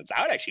 That makes sense.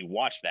 I would actually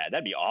watch that.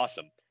 That'd be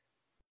awesome.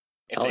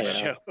 If they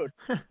showed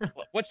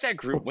what's that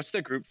group? What's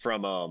the group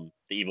from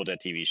the Evil Dead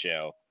TV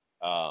show?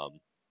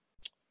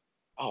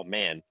 Oh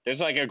man, there's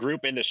like a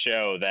group in the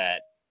show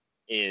that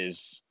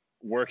is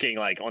working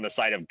like on the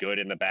side of good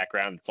in the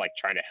background. It's like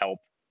trying to help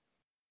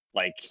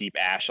like keep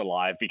Ash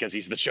alive because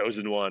he's the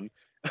chosen one.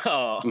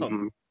 I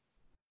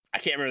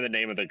can't remember the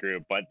name of the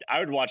group, but I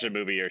would watch a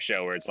movie or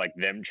show where it's like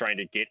them trying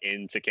to get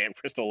into Camp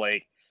Crystal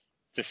Lake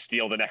to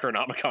steal the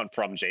Necronomicon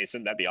from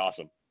Jason. That'd be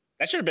awesome.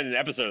 That should have been an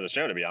episode of the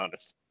show, to be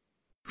honest.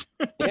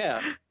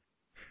 Yeah.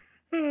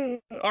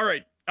 All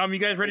right. You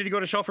guys ready to go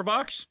to Shelf or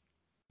Box?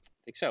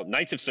 I think so.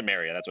 Knights of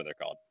Samaria. That's what they're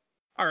called.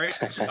 All right.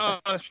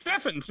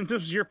 Stefan, since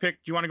this is your pick,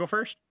 do you want to go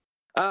first?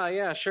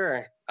 Yeah,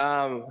 sure.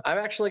 I'm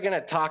actually going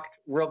to talk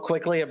real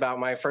quickly about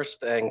my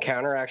first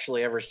encounter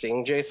actually ever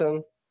seeing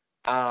Jason.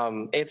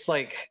 It's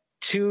like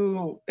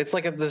it's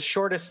like the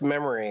shortest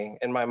memory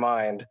in my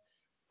mind.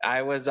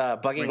 I was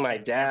bugging my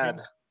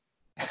dad.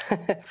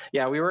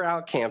 Yeah, we were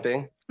out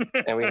camping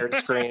and we heard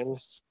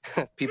screams.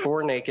 People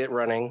were naked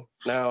running.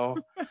 No.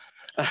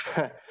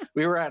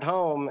 We were at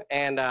home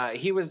and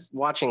he was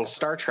watching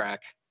Star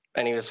Trek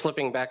and he was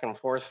flipping back and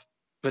forth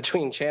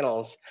between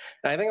channels.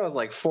 And I think I was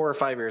like 4 or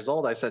 5 years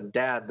old. I said,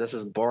 "Dad, this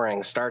is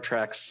boring. Star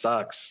Trek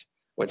sucks."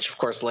 Which, of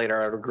course,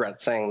 later I regret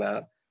saying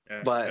that.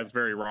 Yeah, but that's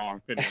very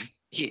wrong.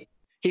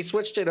 He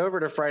switched it over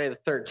to Friday the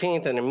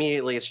 13th, and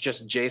immediately it's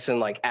just Jason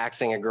like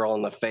axing a girl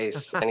in the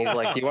face, and he's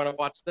like, "Do you want to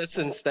watch this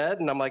instead?"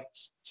 And I'm like,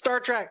 Star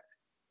Trek."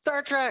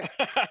 That's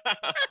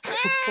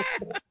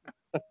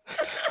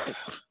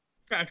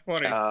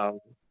funny.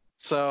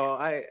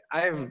 So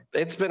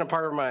it's been a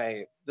part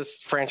of this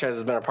franchise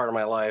has been a part of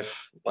my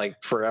life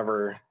like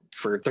forever,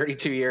 for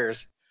 32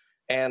 years.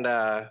 And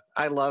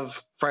I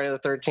love Friday the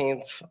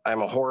 13th.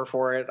 I'm a whore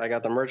for it. I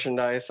got the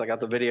merchandise. I got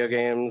the video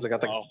games. I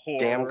got the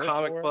damn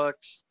comic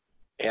books.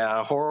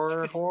 Yeah,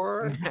 horror. A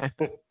horror.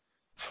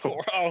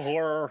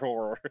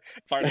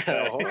 It's hard to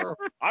say.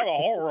 I'm a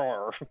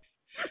horror.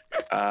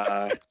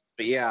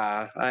 But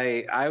yeah,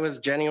 I was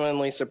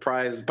genuinely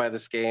surprised by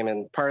this game,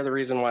 and part of the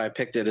reason why I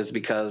picked it is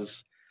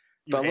because,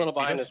 but a little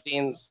behind the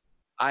scenes,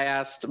 I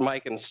asked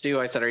Mike and Stu,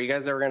 I said, "Are you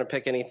guys ever going to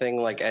pick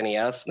anything like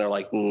NES?" And they're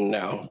like,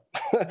 "No."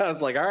 I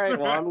was like, "All right,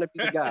 well, I'm going to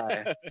be the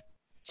guy."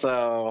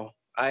 So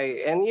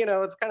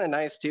it's kind of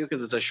nice too,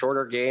 because it's a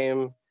shorter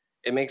game.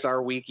 It makes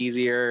our week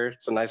easier.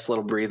 It's a nice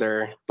little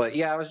breather. But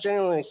yeah, I was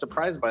genuinely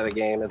surprised by the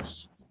game.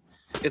 It's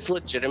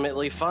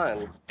legitimately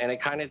fun, and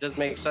it kind of does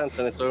make sense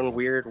in its own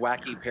weird,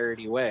 wacky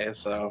parody way.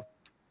 So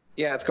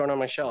yeah, it's going on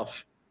my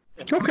shelf.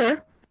 Okay.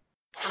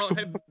 Well,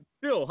 hey,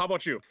 Bill, how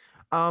about you?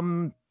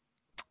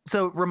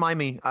 So remind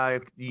me,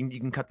 you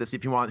can cut this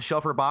if you want.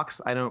 Shelf or box?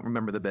 I don't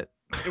remember the bit.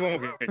 It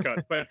won't get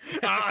cut, but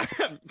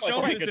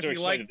shelf is if you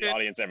like the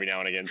audience every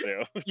now and again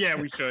too. Yeah,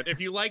 we should. If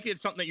you like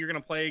it, something that you're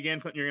going to play again,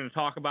 something you're going to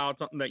talk about,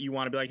 something that you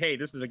want to be like, "Hey,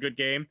 this is a good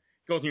game."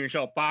 Go through your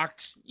shelf.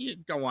 Box, you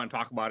don't want to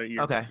talk about it.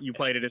 Okay. You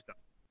played it. It's done.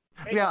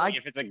 Yeah,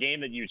 if it's a game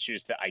that you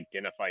choose to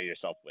identify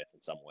yourself with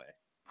in some way.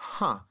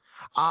 Huh.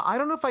 I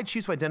don't know if I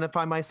choose to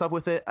identify myself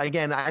with it.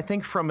 Again, I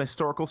think from a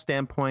historical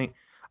standpoint,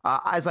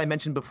 as I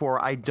mentioned before,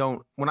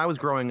 when I was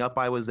growing up,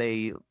 I was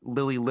a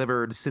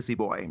lily-livered sissy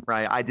boy,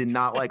 right? I did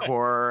not like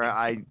horror.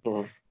 I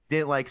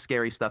didn't like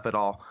scary stuff at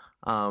all.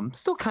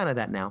 Still kind of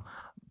that now.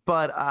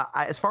 But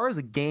as far as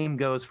a game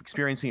goes, for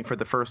experiencing it for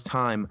the first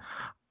time,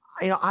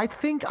 I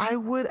think I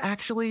would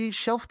actually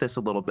shelf this a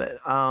little bit.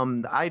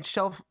 I'd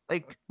shelf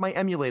like my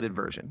emulated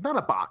version, not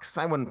a box.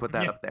 I wouldn't put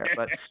that up there,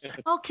 but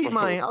I'll keep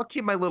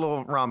my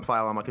little ROM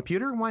file on my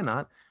computer. Why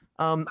not?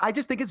 I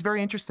just think it's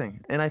very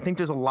interesting, and I think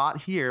there's a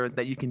lot here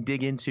that you can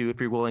dig into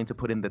if you're willing to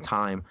put in the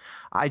time.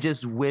 I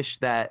just wish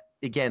that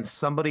again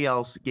somebody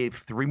else gave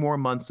 3 more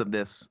months of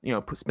this.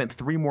 Spent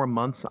 3 more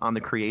months on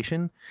the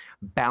creation,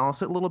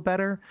 balance it a little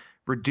better,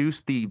 reduce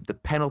the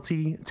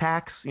penalty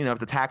tax.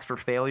 The tax for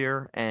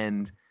failure,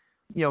 and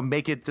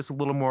make it just a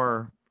little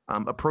more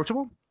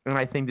approachable. And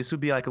I think this would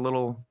be like a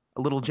little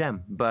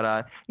gem. But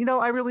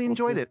I really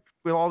enjoyed it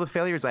with all the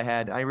failures I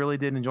had. I really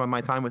did enjoy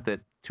my time with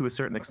it to a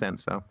certain extent.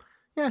 So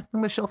yeah, I'm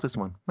gonna shelf this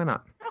one. Why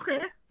not?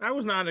 Okay, I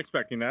was not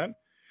expecting that.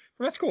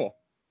 Well, that's cool.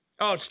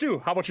 Oh, Stu,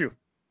 how about you?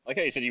 Like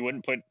how you said you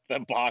wouldn't put the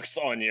box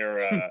on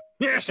your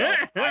shelf.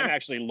 I'm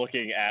actually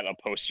looking at a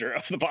poster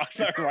of the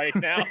box art right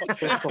now.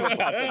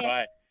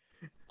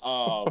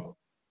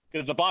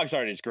 Because the box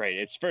art is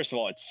great. First of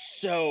all, it's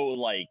so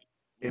like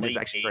late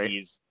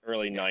 80s,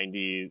 early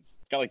 90s. It's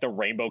got like the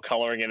rainbow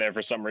coloring in there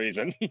for some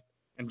reason.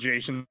 And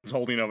Jason's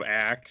holding an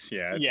axe.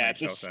 Yeah.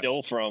 It's a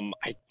still from,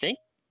 I think,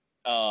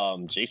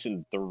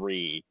 Jason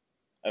 3.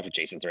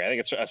 Jason 3. I think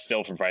it's a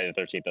still from Friday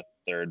the 13th, the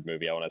third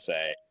movie, I want to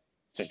say.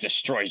 It says,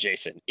 "Destroy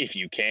Jason if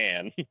you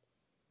can."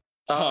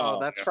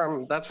 That's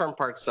from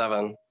part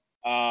 7.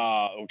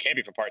 It can't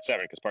be from part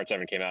 7 because part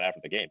 7 came out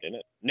after the game, didn't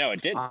it? No,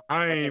 it didn't.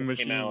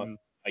 Came out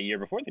a year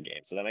before the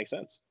game, so that makes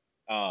sense.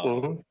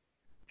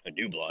 A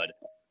New Blood.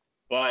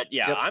 But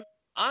yeah, yep.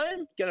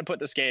 I'm gonna put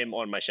this game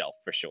on my shelf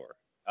for sure.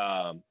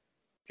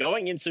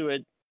 Going into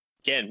it,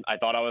 again, I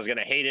thought I was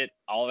gonna hate it.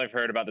 All I've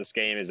heard about this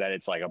game is that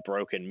it's like a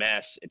broken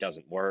mess. It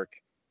doesn't work.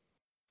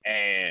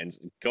 And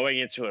going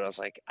into it, I was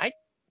like, I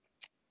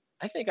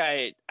think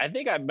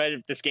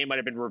this game might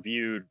have been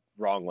reviewed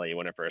wrongly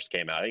when it first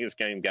came out. I think this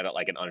game got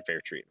like an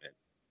unfair treatment.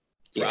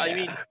 Yeah. I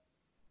mean,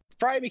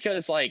 probably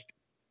because like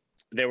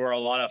there were a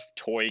lot of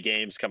toy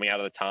games coming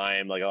out at the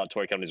time. Like a lot of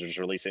toy companies were just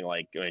releasing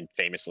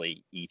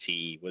famously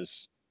E.T.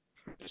 was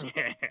just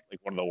like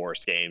one of the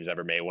worst games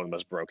ever made, one of the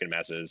most broken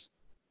messes.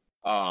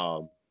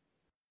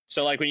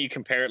 So like when you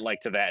compare it like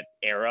to that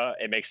era,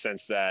 it makes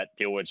sense that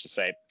people would just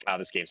say, "Oh,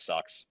 this game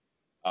sucks,"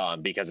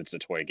 because it's a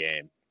toy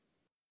game.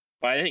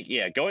 But I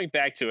think going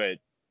back to it,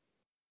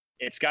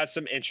 it's got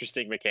some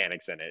interesting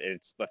mechanics in it.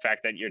 It's the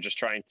fact that you're just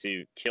trying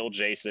to kill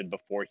Jason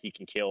before he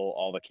can kill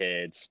all the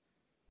kids.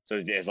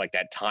 So there's like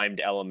that timed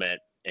element,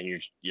 and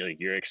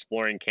you're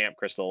exploring Camp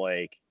Crystal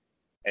Lake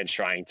and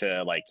trying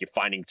to you're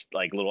finding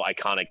like little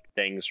iconic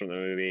things from the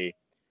movie.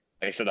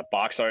 Like I said, the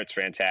box art's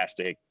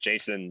fantastic.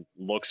 Jason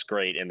looks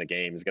great in the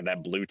game. He's got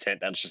that blue tint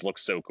that just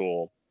looks so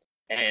cool.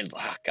 And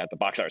God, the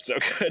box art's so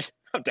good.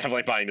 I'm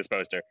definitely buying this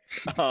poster.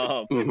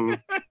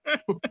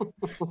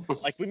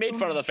 Like we made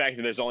fun of the fact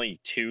that there's only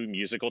 2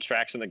 musical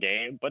tracks in the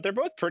game, but they're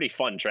both pretty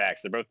fun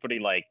tracks. They're both pretty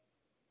like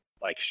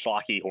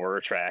schlocky horror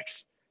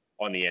tracks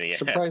on the NES.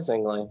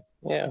 Surprisingly,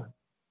 yeah.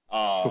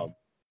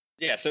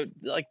 Yeah. So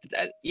like,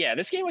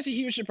 this game was a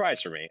huge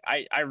surprise for me.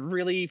 I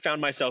really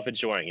found myself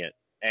enjoying it,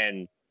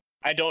 and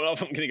I don't know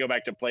if I'm going to go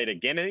back to play it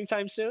again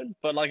anytime soon.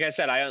 But like I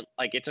said,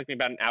 it took me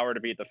about an hour to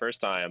beat the first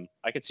time.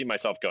 I could see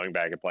myself going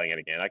back and playing it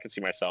again. I could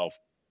see myself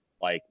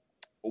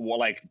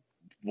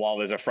while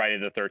there's a Friday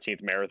the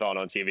 13th marathon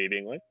on TV,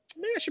 being like,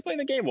 maybe I should play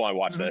the game while I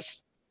watch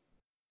this.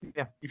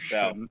 Yeah, you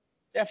so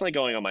definitely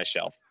going on my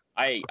shelf.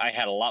 I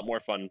had a lot more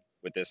fun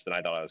with this than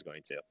I thought I was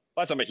going to.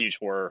 Plus, I'm a huge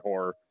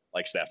horror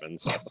like Stefan.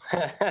 So.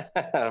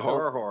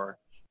 horror.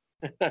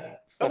 Sounds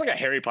like a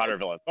Harry Potter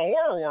villain. The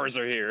horror wars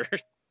are here.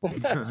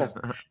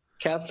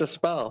 Cast a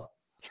spell.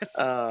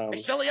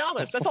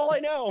 Expelliarmus. That's all I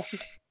know.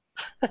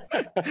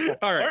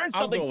 All right, learn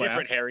something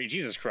different, Harry.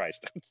 Jesus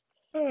Christ.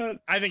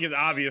 I think it's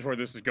obvious where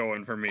this is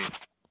going for me.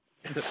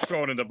 Just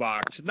going in the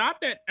box.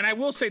 Not that, and I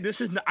will say this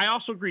is. I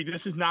also agree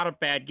this is not a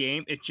bad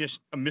game. It's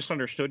just a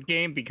misunderstood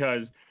game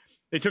because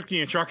they took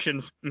the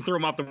instructions and threw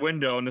them out the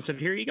window and they said,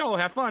 "Here you go,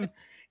 have fun,"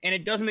 and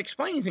it doesn't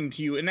explain anything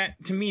to you. And that,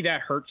 to me,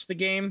 that hurts the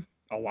game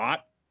a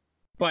lot.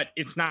 But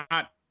it's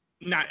not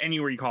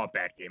anywhere you call it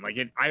bad game. Like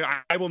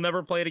I will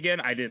never play it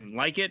again. I didn't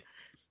like it.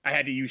 I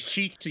had to use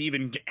cheats to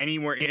even get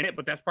anywhere in it,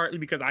 but that's partly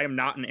because I am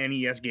not an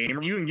NES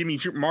gamer. You can give me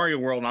Super Mario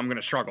World and I'm going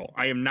to struggle.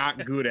 I am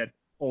not good at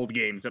old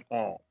games at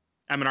all.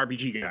 I'm an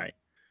RPG guy,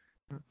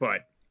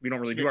 but we don't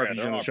really do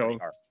RPGs on the show.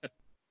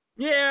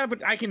 Yeah,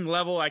 but I can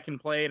level, I can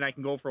play, and I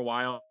can go for a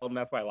while, and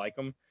that's why I like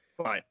them.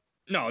 But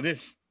no,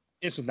 this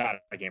is not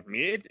a game for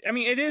me.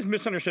 It is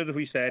misunderstood, as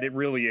we said. It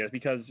really is,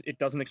 because it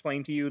doesn't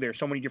explain to you. There's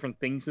so many different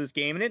things to this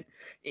game, and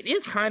it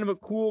is kind of a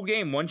cool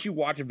game. Once you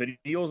watch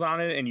videos on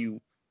it and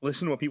you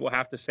listen to what people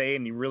have to say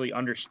and you really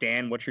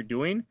understand what you're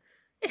doing,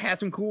 it has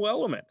some cool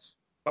elements.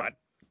 But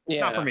it's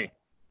not for me.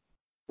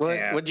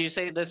 Would you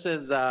say this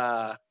is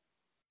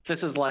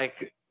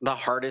like the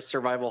hardest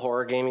survival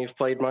horror game you've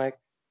played, Mike?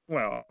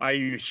 Well, I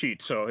use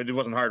cheats, so it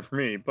wasn't hard for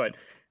me, but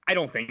I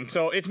don't think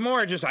so. It's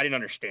more just I didn't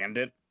understand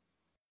it.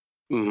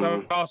 Mm-hmm.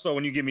 So also,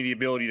 when you give me the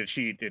ability to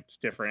cheat, it's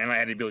different. And I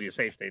had the ability to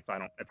save states,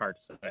 so it's hard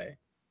to say.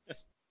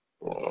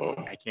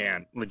 I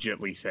can't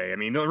legitimately say. I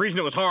mean, the reason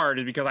it was hard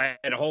is because I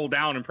had to hold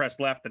down and press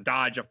left to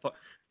dodge to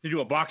do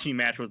a boxing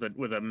match with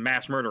a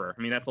mass murderer.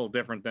 I mean, that's a little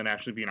different than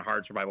actually being a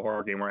hard survival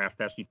horror game where I have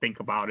to actually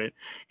think about it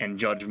and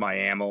judge my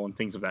ammo and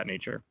things of that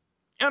nature.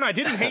 And I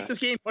didn't hate this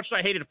game much as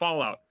I hated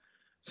Fallout.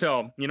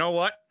 So, you know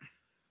what?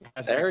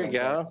 There you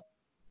go.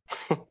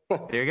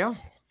 There you go.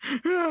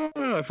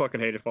 I fucking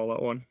hated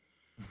Fallout 1.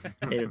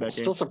 Hated that game.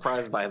 Still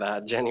surprised by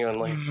that,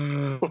 genuinely.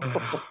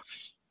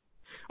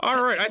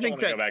 All right, I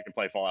think go back and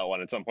play Fallout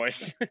 1 at some point.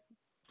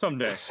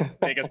 Someday.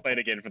 Make us play it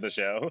again for the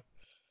show.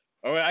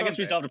 Oh, I guess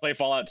we still have to play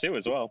Fallout 2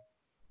 as well.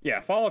 Yeah,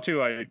 Fallout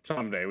 2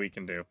 someday we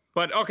can do.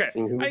 But okay, I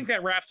think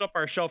that wraps up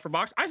our shelf for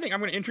box. I think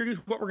I'm going to introduce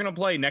what we're going to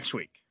play next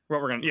week.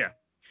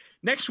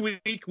 Next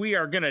week, we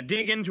are going to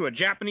dig into a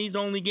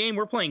Japanese-only game.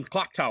 We're playing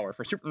Clock Tower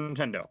for Super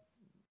Nintendo.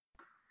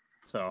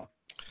 So,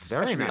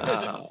 very nice.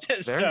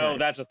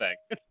 That's a thing.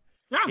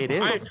 Yeah, it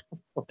is.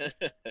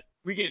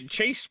 We get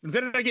chased.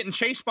 Instead of getting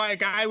chased by a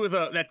guy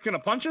that's going to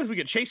punch us, we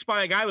get chased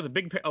by a guy with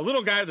a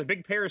little guy with a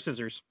big pair of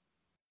scissors.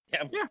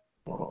 Yeah.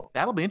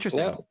 That'll be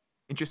interesting. Yeah.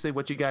 Interested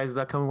what you guys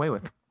come away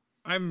with.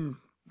 I'm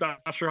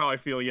not sure how I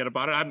feel yet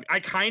about it. I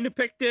kind of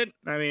picked it.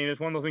 I mean, it's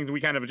one of those things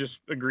we kind of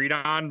just agreed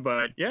on,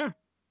 but yeah.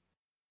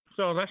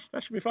 So that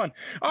should be fun.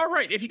 All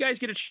right. If you guys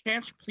get a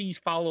chance, please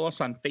follow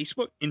us on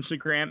Facebook,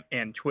 Instagram,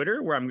 and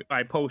Twitter, where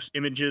I post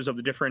images of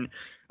the different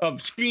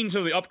screens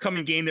of the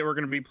upcoming game that we're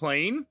going to be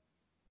playing.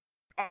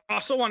 I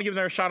also want to give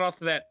another shout out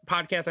to that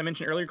podcast I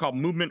mentioned earlier called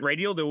Movement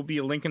Radio. There will be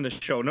a link in the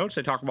show notes.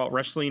 They talk about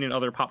wrestling and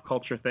other pop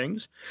culture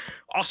things.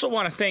 Also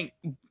want to thank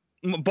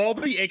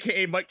Bulby,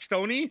 a.k.a. Mike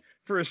Stoney,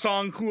 for his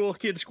song Cool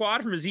Kid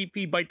Squad from his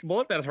EP Bite the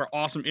Bullet. That is our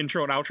awesome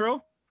intro and outro.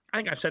 I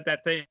think I've said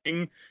that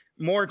thing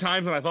more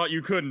times than I thought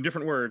you could in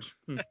different words.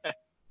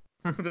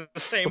 The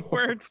same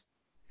words.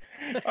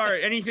 All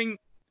right. Anything?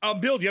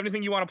 Bill, do you have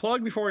anything you want to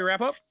plug before we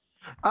wrap up?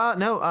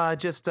 No,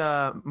 just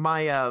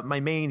my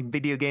main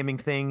video gaming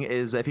thing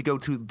is if you go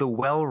to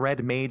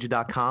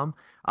thewellreadmage.com,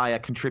 I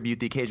contribute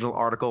the occasional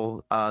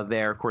article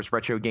there, of course,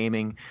 retro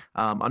gaming,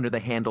 under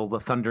the handle The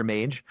Thunder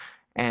Mage.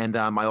 And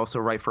I also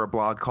write for a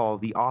blog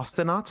called The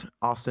Austinaut,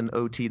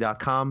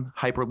 austinot.com,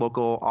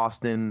 hyperlocal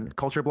Austin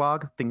culture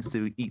blog, things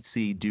to eat,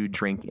 see, do,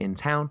 drink in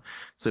town.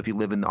 So if you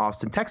live in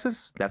Austin,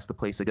 Texas, that's the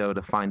place to go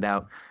to find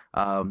out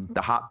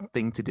the hot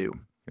thing to do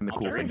and the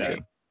cool thing to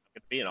do.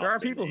 There are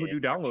people who do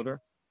download her.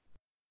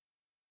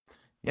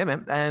 Yeah,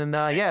 man. And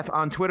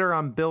on Twitter,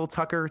 I'm Bill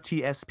Tucker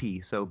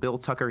TSP. So Bill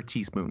Tucker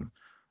Teaspoon.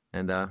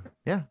 And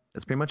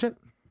that's pretty much it.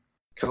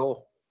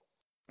 Cool.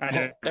 I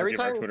have every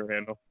time Twitter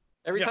handle.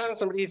 Every time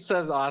somebody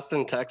says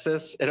Austin,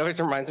 Texas, it always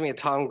reminds me of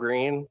Tom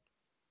Green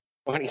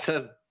when he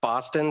says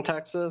Boston,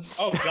 Texas.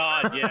 Oh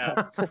God,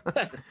 yeah.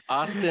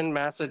 Austin,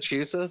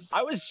 Massachusetts.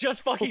 I was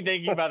just fucking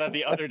thinking about that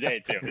the other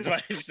day too. Is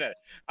what I said.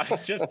 I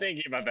was just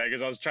thinking about that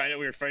because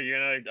we were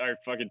figuring out our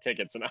fucking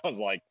tickets, and I was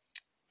like,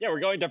 "Yeah,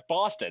 we're going to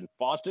Boston,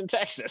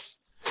 Texas."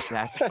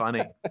 That's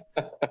funny.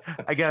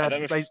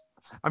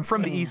 I'm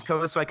from the East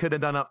Coast, so I could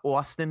have done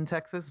Austin,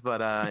 Texas,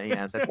 but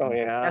yeah,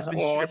 that's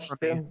been stripped from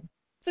me.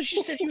 So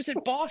she said he was in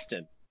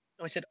Boston.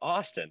 No, I said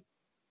Austin.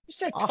 You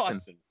said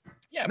Boston.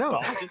 Yeah, no.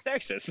 Boston,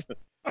 Texas.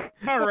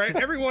 All right,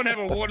 everyone have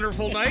a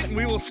wonderful night, and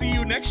we will see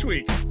you next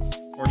week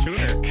or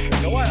sooner. You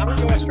know what? I'm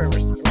gonna go watch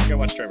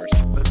Tremors.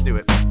 Let's do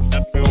it.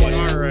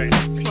 All right.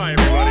 Bye,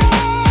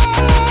 everybody.